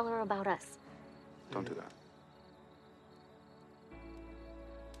are. Tell her about us. Don't do that.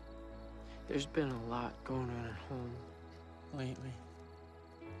 There's been a lot going on at home lately.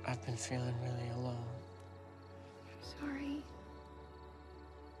 I've been feeling really alone. Sorry.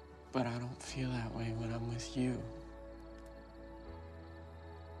 But I don't feel that way when I'm with you.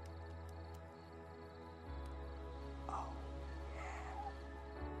 Oh.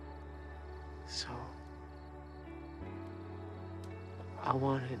 So... I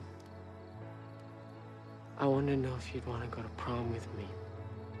wanted to know if you'd want to go to prom with me.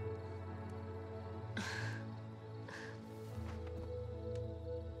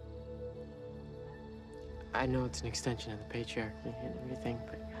 I know it's an extension of the patriarchy and everything,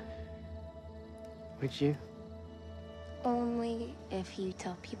 but would you? Only if you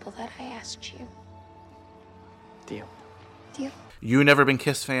tell people that I asked you. Deal. Deal? You Never Been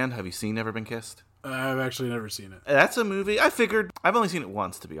Kissed fan? Have you seen Never Been Kissed? I've actually never seen it. That's a movie. I figured. I've only seen it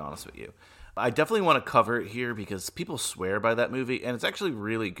once, to be honest with you. I definitely want to cover it here because people swear by that movie, and it's actually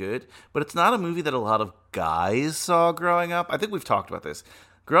really good. But it's not a movie that a lot of guys saw growing up. I think we've talked about this.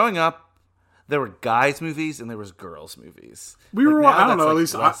 Growing up, there were guys' movies and there was girls' movies. We were, now I don't that's, know, at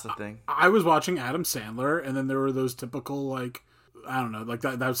least less the thing. I was watching Adam Sandler, and then there were those typical, like, I don't know, like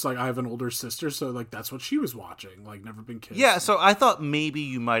that's like, I have an older sister, so like that's what she was watching, like Never Been Kissed. Yeah, so I thought maybe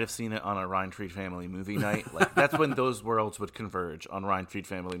you might have seen it on a Ryan Fried Family movie night. Like that's when those worlds would converge on Ryan Fried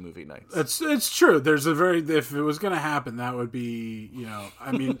Family movie nights. It's true. There's a very, if it was going to happen, that would be, you know,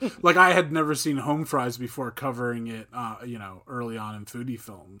 I mean, like I had never seen Home Fries before covering it, you know, early on in foodie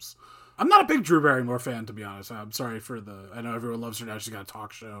films. I'm not a big Drew Barrymore fan, to be honest. I'm sorry for I know everyone loves her now. She's got a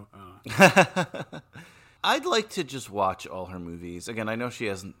talk show. I'd like to just watch all her movies. Again, I know she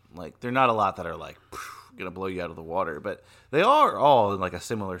hasn't, like, they're not a lot that are, like, going to blow you out of the water, but they are all in, like, a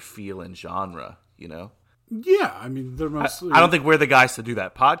similar feel and genre, you know? Yeah, I mean, they're mostly... I don't think we're the guys to do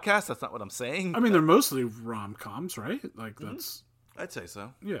that podcast. That's not what I'm saying. I mean, they're mostly rom-coms, right? Like, that's... I'd say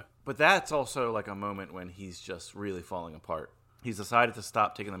so. Yeah. But that's also, like, a moment when he's just really falling apart. He's decided to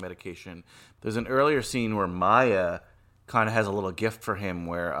stop taking the medication. There's an earlier scene where Maya kind of has a little gift for him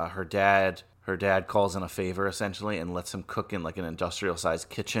where her dad calls in a favor, essentially, and lets him cook in, like, an industrial-sized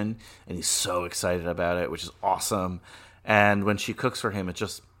kitchen, and he's so excited about it, which is awesome. And when she cooks for him, it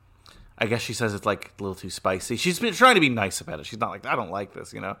just... I guess she says it's, like, a little too spicy. She's been trying to be nice about it. She's not like, I don't like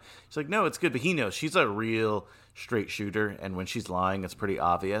this, you know? She's like, no, it's good, but he knows. She's a real straight shooter, and when she's lying, it's pretty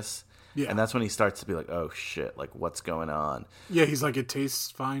obvious. Yeah. And that's when he starts to be like, oh, shit, like, what's going on? Yeah, he's like, it tastes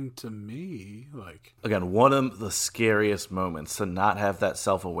fine to me. Like, again, one of the scariest moments to not have that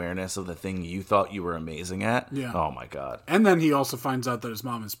self-awareness of the thing you thought you were amazing at. Yeah. Oh, my God. And then he also finds out that his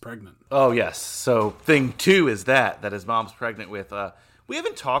mom is pregnant. Oh, yes. So thing two is that his mom's pregnant with... we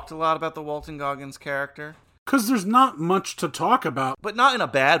haven't talked a lot about the Walton Goggins character. Because there's not much to talk about. But not in a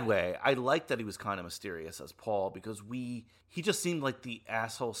bad way. I like that he was kind of mysterious as Paul because he just seemed like the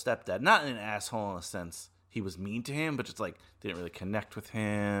asshole stepdad. Not an asshole in a sense he was mean to him, but just like didn't really connect with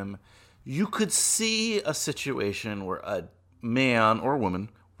him. You could see a situation where a man or woman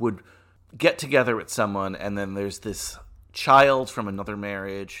would get together with someone and then there's this child from another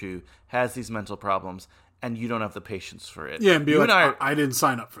marriage who has these mental problems and you don't have the patience for it. Yeah, and be like, I didn't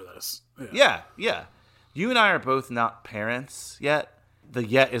sign up for this. Yeah. You and I are both not parents yet. The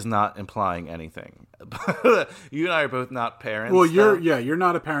yet is not implying anything. You and I are both not parents. Well, you're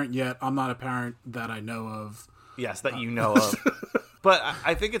not a parent yet. I'm not a parent that I know of. Yes, that you know of. But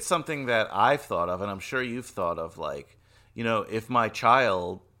I think it's something that I've thought of, and I'm sure you've thought of, like, you know, if my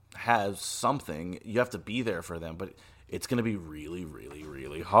child has something, you have to be there for them, but it's going to be really, really,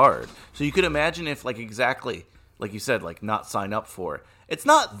 really hard. So you could imagine if, like, exactly, like you said, like, not sign up for it. It's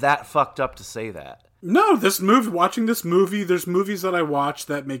not that fucked up to say that. No, watching this movie, there's movies that I watch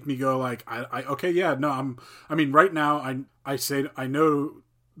that make me go like, right now, I say, I know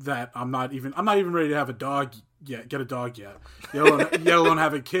that I'm not even ready to have a dog yet, get a dog yet, let alone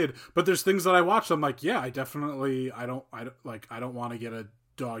have a kid. But there's things that I watch, I'm like, yeah, I don't want to get a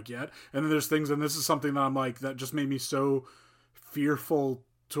dog yet. And then there's things, and this is something that I'm like, that just made me so fearful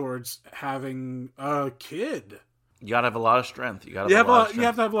towards having a kid. You gotta have a lot of strength. You have to have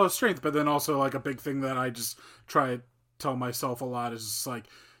a lot of strength, but then also like a big thing that I just try to tell myself a lot is just like,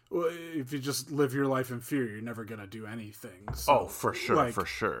 if you just live your life in fear, you're never gonna do anything. So, for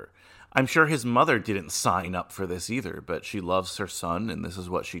sure. I'm sure his mother didn't sign up for this either, but she loves her son, and this is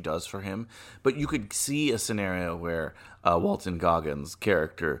what she does for him. But you could see a scenario where Walton Goggins'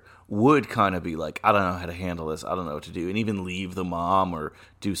 character would kind of be like, I don't know how to handle this, I don't know what to do, and even leave the mom or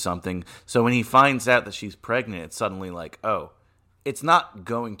do something. So when he finds out that she's pregnant, it's suddenly like, oh, it's not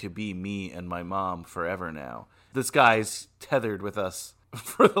going to be me and my mom forever now. This guy's tethered with us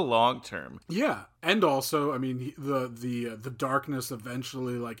for the long term. Yeah, and also, I mean, the darkness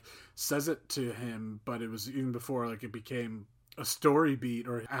eventually like says it to him, but it was even before like it became a story beat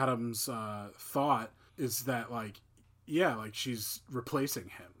or Adam's thought is that like, yeah, like she's replacing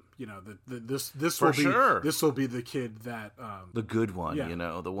him. You know, this will be the kid that the good one. Yeah, you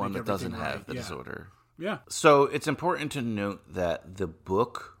know, the one that doesn't have the disorder. Yeah. So it's important to note that the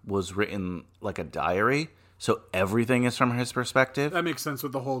book was written like a diary. So everything is from his perspective. That makes sense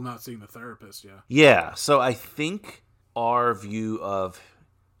with the whole not seeing the therapist, yeah. Yeah, so I think our view of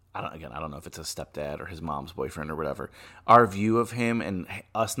I don't know if it's his stepdad or his mom's boyfriend or whatever. Our view of him and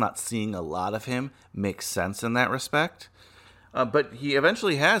us not seeing a lot of him makes sense in that respect. But he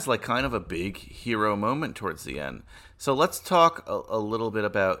eventually has like kind of a big hero moment towards the end. So let's talk a little bit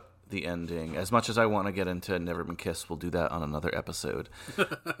about the ending. As much as I want to get into Never Been Kissed, we'll do that on another episode.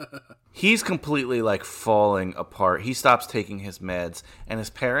 He's completely like falling apart. He stops taking his meds, and his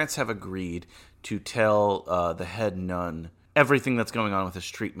parents have agreed to tell the head nun everything that's going on with his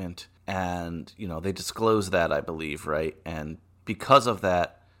treatment. And, you know, they disclose that, I believe, right? And because of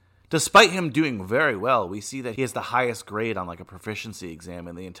that, despite him doing very well, we see that he has the highest grade on like a proficiency exam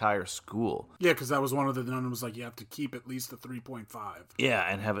in the entire school. Yeah, because that was one of the nuns was like, you have to keep at least a 3.5. Yeah,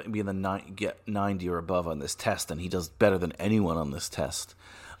 and have it be in the get 90 or above on this test, and he does better than anyone on this test.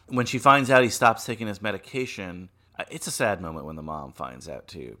 When she finds out he stops taking his medication, it's a sad moment when the mom finds out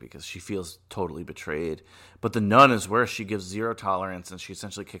too, because she feels totally betrayed. But the nun is worse. She gives zero tolerance, and she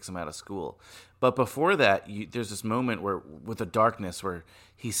essentially kicks him out of school. But before that, there's this moment where, with the darkness, where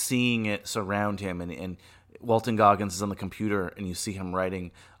he's seeing it surround him, and Walton Goggins is on the computer, and you see him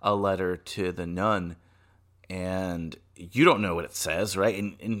writing a letter to the nun, and you don't know what it says, right?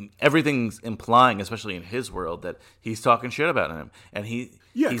 And everything's implying, especially in his world, that he's talking shit about him, and he's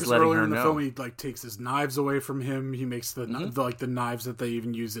letting earlier her in the know. film, he like takes his knives away from him. He makes the knives that they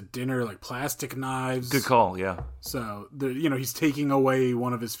even use at dinner, like plastic knives. Good call, yeah. So he's taking away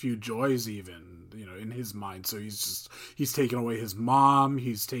one of his few joys, even in his mind. So he's taking away his mom.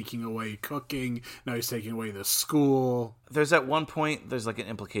 He's taking away cooking. Now he's taking away the school. There's at one point, there's like an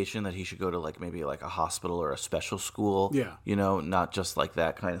implication that he should go to like maybe like a hospital or a special school. Yeah. Not just like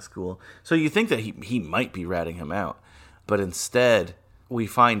that kind of school. So you think that he might be ratting him out. But instead, we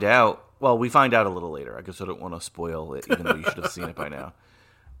find out a little later. I guess I don't want to spoil it, even though you should have seen it by now.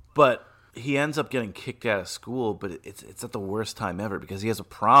 But he ends up getting kicked out of school, but it's at the worst time ever, because he has a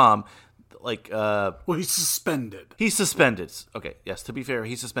prom. He's suspended. He's suspended. Okay, yes, to be fair,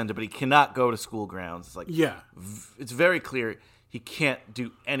 he's suspended, but he cannot go to school grounds. It's like, yeah, it's very clear he can't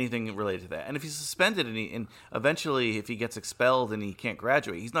do anything related to that. And if he's suspended and eventually if he gets expelled and he can't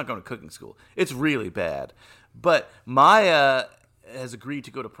graduate, he's not going to cooking school. It's really bad. But Maya has agreed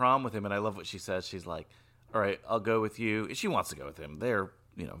to go to prom with him, and I love what she says. She's like, all right, I'll go with you. She wants to go with him. They're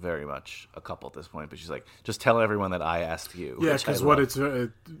very much a couple at this point, but she's like, just tell everyone that I asked you. Yeah, because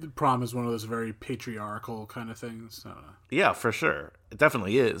prom is one of those very patriarchal kind of things. Yeah, for sure. It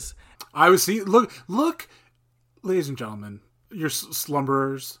definitely is. I was seeing, look, ladies and gentlemen, your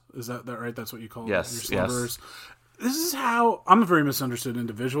slumberers, is that right? That's what you call them? Your slumberers. Yes. This is how, I'm a very misunderstood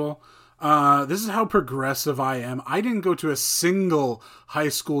individual. This is how progressive I am. I didn't go to a single high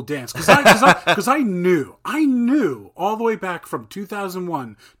school dance because I knew all the way back from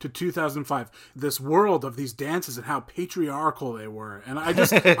 2001 to 2005 this world of these dances and how patriarchal they were, and I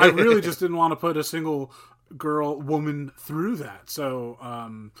really just didn't want to put a single woman through that. So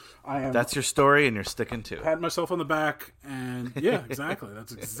that's your story, and you're sticking to it. Pat myself on the back, and yeah, exactly.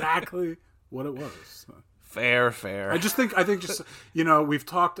 That's exactly what it was. So. Fair. I think we've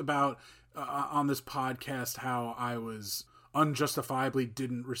talked about on this podcast how I was unjustifiably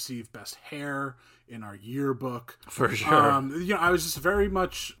didn't receive best hair in our yearbook. For sure. I was just very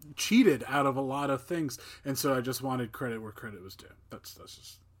much cheated out of a lot of things, and so I just wanted credit where credit was due. That's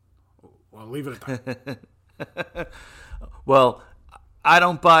just. Well, I'll leave it at that. Well, I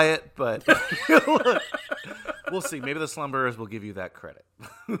don't buy it, but we'll see. Maybe the slumberers will give you that credit.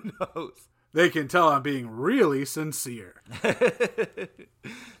 Who knows? They can tell I'm being really sincere.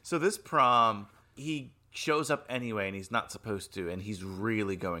 So this prom, he shows up anyway, and he's not supposed to, and he's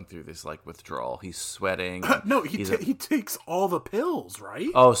really going through this like withdrawal. He's sweating. No, he takes all the pills, right?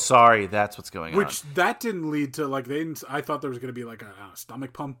 Oh, sorry, that's what's going on. Which that didn't lead to I thought there was going to be like a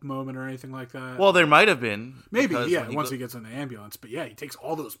stomach pump moment or anything like that. Well, there might have been. Maybe, yeah, once he gets in the ambulance. But yeah, he takes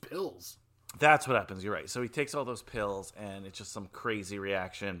all those pills. That's what happens. You're right. So he takes all those pills, and it's just some crazy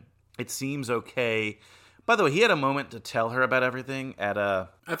reaction. It seems okay. By the way, he had a moment to tell her about everything at the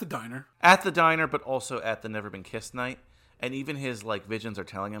diner. At the diner, but also at the Never Been Kissed night. And even his visions are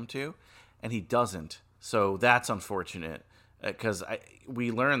telling him to, and he doesn't. So that's unfortunate, because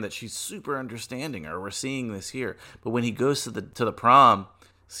we learn that she's super understanding, or we're seeing this here. But when he goes to the prom,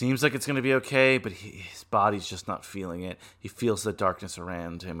 seems like it's going to be okay, but his body's just not feeling it. He feels the darkness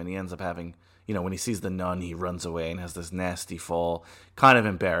around him, and he ends up having. When he sees the nun, he runs away and has this nasty fall, kind of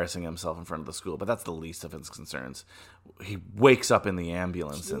embarrassing himself in front of the school. But that's the least of his concerns. He wakes up in the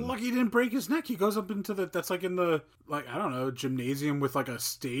ambulance. Lucky he didn't break his neck. He goes up into that's like in the, I don't know, gymnasium with like a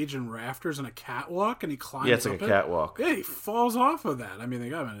stage and rafters and a catwalk, and he climbs up. Yeah, it's like a catwalk. Yeah, he falls off of that. I mean, they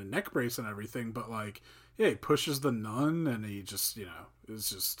got him in a neck brace and everything, but he pushes the nun, and he just,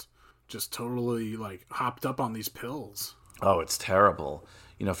 is just totally like hopped up on these pills. Oh, it's terrible.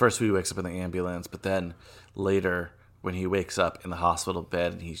 First he wakes up in the ambulance, but then later when he wakes up in the hospital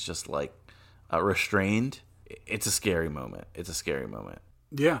bed and he's just like restrained, it's a scary moment.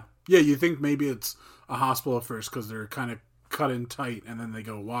 Yeah. You think maybe it's a hospital at first because they're kind of cut in tight, and then they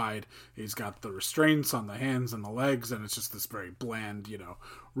go wide. He's got the restraints on the hands and the legs, and it's just this very bland,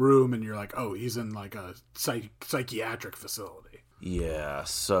 room, and you're like, oh, he's in like a psychiatric facility. Yeah,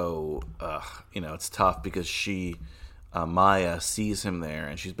 so, it's tough because Maya sees him there,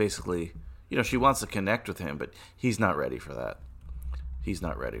 and she's basically, she wants to connect with him, but he's not ready for that. He's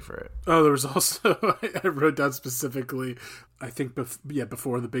not ready for it. Oh, there was also, I wrote down specifically, I think,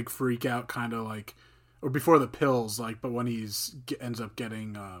 before the big freak out, kind of like, or before the pills, like, but when ends up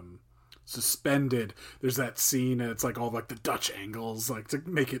getting suspended, there's that scene, and it's like all like the Dutch angles, like to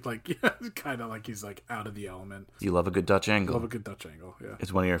make it like kind of like he's like out of the element. You love a good Dutch angle. Love a good Dutch angle, yeah.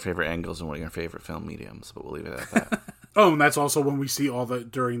 It's one of your favorite angles and one of your favorite film mediums, but we'll leave it at that. Oh, and that's also when we see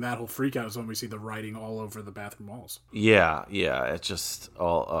during that whole freak out is when we see the writing all over the bathroom walls. Yeah, it's just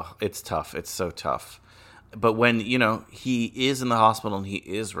it's tough. It's so tough. But when, he is in the hospital and he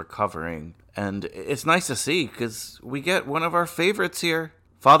is recovering, and it's nice to see because we get one of our favorites here.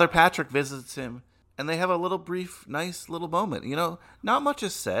 Father Patrick visits him, and they have a little brief, nice little moment. Not much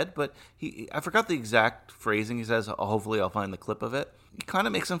is said, but I forgot the exact phrasing he says. Hopefully I'll find the clip of it. It kind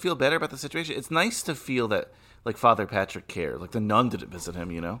of makes him feel better about the situation. It's nice to feel that, like, Father Patrick cared. Like, the nun didn't visit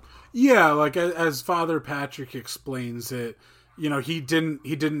him, Yeah, like, as Father Patrick explains it, he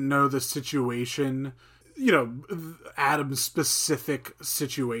didn't know the situation, Adam's specific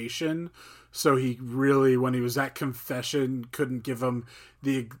situation. So he really, when he was at confession, couldn't give him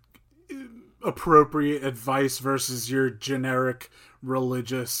the appropriate advice versus your generic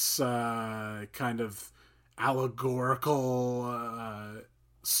religious kind of allegorical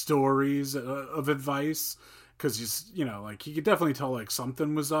stories of advice. Because he's, like, he could definitely tell like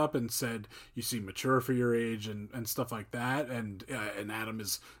something was up, and said you seem mature for your age and stuff like that. And Adam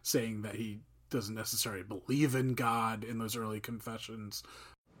is saying that he doesn't necessarily believe in God in those early confessions.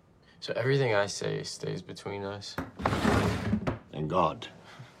 So everything I say stays between us? And God.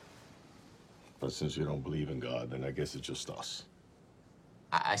 But since you don't believe in God, then I guess it's just us.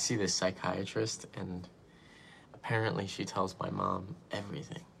 I see this psychiatrist, and apparently she tells my mom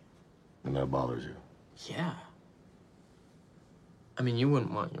everything. And that bothers you? Yeah. I mean, you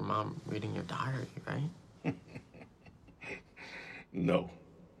wouldn't want your mom reading your diary, right? No.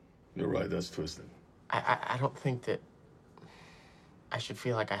 You're right, that's twisted. I don't think that I should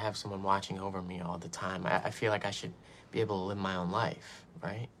feel like I have someone watching over me all the time. I feel like I should be able to live my own life,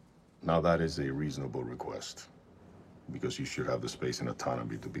 right? Now that is a reasonable request. Because you should have the space and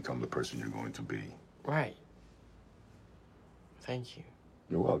autonomy to become the person you're going to be. Right. Thank you.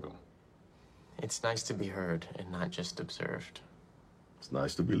 You're welcome. It's nice to be heard and not just observed. It's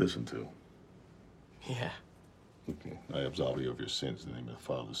nice to be listened to. Yeah. Okay. I absolve you of your sins in the name of the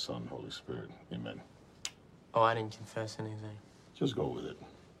Father, Son, Holy Spirit. Amen. Oh, I didn't confess anything. Just go with it.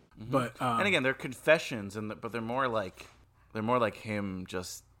 Mm-hmm. But and again, they're confessions, but they're more like him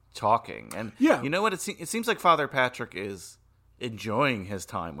just talking. And yeah, you know what? It seems like Father Patrick is enjoying his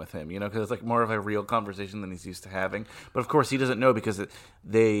time with him. Because it's like more of a real conversation than he's used to having. But of course, he doesn't know because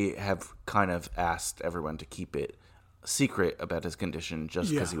they have kind of asked everyone to keep it secret about his condition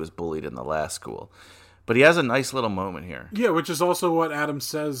just because he was bullied in the last school. But he has a nice little moment here. Yeah, which is also what Adam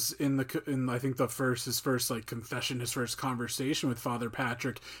says in I think his first like confession, his first conversation with Father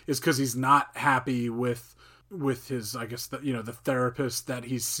Patrick is because he's not happy with his, I guess, the therapist that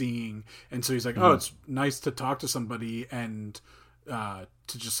he's seeing, and so he's like, oh, it's nice to talk to somebody and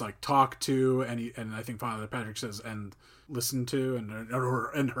to just like talk to, and I think Father Patrick says and listen to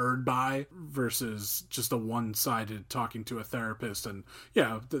and heard by versus just a one-sided talking to a therapist. And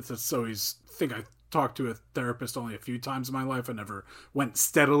that's so I talked to a therapist only a few times in my life. I never went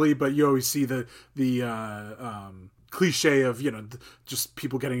steadily, but you always see the cliche of just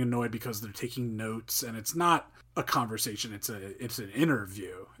people getting annoyed because they're taking notes, and it's not a conversation, it's an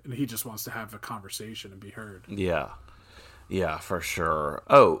interview, and he just wants to have a conversation and be heard. Yeah, for sure.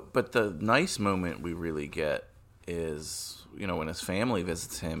 Oh, but the nice moment we really get is when his family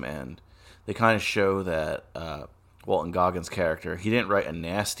visits him, and they kind of show that Walton Goggins' character, he didn't write a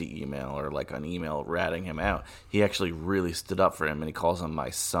nasty email or like an email ratting him out. He actually really stood up for him, and he calls him my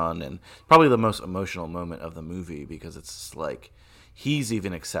son, and probably the most emotional moment of the movie because it's like he's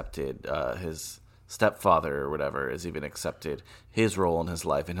even accepted, his stepfather or whatever has even accepted his role in his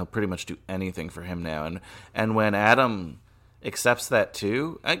life, and he'll pretty much do anything for him now. And when Adam accepts that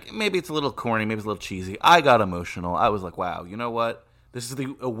too. Maybe it's a little corny, maybe it's a little cheesy. I got emotional. I was like, wow, you know what? This is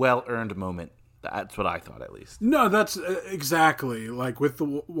a well-earned moment. That's what I thought, at least. No, that's exactly. Like, with the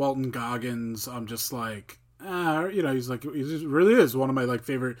Walton Goggins, I'm just like, he's like, he really is one of my, like,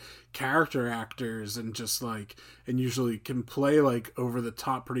 favorite character actors, and just, like, and usually can play, like, over the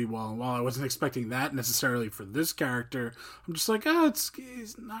top pretty well. And while I wasn't expecting that necessarily for this character, I'm just like,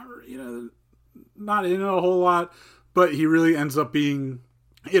 he's not, not in it a whole lot, but he really ends up being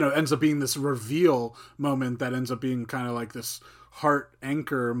this reveal moment that ends up being kind of like this heart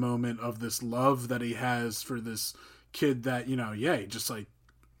anchor moment of this love that he has for this kid that, he just, like,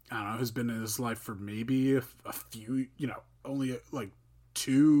 I don't know, has been in his life for maybe a few, only like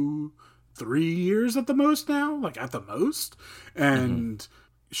 2-3 years at the most now, like at the most. And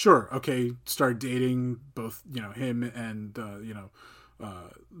sure, okay, start dating both, him and,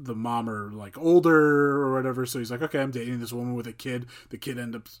 the mom are like older or whatever. So he's like, okay, I'm dating this woman with a kid. The kid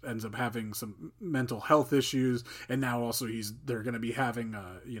ends up having some mental health issues. And now also they're going to be having,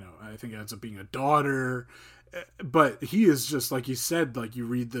 I think it ends up being a daughter. But he is just, like you said, like you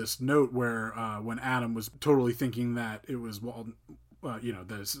read this note where when Adam was totally thinking that it was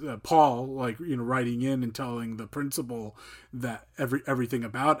there's Paul, like, writing in and telling the principal that everything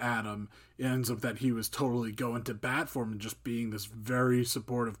about Adam ends up that he was totally going to bat for him and just being this very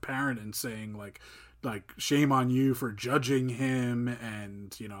supportive parent and saying like shame on you for judging him,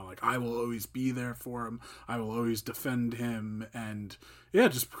 and like, I will always be there for him, I will always defend him. And yeah,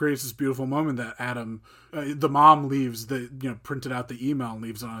 it just creates this beautiful moment that Adam, the mom leaves printed out the email and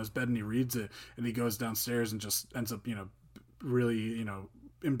leaves it on his bed, and he reads it, and he goes downstairs and just ends up really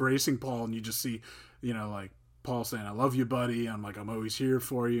embracing Paul, and you just see like Paul saying, I love you, buddy, I'm always here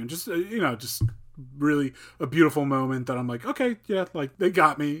for you, and just just really a beautiful moment that I'm like, okay, yeah, like they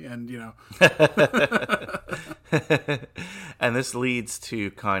got me. And and this leads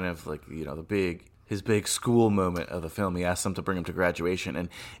to kind of like his big school moment of the film. He asked them to bring him to graduation, and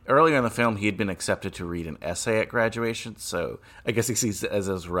earlier in the film he had been accepted to read an essay at graduation, so I guess he sees it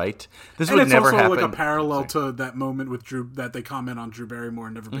as right. This would never happen. Like a parallel to that moment with Drew, that they comment on Drew Barrymore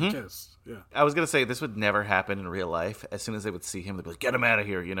and Never Been Kissed. Yeah, I was gonna say this would never happen in real life. As soon as they would see him, they'd be like, "Get him out of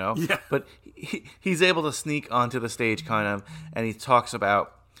here," Yeah. But he's able to sneak onto the stage, kind of, and he talks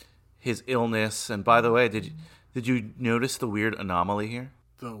about his illness. And by the way, did you notice the weird anomaly here?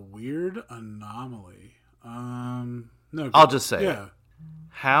 The weird anomaly. No. I'll just say, yeah.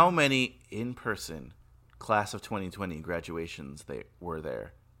 How many in-person class of 2020 graduations were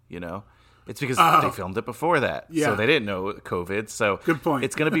there? It's because they filmed it before that, so they didn't know COVID. So good point.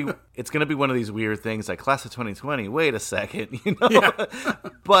 It's gonna be one of these weird things like class of 2020. Wait a second, Yeah.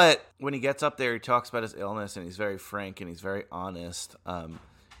 But when he gets up there, he talks about his illness, and he's very frank and he's very honest.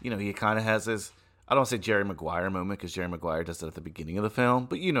 He kind of has his, I don't want to say Jerry Maguire moment, because Jerry Maguire does it at the beginning of the film,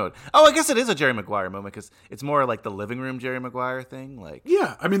 but I guess it is a Jerry Maguire moment, because it's more like the living room Jerry Maguire thing. Like,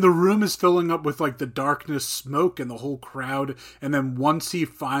 yeah, I mean, the room is filling up with like the darkness, smoke, and the whole crowd, and then once he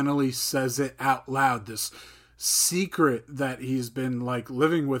finally says it out loud, this secret that he's been like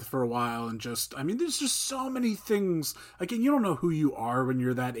living with for a while, and just, I mean, there's just so many things. Again, you don't know who you are when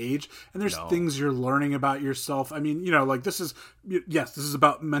you're that age, and there's things you're learning about yourself. I mean, like, this is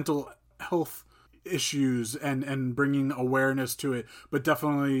about mental health issues and bringing awareness to it, but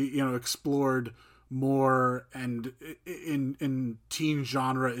definitely explored more and in teen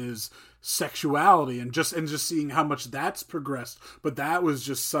genre is sexuality, and just seeing how much that's progressed. But that was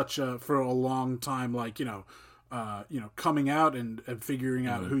just such a, for a long time, like coming out and figuring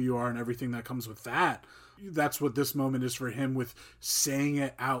out who you are and everything that comes with that. That's what this moment is for him, with saying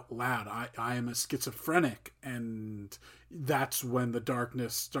it out loud. I am a schizophrenic, and that's when the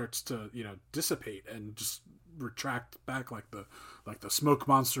darkness starts to dissipate and just retract back like the smoke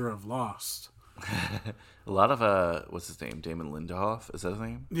monster of Lost. A lot of what's his name? Damon Lindelof, is that his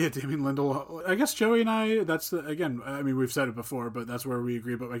name? Yeah, Damon Lindelof. I guess Joey and I, again, I mean, we've said it before, but that's where we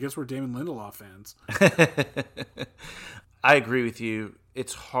agree. But I guess we're Damon Lindelof fans. I agree with you.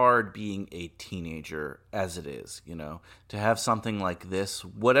 It's hard being a teenager as it is, to have something like this,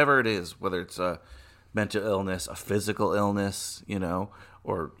 whatever it is, whether it's a mental illness, a physical illness,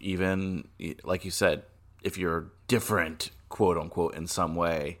 or even, like you said, if you're different, quote unquote, in some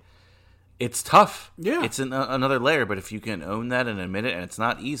way, it's tough. Yeah. It's another layer, but if you can own that and admit it, and it's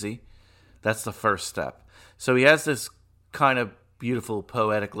not easy, that's the first step. So he has this kind of beautiful,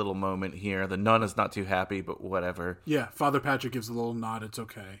 poetic little moment here. The nun is not too happy, but whatever. Yeah, Father Patrick gives a little nod. It's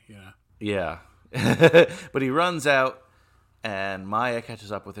okay. Yeah. But he runs out, and Maya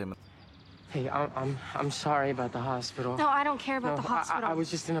catches up with him. Hey, I'm sorry about the hospital. No, I don't care about the hospital. I was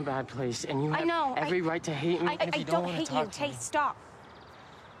just in a bad place, and you have I know. every right to hate me. I if you don't wanna hate you. talk to Hey, me. stop.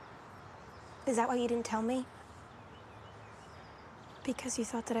 Is that why you didn't tell me? Because you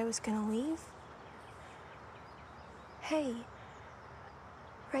thought that I was gonna leave? Hey.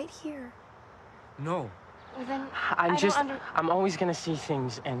 Right here. No. Well, then, I'm always gonna see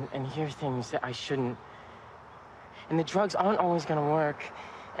things and hear things that I shouldn't. And the drugs aren't always gonna work.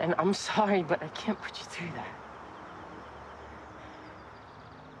 And I'm sorry, but I can't put you through that.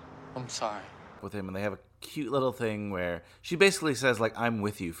 I'm sorry. With him, and they have a cute little thing where she basically says, like, I'm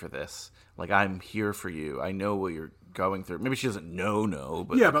with you for this. Like, I'm here for you. I know what you're going through. Maybe she doesn't know,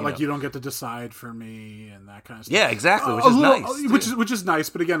 but... Yeah, but, like, you don't get to decide for me and that kind of stuff. Yeah, exactly, which is nice. Which is nice,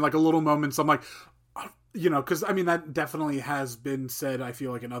 but again, like, a little moments, I'm like... You know, because, I mean, that definitely has been said, I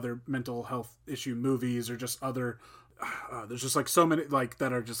feel like, in other mental health issue movies or just other... there's just, like, so many, like,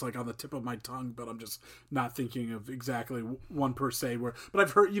 that are just, like, on the tip of my tongue, but I'm just not thinking of exactly one per se. But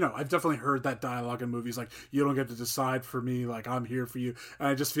I've heard, you know, I've definitely heard that dialogue in movies, like, you don't get to decide for me, like, I'm here for you. And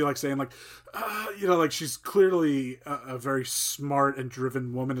I just feel like saying, like, you know, like, she's clearly a very smart and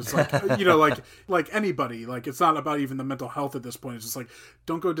driven woman. It's like, you know, like anybody, like, it's not about even the mental health at this point. It's just like,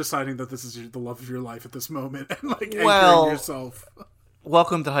 don't go deciding that this is the love of your life at this moment and, like, anchoring yourself.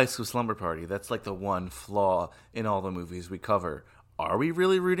 Welcome to High School Slumber Party. That's like the one flaw in all the movies we cover. Are we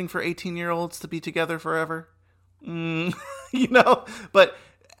really rooting for 18-year-olds to be together forever? You know? But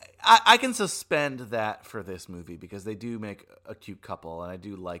I can suspend that for this movie because they do make a cute couple and I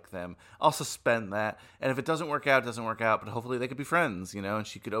do like them. I'll suspend that. And if it doesn't work out, it doesn't work out. But hopefully they could be friends, you know, and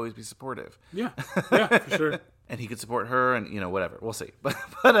she could always be supportive. Yeah, for sure. And he could support her and, you know, whatever. We'll see.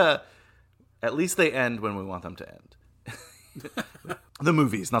 But at least they end when we want them to end. The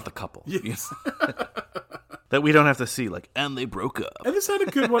movies, not the couple. Yes. That we don't have to see, like, and they broke up. And this had a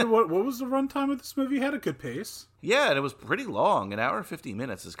good one. What was the runtime of this movie? It had a good pace. Yeah, and it was pretty long. An hour and 50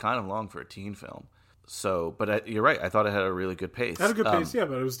 minutes is kind of long for a teen film. So, but you're right. I thought it had a really good pace. It had a good pace, yeah,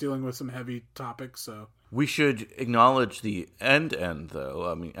 but it was dealing with some heavy topics, so. We should acknowledge the end,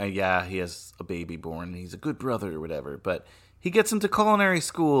 though. I mean, yeah, he has a baby born, and he's a good brother or whatever, but he gets into culinary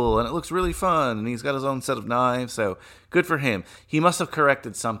school, and it looks really fun, and he's got his own set of knives, so good for him. He must have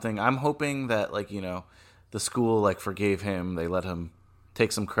corrected something. I'm hoping that, like, you know, the school, like, forgave him. They let him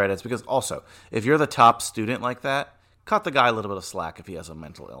take some credits, because also, if you're the top student like that, cut the guy a little bit of slack if he has a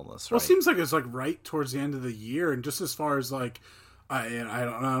mental illness, right? Well, it seems like it's, like, right towards the end of the year, and just as far as, like, I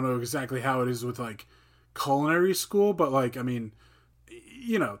don't know exactly how it is with, like, culinary school, but, like, I mean,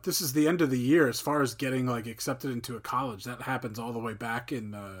 you know, this is the end of the year as far as getting, like, accepted into a college. That happens all the way back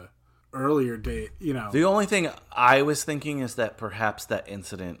in earlier date, you know. The only thing I was thinking is that perhaps that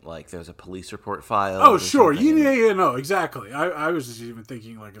incident, like, there's a police report filed. Oh, sure. Yeah, no, exactly. I was just even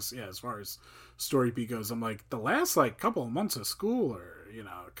thinking, like, as far as story beat goes, I'm like, the last, like, couple of months of school are, you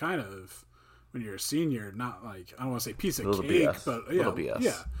know, kind of, when you're a senior, not, like, I don't want to say piece of cake, BS. but, yeah. Little BS.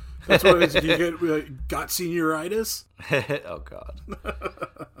 Yeah. That's what it is. You got senioritis? Oh, God.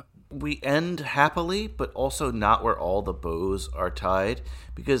 We end happily, but also not where all the bows are tied,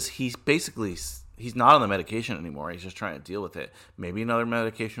 because he's not on the medication anymore. He's just trying to deal with it. Maybe another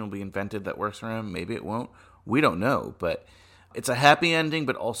medication will be invented that works for him. Maybe it won't. We don't know, but it's a happy ending,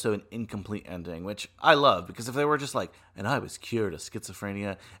 but also an incomplete ending, which I love, because if they were just like, and I was cured of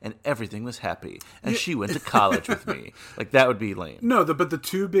schizophrenia, and everything was happy, and she went to college with me, like, that would be lame. No, but the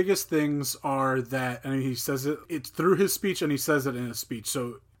two biggest things are that, and he says it's through his speech, and he says it in his speech,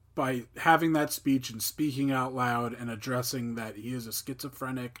 so by having that speech and speaking out loud and addressing that he is a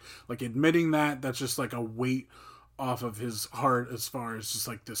schizophrenic, like, admitting that's just, like, a weight off of his heart as far as just,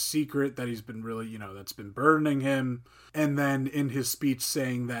 like, the secret that he's been really, you know, that's been burdening him. And then in his speech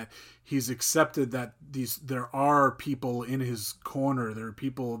saying that he's accepted that there are people in his corner, there are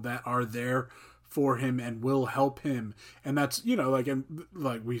people that are there for him and will help him. And that's, you know, like, and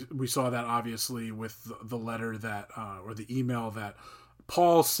like we saw that obviously with the letter that or the email that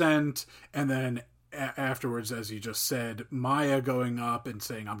Paul sent, and then afterwards, as you just said, Maya going up and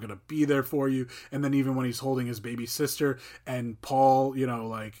saying, I'm going to be there for you. And then even when he's holding his baby sister, and Paul, you know,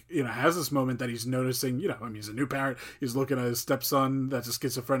 like, you know, has this moment that he's noticing, you know, I mean, he's a new parent. He's looking at his stepson that's a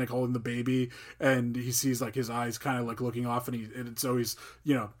schizophrenic holding the baby, and he sees, like, his eyes kind of, like, looking off, and it's always,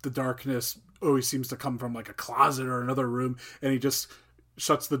 you know, the darkness always seems to come from, like, a closet or another room, and he just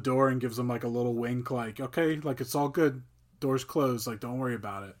shuts the door and gives him, like, a little wink, like, okay, like, it's all good. Door's closed. Like, don't worry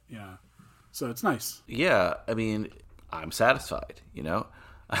about it. Yeah. So it's nice. Yeah, I mean, I'm satisfied, you know?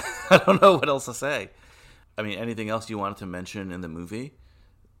 I don't know what else to say. I mean, anything else you wanted to mention in the movie?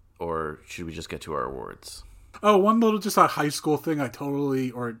 Or should we just get to our awards? Oh, one little, just a high school thing I'm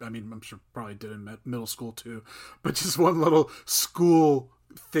sure probably did in middle school too, but just one little school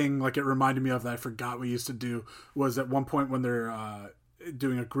thing, like it reminded me of that I forgot we used to do, was at one point when they're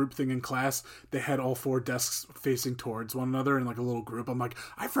doing a group thing in class, they had all 4 desks facing towards one another in like a little group. I'm like,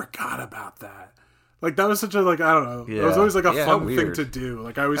 I forgot about that. Like that was such a, like, I don't know. Yeah. It was always like a fun weird. thing to do.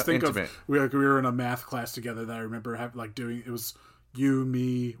 Like I always think Intimate. of, we were in a math class together that I remember doing, it was you,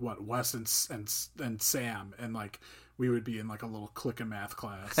 me, Wes and Sam, and like we would be in like a little clique of math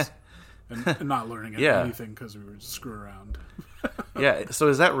class and not learning anything because we were just screwing around. Yeah, so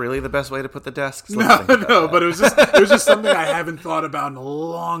is that really the best way to put the desks? No, but it was just something I haven't thought about in the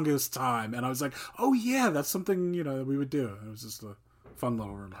longest time, and I was like, oh yeah, that's something that we would do. It was just a fun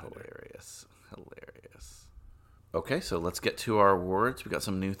little reminder. Hilarious. Okay, so let's get to our awards. We got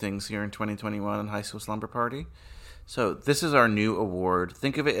some new things here in 2021 in High School Slumber Party. So this is our new award.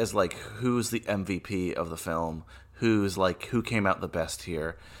 Think of it as like who's the MVP of the film, who came out the best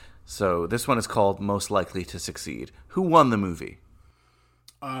here. So this one is called Most Likely to Succeed. Who won the movie?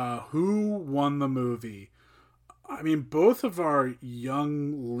 Who won the movie? I mean, both of our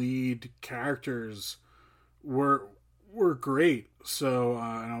young lead characters were great. So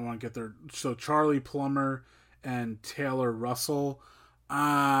I don't want to get there. So Charlie Plummer and Taylor Russell.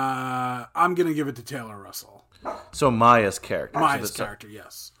 I'm gonna give it to Taylor Russell. So Maya's character.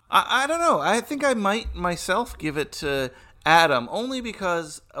 Yes. I don't know. I think I might myself give it to Adam, only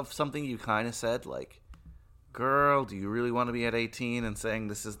because of something you kind of said, like, girl, do you really want to be at 18 and saying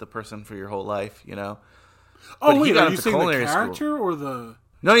this is the person for your whole life, Oh, but wait, are you saying the character or the...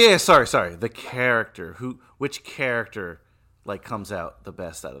 No, yeah, sorry. The character. Which character, like, comes out the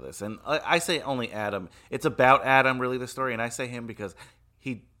best out of this? And I say only Adam. It's about Adam, really, the story, and I say him because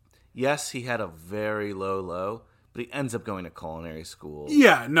he had a very low, but he ends up going to culinary school.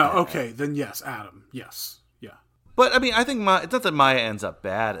 Yeah, no, okay, then yes, Adam, yes. But, I mean, I think it's not that Maya ends up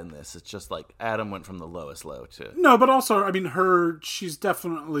bad in this. It's just, like, Adam went from the lowest low to... No, but also, I mean, she's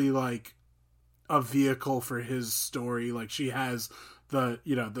definitely, like, a vehicle for his story. Like, she has the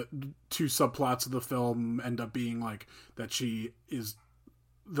 2 subplots of the film end up being, like, that she is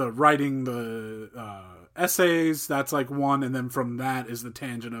writing the essays. That's, like, one. And then from that is the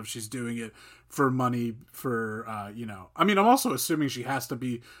tangent of she's doing it for money for, I mean, I'm also assuming she has to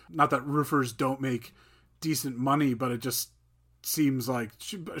be... Not that roofers don't make... decent money, but it just seems like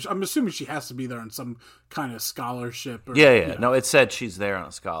I'm assuming she has to be there on some kind of scholarship. No, it said she's there on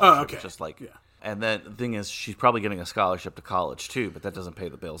a scholarship. Oh, okay. Just like, and then the thing is, she's probably getting a scholarship to college too, but that doesn't pay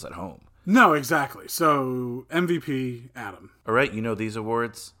the bills at home. No, exactly. So MVP, Adam. All right, these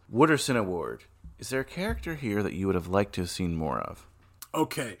awards. Wooderson Award. Is there a character here that you would have liked to have seen more of?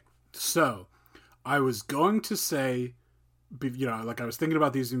 Okay, so I was going to say, like I was thinking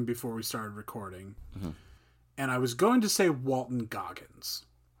about these even before we started recording. Mm-hmm. And I was going to say Walton Goggins.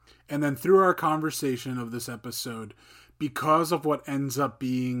 And then through our conversation of this episode, because of what ends up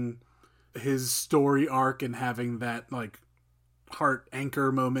being his story arc and having that, like, heart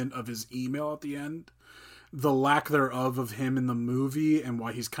anchor moment of his email at the end, the lack thereof of him in the movie and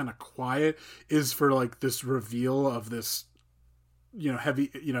why he's kind of quiet is for, like, this reveal of this,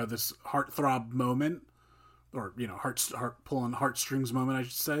 heavy, this heartthrob moment. Or, heart pulling heartstrings moment, I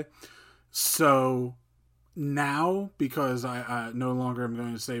should say. So... Now, because I no longer am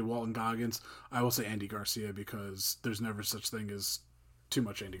going to say Walton Goggins, I will say Andy Garcia because there's never such thing as too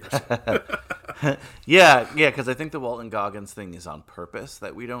much Andy Garcia. yeah, because I think the Walton Goggins thing is on purpose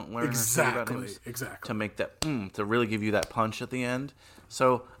that we don't learn about him to make that to really give you that punch at the end.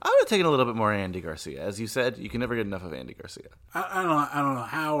 So I would have taken a little bit more Andy Garcia. As you said, you can never get enough of Andy Garcia. I don't know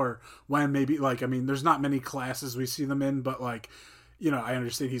how or when. Maybe like there's not many classes we see them in, but like I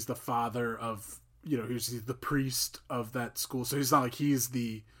understand he's the father of. He's the priest of that school, so he's not like he's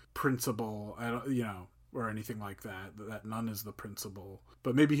the principal, or anything like that. That nun is the principal,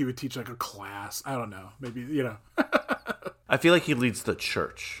 but maybe he would teach like a class. I don't know. Maybe I feel like he leads the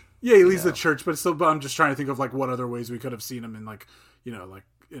church. Yeah, he leads the church, but still. But I'm just trying to think of like what other ways we could have seen him in like like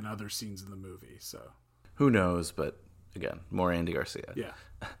in other scenes in the movie. So who knows? But again, more Andy Garcia. Yeah.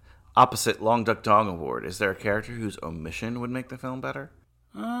 Opposite Long Duck Dong Award. Is there a character whose omission would make the film better?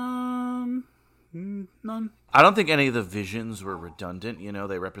 None. I don't think any of the visions were redundant.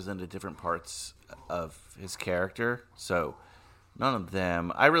 They represented different parts of his character. So none of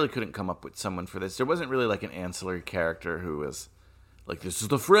them. I really couldn't come up with someone for this. There wasn't really like an ancillary character who was like, this is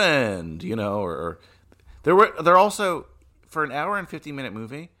the friend, or there also, for an hour and 50-minute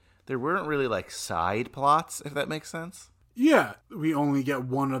movie, there weren't really like side plots, if that makes sense. Yeah. We only get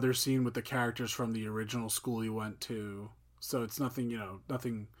one other scene with the characters from the original school he went to. So it's nothing,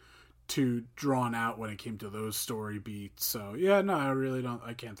 nothing too drawn out when it came to those story beats. So yeah, no,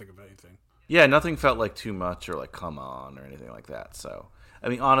 I can't think of anything. Yeah, nothing felt like too much or like come on or anything like that. So, I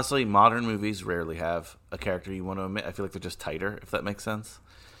mean, honestly, modern movies rarely have a character you want to omit. I feel like they're just tighter, if that makes sense.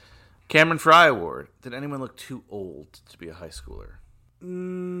 Cameron Fry Award. Did anyone look too old to be a high schooler?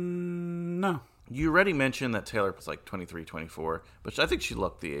 No. You already mentioned that Taylor was like 23, 24, but I think she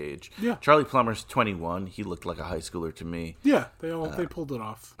looked the age. Yeah. Charlie Plummer's 21. He looked like a high schooler to me. Yeah, they pulled it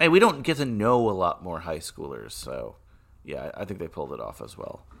off. And we don't get to know a lot more high schoolers, so yeah, I think they pulled it off as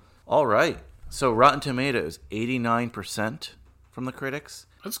well. All right. So Rotten Tomatoes, 89% from the critics.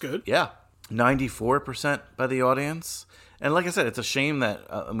 That's good. Yeah. 94% by the audience. And like I said, it's a shame that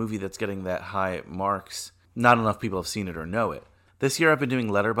a movie that's getting that high marks, not enough people have seen it or know it. This year I've been doing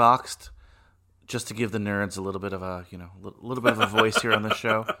Letterboxd just to give the nerds a little bit of a, little bit of a voice here on the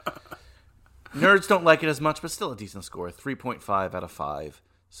show. Nerds don't like it as much, but still a decent score. 3.5 out of 5.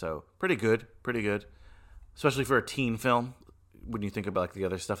 So pretty good. Pretty good. Especially for a teen film when you think about like the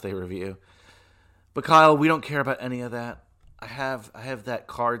other stuff they review. But Kyle, we don't care about any of that. I have that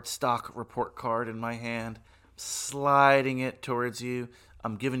card stock report card in my hand. I'm sliding it towards you.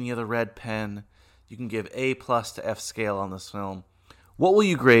 I'm giving you the red pen. You can give A+ to F scale on this film. What will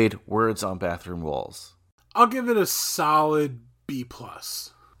you grade Words on Bathroom Walls? I'll give it a solid B+.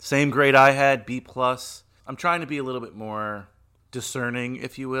 Same grade I had, B+. I'm trying to be a little bit more discerning,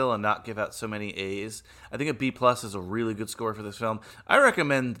 if you will, and not give out so many A's. I think a B+ is a really good score for this film. I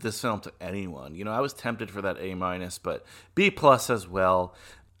recommend this film to anyone. I was tempted for that A-, but B+ as well.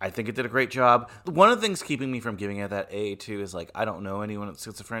 I think it did a great job. One of the things keeping me from giving it that A, too, is like, I don't know anyone with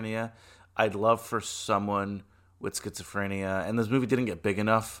schizophrenia. I'd love for someone with schizophrenia, and this movie didn't get big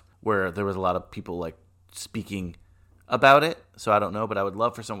enough where there was a lot of people like speaking about it, so I don't know, but I would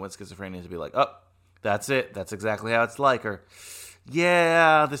love for someone with schizophrenia to be like, oh, that's it, that's exactly how it's like, or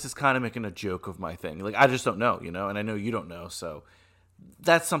yeah, this is kind of making a joke of my thing. Like, I just don't know, and I know you don't know, so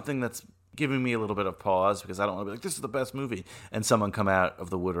that's something that's giving me a little bit of pause, because I don't want to be like, this is the best movie, and someone come out of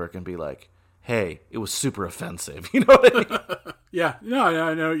the woodwork and be like, hey, it was super offensive, you know what I mean? Yeah, no,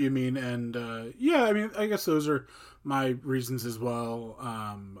 I know what you mean, and yeah, I mean, I guess those are my reasons as well.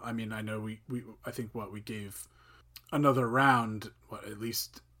 I mean, I know we I think we gave another round, at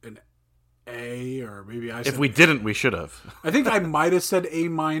least an A, or maybe I said, if we didn't, we should have. I think I might have said A-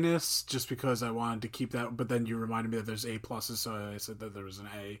 just because I wanted to keep that, but then you reminded me that there's A+, so I said that there was an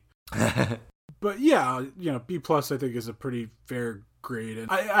A. But yeah, B+ I think is a pretty fair grade,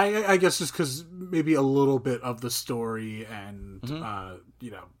 and I guess just because maybe a little bit of the story and I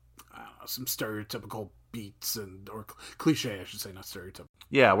don't know, some stereotypical beats or cliche, I should say, not stereotypical.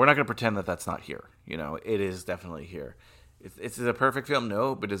 Yeah, we're not going to pretend that that's not here. It is definitely here. Is it a perfect film?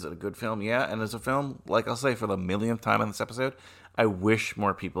 No, but is it a good film? Yeah, and as a film, like I'll say for the millionth time on this episode, I wish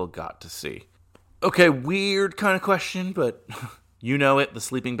more people got to see. Okay, weird kind of question, but you know it, the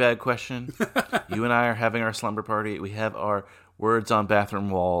sleeping bag question. You and I are having our slumber party. We have our Words on Bathroom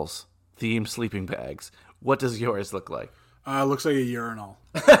Walls themed sleeping bags. What does yours look like? Looks like a urinal.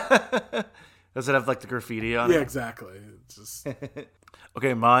 Does it have like the graffiti on it? Yeah, exactly. It's just...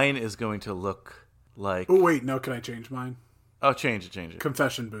 Okay, mine is going to look like... Oh, wait, no, can I change mine? Oh, change it.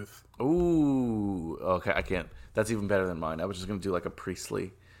 Confession booth. Ooh, okay, I can't. That's even better than mine. I was just going to do like a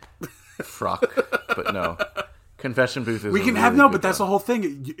priestly frock, but no. Confession booth is. We can really have but that's the whole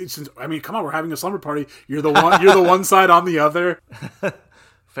thing. I mean, come on, we're having a slumber party. You're the one. You're the one side on the other.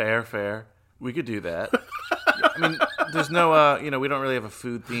 Fair. We could do that. I mean, there's no. We don't really have a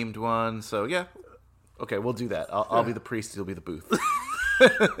food themed one, so yeah. Okay, we'll do that. I'll be the priest. You'll be the booth.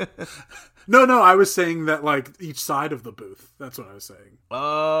 No, I was saying that like each side of the booth. That's what I was saying.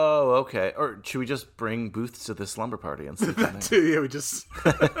 Oh, okay. Or should we just bring booths to this slumber party and sleep in there? Yeah,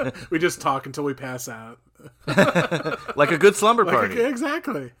 we just talk until we pass out. Like a good slumber party.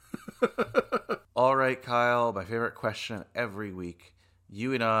 Exactly. All right, Kyle, my favorite question every week.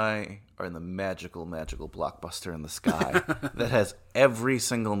 You and I are in the magical blockbuster in the sky that has every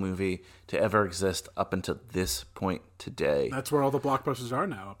single movie to ever exist up until this point today. That's where all the blockbusters are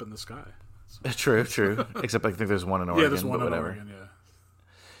now, up in the sky. True. Except I think there's one in Oregon. Yeah, there's one in whatever. Oregon, yeah.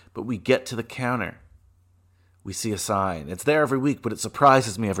 But we get to the counter. We see a sign. It's there every week, but it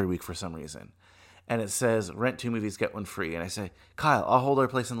surprises me every week for some reason. And it says, rent 2 movies, get 1 free. And I say, Kyle, I'll hold our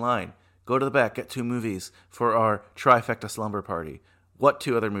place in line. Go to the back, get 2 movies for our trifecta slumber party. What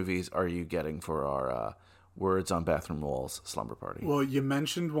 2 other movies are you getting for our Words on Bathroom Walls slumber party? Well, you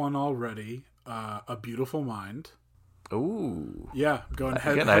mentioned one already, A Beautiful Mind. Ooh. Yeah, going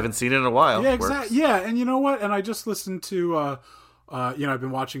ahead. Again, I haven't seen it in a while. Yeah, exactly. Yeah, and you know what? And I just listened to I've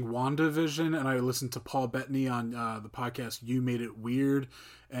been watching WandaVision, and I listened to Paul Bettany on the podcast You Made It Weird,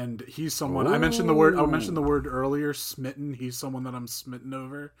 and he's someone I mentioned the word earlier, smitten. He's someone that I'm smitten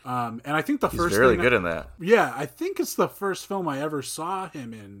over. And I think he's really good in that. Yeah, I think it's the first film I ever saw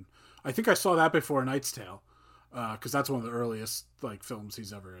him in. I think I saw that before Knight's Tale, because that's one of the earliest films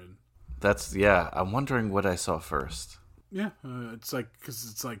he's ever in. I'm wondering what I saw first. Yeah, it's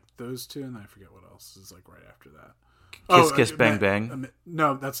those two, and I forget what else is right after that. Kiss Bang Bang.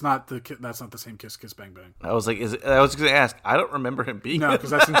 No, that's not the same Kiss Bang Bang. I was going to ask. I don't remember him being. No,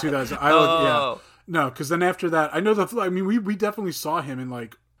 because that's in 2000. No, because then after that, I know we definitely saw him in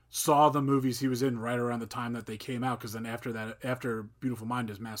saw the movies he was in right around the time that they came out. Because then after Beautiful Mind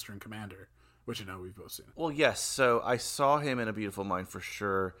is Master and Commander, which we've both seen. Well, yes. So I saw him in A Beautiful Mind for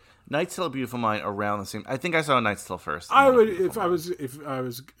sure. Knight's Tale, Beautiful Mind around the same. I think I saw Knight's Tale first. If I was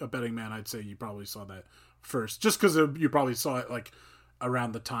a betting man, I'd say you probably saw that first, just because you probably saw it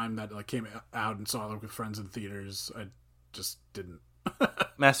around the time that came out and saw it with friends in theaters. I just didn't.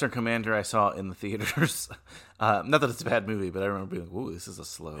 Master and Commander I saw in the theaters. Not that it's a bad movie, but I remember being like, "Ooh, this is a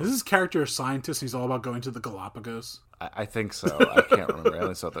slow." Is his character a scientist? He's all about going to the Galapagos. I think so. I can't remember. I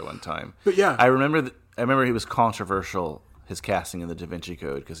only saw it that one time. But yeah, I remember he was controversial. His casting in the Da Vinci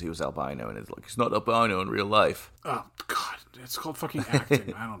Code because he was albino and he's not albino in real life. Oh God, it's called fucking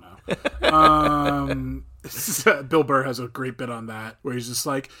acting. I don't know. Bill Burr has a great bit on that where he's just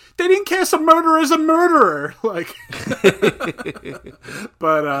like, they didn't cast a murderer as a murderer,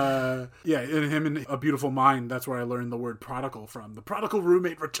 But in him in A Beautiful Mind, that's where I learned the word prodigal from. The prodigal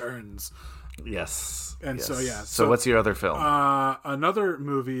roommate returns. Yes. And yes. So what's your other film? Another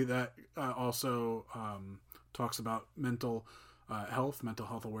movie that also talks about mental health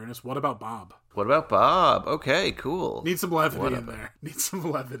awareness. What About Bob? What About Bob? Okay, cool. Need some levity in there. Need some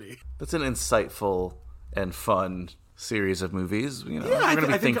levity. That's an insightful and fun series of movies.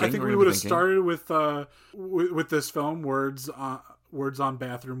 I think we would have started with this film, Words on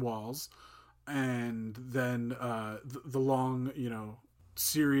Bathroom Walls, and then the long,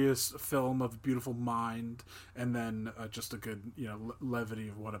 serious film of Beautiful Mind, and then just a good, levity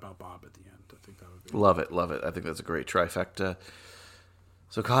of What About Bob at the end. I think that would be love it. I think that's a great trifecta.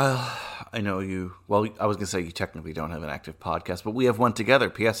 So Kyle, I know you. Well, I was gonna say you technically don't have an active podcast, but we have one together.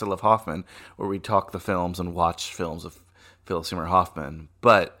 P.S. I Love Hoffman, where we talk the films and watch films of Philip Seymour Hoffman.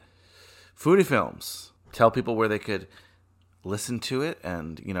 But Foodie Films, tell people where they could listen to it,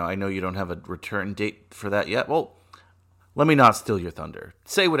 and I know you don't have a return date for that yet. Well, let me not steal your thunder.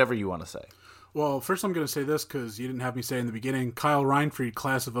 Say whatever you want to say. Well, first I'm going to say this because you didn't have me say in the beginning. Kyle Reinfried,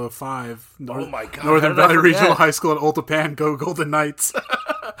 class of 05. Oh my God. Northern Valley Regional High School at Oltapan. Go Golden Knights.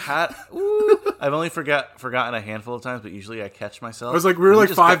 I've only forgotten a handful of times, but usually I catch myself. I was we were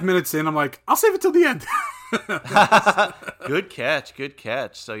 5 minutes in. I'm like, I'll save it till the end. Good catch.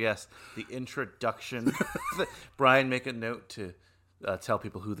 So yes, the introduction. Brian, make a note to tell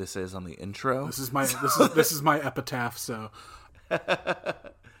people who this is on the intro. This is my epitaph. So,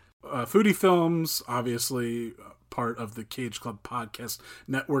 Foodie Films, obviously part of the Cage Club Podcast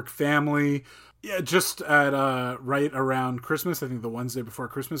Network family. Yeah, just at right around Christmas, I think the Wednesday before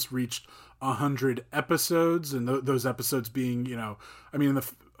Christmas, reached 100 episodes, and those episodes being, I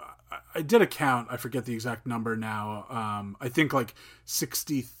did a count. I forget the exact number now. I think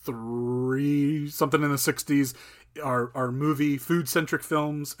 63, something in the 60s, are movie food-centric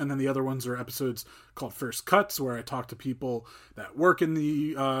films, and then the other ones are episodes called First Cuts, where I talk to people that work in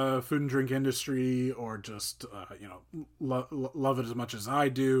the food and drink industry, or just love it as much as I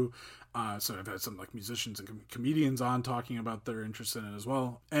do. So I've had some musicians and comedians on talking about their interest in it as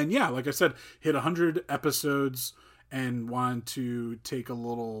well. And yeah, like I said, hit 100 episodes and wanted to take a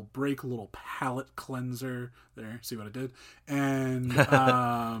little break, a little palate cleanser there. See what I did? And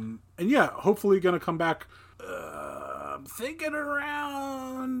and yeah, hopefully gonna come back. I'm thinking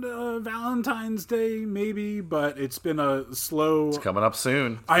around Valentine's Day, maybe, but it's been a slow. It's coming up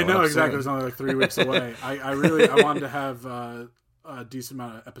soon. I know exactly. It's only 3 weeks away. I wanted to have a decent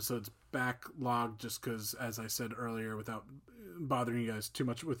amount of episodes backlogged, just because, as I said earlier, without bothering you guys too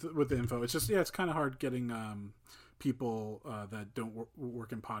much with the info, it's just it's kind of hard getting people that don't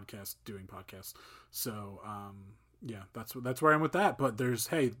work in podcasts doing podcasts. So yeah, that's where I'm with that. But there's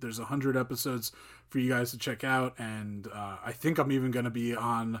 100 episodes for you guys to check out, and I think I'm even going to be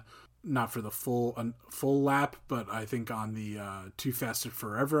on, not for the full lap, but I think on the Too Fast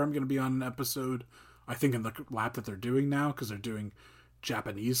Forever, I'm going to be on an episode. I think in the lap that they're doing now, because they're doing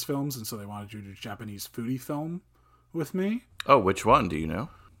Japanese films, and so they wanted to do a Japanese foodie film with me. Oh, which one? Do you know?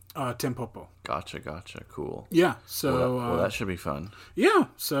 Tampopo. Gotcha. Cool. Yeah, so... Well, that should be fun. Yeah,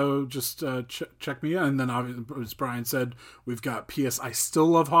 so just check me out. And then, obviously, as Brian said, we've got P.S. I Still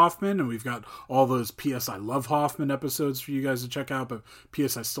Love Hoffman, and we've got all those P.S. I Love Hoffman episodes for you guys to check out. But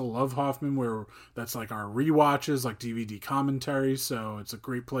P.S. I Still Love Hoffman, where that's like our rewatches, like DVD commentary. So it's a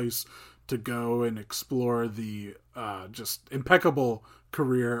great place to go and explore the just impeccable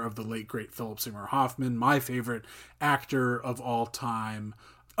career of the late, great Philip Seymour Hoffman, my favorite actor of all time.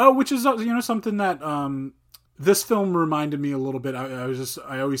 Oh, which is, something that this film reminded me a little bit.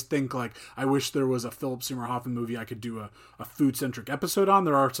 I always think, like, I wish there was a Philip Seymour Hoffman movie I could do a food-centric episode on.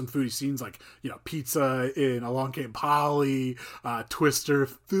 There are some foodie scenes, like, pizza in Along Came Polly, Twister,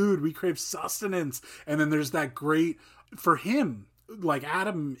 food. We crave sustenance. And then there's that great, for him, like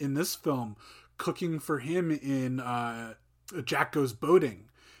Adam in this film, cooking for him in Jack Goes Boating.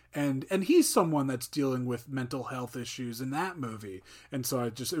 And he's someone that's dealing with mental health issues in that movie. And so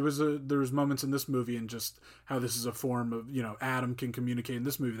there was moments in this movie and just how this is a form of, Adam can communicate in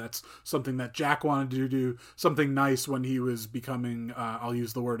this movie. That's something that Jack wanted to do, something nice when he was becoming, I'll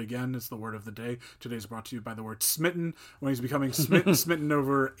use the word again, it's the word of the day. Today's brought to you by the word smitten. When he's becoming smitten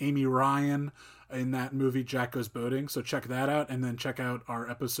over Amy Ryan in that movie, Jack Goes Boating. So check that out, and then check out our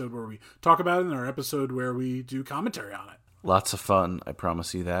episode where we talk about it and our episode where we do commentary on it. Lots of fun, I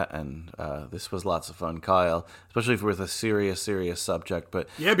promise you that, and this was lots of fun, Kyle, especially with a serious subject. But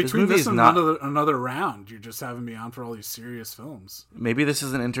yeah, between this and another round, you're just having me on for all these serious films. Maybe this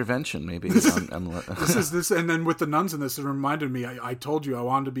is an intervention. Maybe this is, and then with the nuns in this, it reminded me. I told you I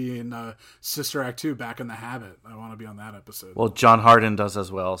wanted to be in Sister Act 2, Back in the Habit. I want to be on that episode. Well, John Harden does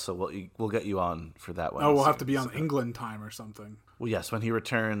as well, so we'll get you on for that one. Oh, we'll have to be on England time or something. Well, yes, when he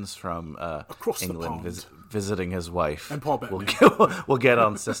returns from across England visiting his wife. And Paul Bettany. We'll get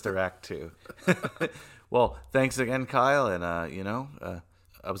on Sister Act 2. Well, thanks again, Kyle. And, I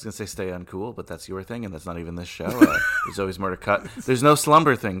was going to say stay uncool, but that's your thing, and that's not even this show. There's always more to cut. There's no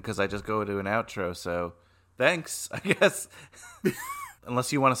slumber thing because I just go to an outro. So thanks, I guess.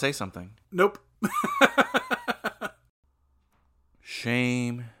 Unless you want to say something. Nope.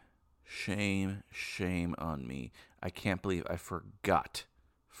 Shame on me. I can't believe I forgot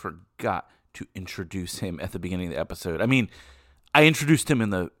to introduce him at the beginning of the episode. I mean, I introduced him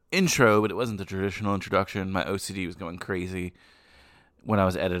in the intro, but it wasn't the traditional introduction. My OCD was going crazy when I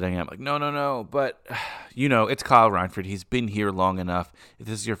was editing. I'm like, no. But, it's Kyle Reinford. He's been here long enough. If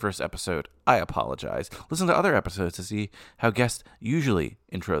this is your first episode, I apologize. Listen to other episodes to see how guests usually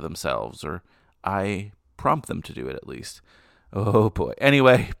intro themselves, or I prompt them to do it at least. Oh, boy.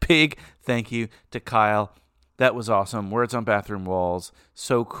 Anyway, big thank you to Kyle. That was awesome. Words on Bathroom Walls.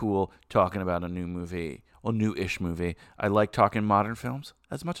 So cool talking about a new movie. Well, new-ish movie. I like talking modern films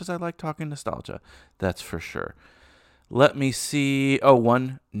as much as I like talking nostalgia. That's for sure. Let me see. Oh,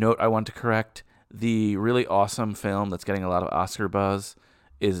 one note I want to correct. The really awesome film that's getting a lot of Oscar buzz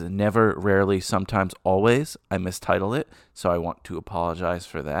is Never, Rarely, Sometimes, Always. I mistitled it, so I want to apologize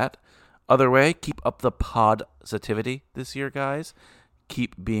for that. Other way, keep up the positivity this year, guys.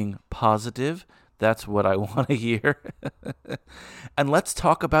 Keep being positive. That's what I want to hear. And let's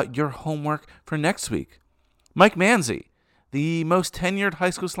talk about your homework for next week. Mike Manzi, the most tenured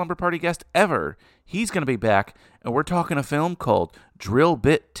high school slumber party guest ever. He's going to be back, and we're talking a film called Drill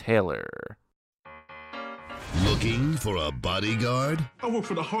Bit Taylor. Looking for a bodyguard? I work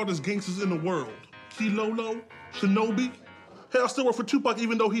for the hardest gangsters in the world. Kilolo, Shinobi. Hell, I still work for Tupac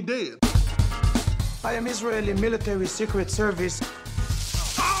even though he dead. I am Israeli military secret service.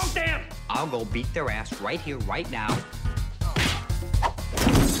 Oh, damn! I'll go beat their ass right here, right now.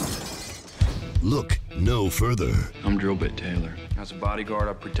 Look no further. I'm Drill Bit Taylor. As a bodyguard,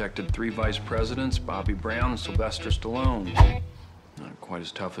 I've protected 3 vice presidents, Bobby Brown and Sylvester Stallone. Not quite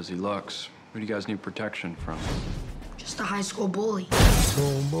as tough as he looks. Who do you guys need protection from? Just a high school bully.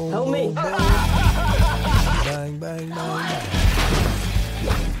 Boom, boom, help me! Bang, bang, bang.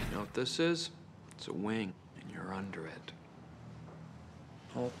 You know what this is? It's a wing, and you're under it.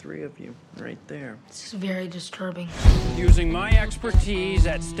 All 3 of you, right there. This is very disturbing. Using my expertise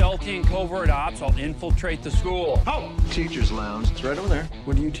at stealthy and covert ops, I'll infiltrate the school. Oh! Teacher's lounge. It's right over there.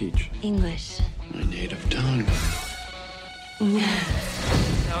 What do you teach? English. My native tongue.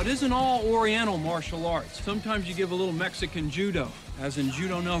 Now, it isn't all Oriental martial arts. Sometimes you give a little Mexican judo, as in you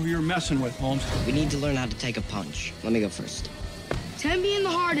don't know who you're messing with, Holmes. We need to learn how to take a punch. Let me go first. 10 being the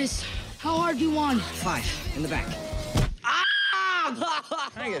hardest. How hard do you want? 5, in the back.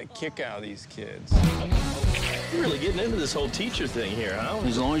 I get a kick out of these kids. You're really getting into this whole teacher thing here, huh?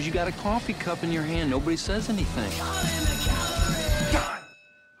 As long as you got a coffee cup in your hand, nobody says anything.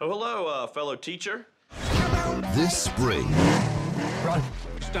 Oh, hello, fellow teacher. This spring, Run.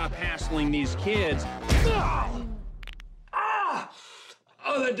 stop hassling these kids.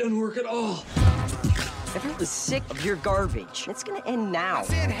 Oh, that doesn't work at all. Everyone's sick of your garbage. It's gonna end now.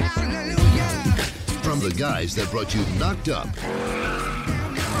 From the guys that brought you Knocked Up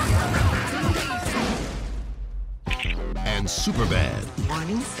and Superbad.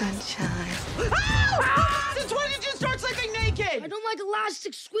 Morning sunshine. Since when did you start sleeping naked? I don't like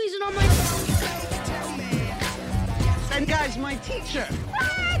elastic squeezing on my... That guy's my teacher.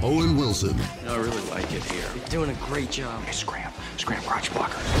 Owen Wilson. I really like it here. You're doing a great job. Hey, Scram, crotch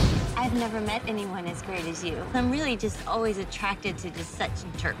blocker. I've never met anyone as great as you. I'm really just always attracted to just such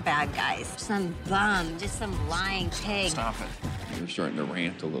dirtbag guys. Some bum, just some lying pig. Stop it. You're starting to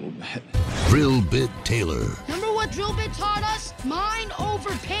rant a little bit. Drill Bit Taylor. Remember what Drill Bit taught us? Mind over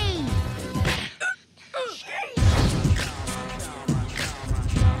pain.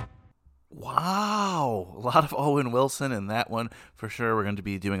 Wow, a lot of Owen Wilson in that one for sure. We're going to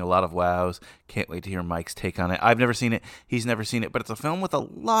be doing a lot of wows. Can't wait to hear Mike's take on it. I've never seen it. He's never seen it, but it's a film with a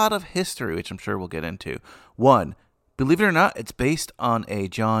lot of history, which I'm sure we'll get into. One, believe it or not, it's based on a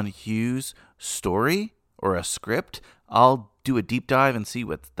John Hughes story or a script. I'll do a deep dive and see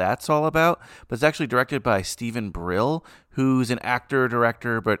what that's all about. But it's actually directed by Stephen Brill, who's an actor,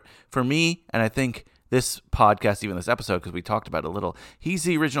 director. But for me, and I think this podcast, even this episode, because we talked about it a little, he's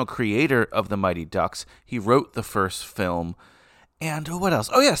the original creator of The Mighty Ducks. He wrote the first film. And what else?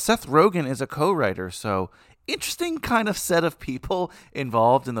 Oh, yeah, Seth Rogen is a co-writer. So interesting kind of set of people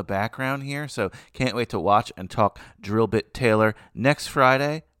involved in the background here. So can't wait to watch and talk Drill Bit Taylor next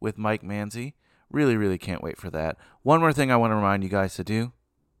Friday with Mike Manzi. Really, really can't wait for that. One more thing I want to remind you guys to do.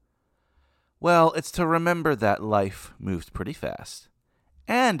 Well, it's to remember that life moves pretty fast.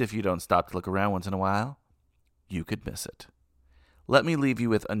 And if you don't stop to look around once in a while, you could miss it. Let me leave you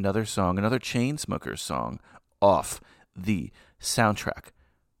with another song, another Chainsmokers song, off the soundtrack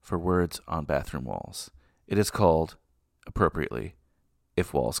for Words on Bathroom Walls. It is called, appropriately,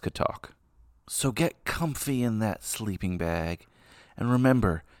 If Walls Could Talk. So get comfy in that sleeping bag. And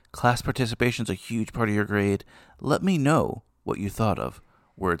remember, class participation is a huge part of your grade. Let me know what you thought of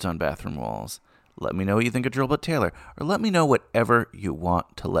Words on Bathroom Walls. Let me know what you think of Drill Bit Taylor, or let me know whatever you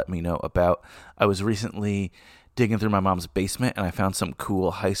want to let me know about. I was recently digging through my mom's basement, and I found some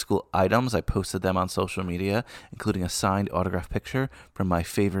cool high school items. I posted them on social media, including a signed autograph picture from my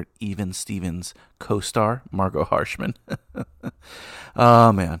favorite Even Stevens co-star, Margot Harshman.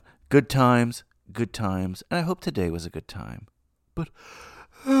 Oh, man. Good times, and I hope today was a good time. But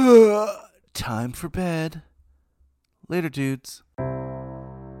time for bed. Later, dudes.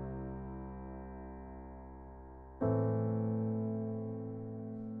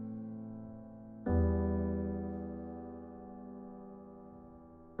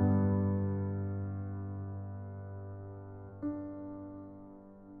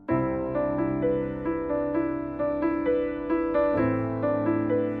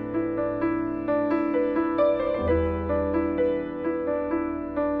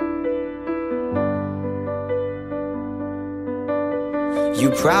 You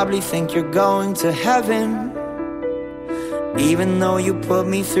probably think you're going to heaven, even though you put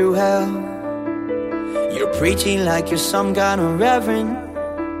me through hell. You're preaching like you're some kind of reverend.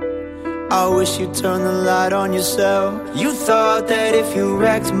 I wish you'd turn the light on yourself. You thought that if you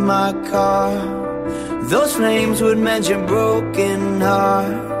wrecked my car, those flames would mend your broken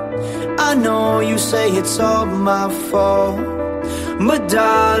heart. I know you say it's all my fault, but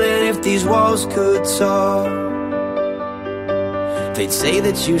darling, if these walls could talk, they'd say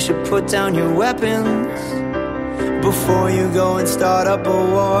that you should put down your weapons before you go and start up a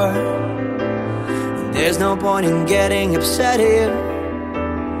war. There's no point in getting upset here.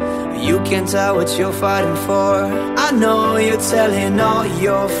 You can't tell what you're fighting for. I know you're telling all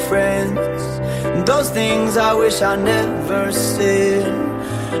your friends those things I wish I never said.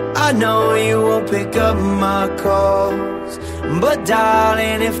 I know you won't pick up my calls, but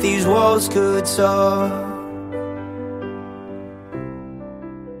darling, if these walls could talk.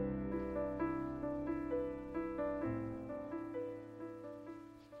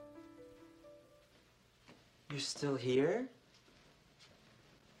 You're still here?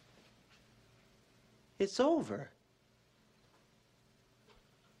 It's over.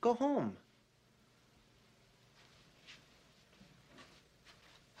 Go home.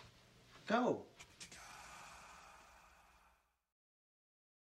 Go.